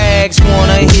lot of wags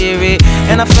wanna hear it.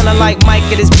 And I'm feeling like Mike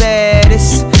at his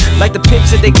baddest, like the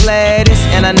Pips at they gladdest.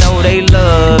 And I know they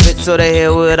love it, so they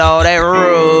here with all that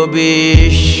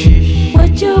rubbish.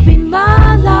 Would you be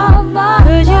my lover?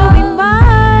 Could you be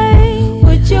mine?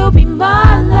 Would you be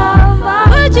my lover?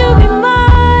 Would you be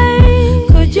mine?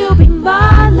 Could you be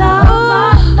my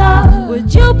lover?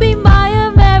 Would you be my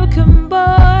American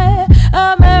boy?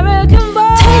 American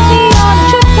boy. Take me on a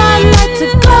trip, I'd like to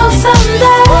go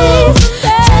someday.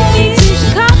 Take me to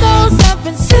Chicago, San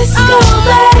Francisco,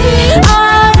 babe. I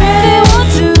really want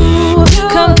to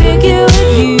come pick it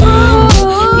with you.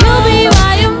 You'll be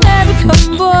my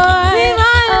American boy.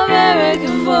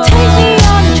 Take me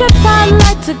on a trip, I'd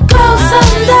like to go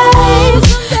someday.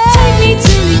 Take me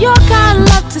to New York, I'd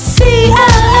love to see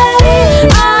LA.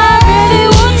 I really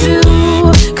want to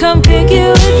come pick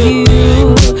it with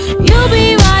you. You'll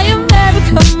be my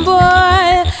American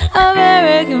boy,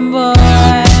 American boy.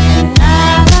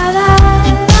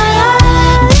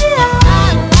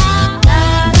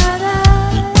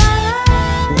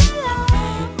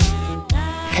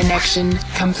 Connection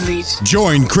complete.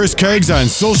 Join Chris Keggs on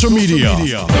social media.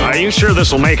 Are you sure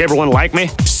this will make everyone like me?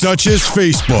 Such as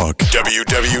Facebook.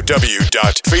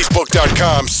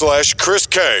 www.facebook.com/Chris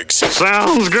Keggs.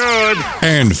 Sounds good.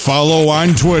 And follow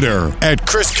on Twitter at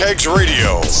Chris Keggs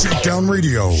Radio. Shakedown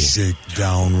Radio.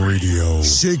 Shakedown Radio.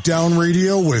 Shakedown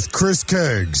Radio with Chris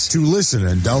Keggs. To listen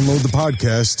and download the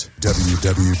podcast,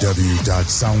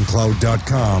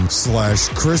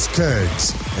 www.soundcloud.com/Chris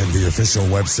Keggs. And the official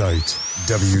website,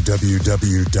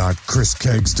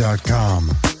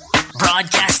 www.chriskeggs.com.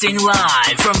 Broadcasting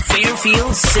live from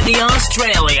Fairfield, Sydney,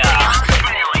 Australia.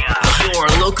 Your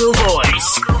local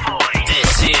voice.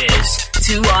 This is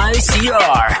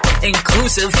 2ICR,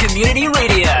 Inclusive Community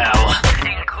Radio.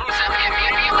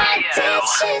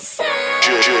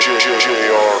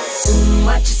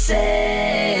 What you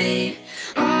say?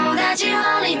 That you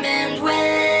only meant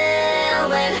well,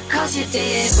 cause you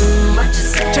did. What you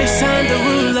say? Jason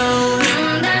Derulo.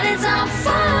 That it's all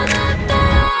for the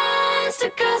best,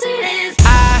 cause it is.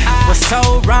 I was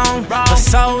so wrong for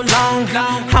so long,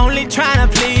 only trying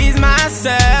to please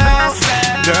myself.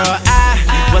 Girl, I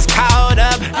was caught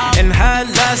up in her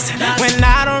lust when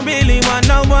I don't really want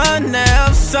no one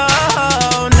else. So no,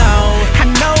 I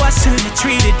know I should have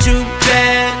treated you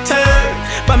better,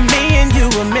 but me and you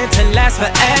were meant to last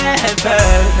forever.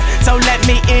 So let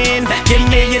me in, give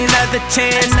me another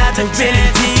chance to really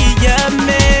be your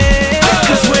man.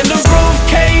 Cause when the roof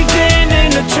caved in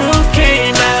and the truth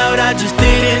came out, I just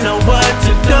didn't know what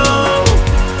to do.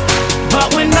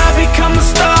 But when I become a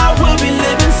star, we'll be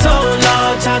living so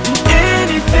large, I'll do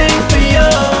anything for you.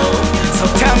 So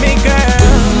tell me, girl,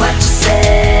 what you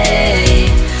say?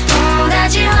 That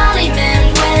you only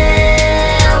meant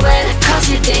well, cause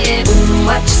you did.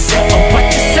 What you say?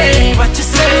 What you say? What you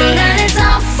say? That it's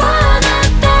all for the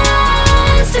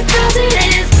best, cause it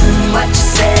is. What you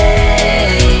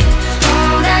say?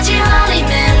 That you only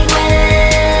meant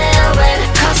well.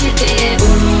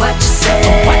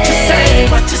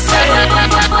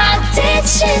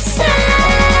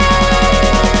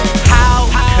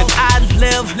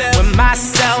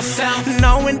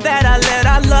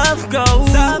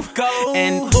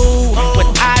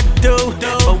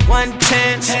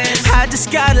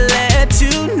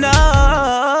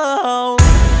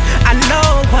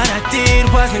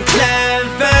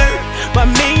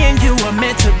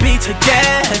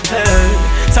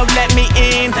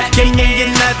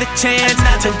 another chance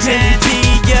to really be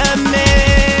your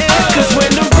man. Cause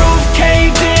when the roof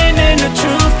caved in and the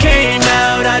truth came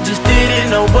out, I just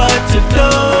didn't know what to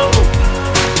do.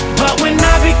 But when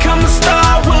I become a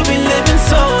star, we'll be living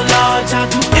so large, I'll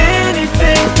do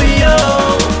anything for you.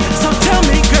 So tell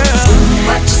me, girl,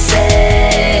 what you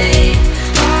say?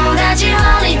 That you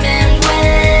only meant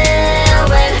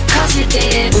well, cause you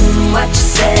did. What you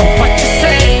say? What you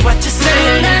say? What you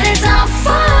say? That it's all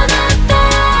for the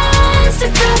best,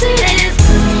 because it is.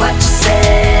 What you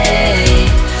say?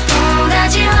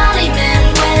 That you only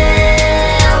meant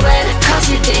well, cause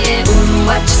you did.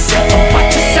 What you say?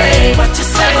 What you say? What you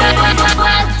say?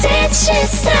 What did she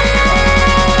say?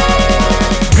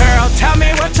 Girl, tell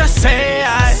me what you say.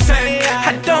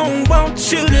 I don't want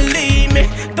you to leave me,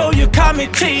 though you caught me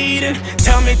cheating.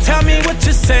 Tell me what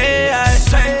you say.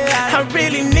 I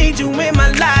really need you in my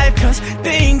life, cause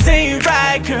things ain't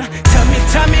right, girl.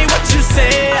 Tell me what you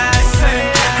say.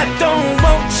 I don't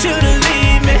want you to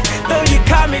leave me, though you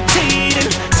caught me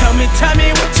cheating. Tell me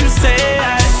what you say.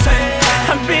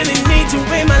 I really need you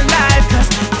in my life, cause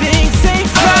things ain't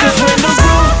right. Cause when the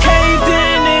roof caved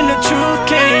in and the truth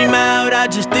came out, I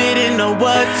just didn't know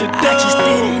what to do.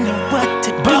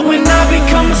 But when I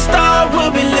become a star,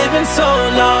 we'll be living so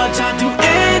large, I'll do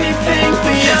anything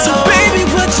for you. So baby,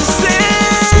 what you say?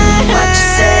 What you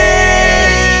say?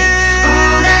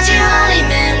 That you only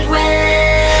meant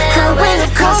well,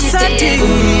 of course you did.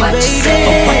 What you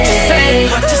say? What you say?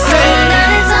 What you say? That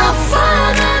it's all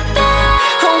for the best,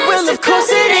 well, of course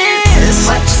it is.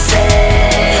 What you say?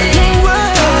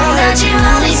 That you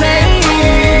only meant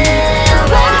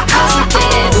well, of course you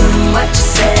did. What you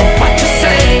say? What you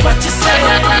say? What you say?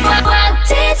 What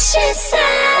did she say?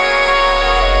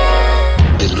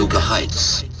 Beluga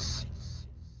Heights.